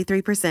saving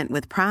 33%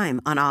 with Prime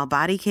on all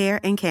body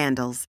care and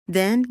candles.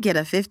 Then get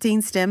a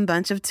 15-stem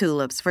bunch of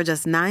tulips for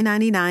just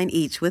 $9.99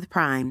 each with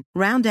Prime.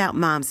 Round out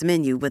Mom's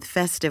menu with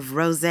festive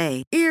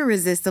rosé,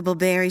 irresistible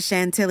berry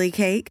chantilly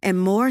cake,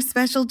 and more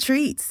special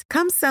treats.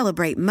 Come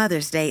celebrate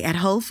Mother's Day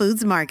at Whole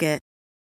Foods Market.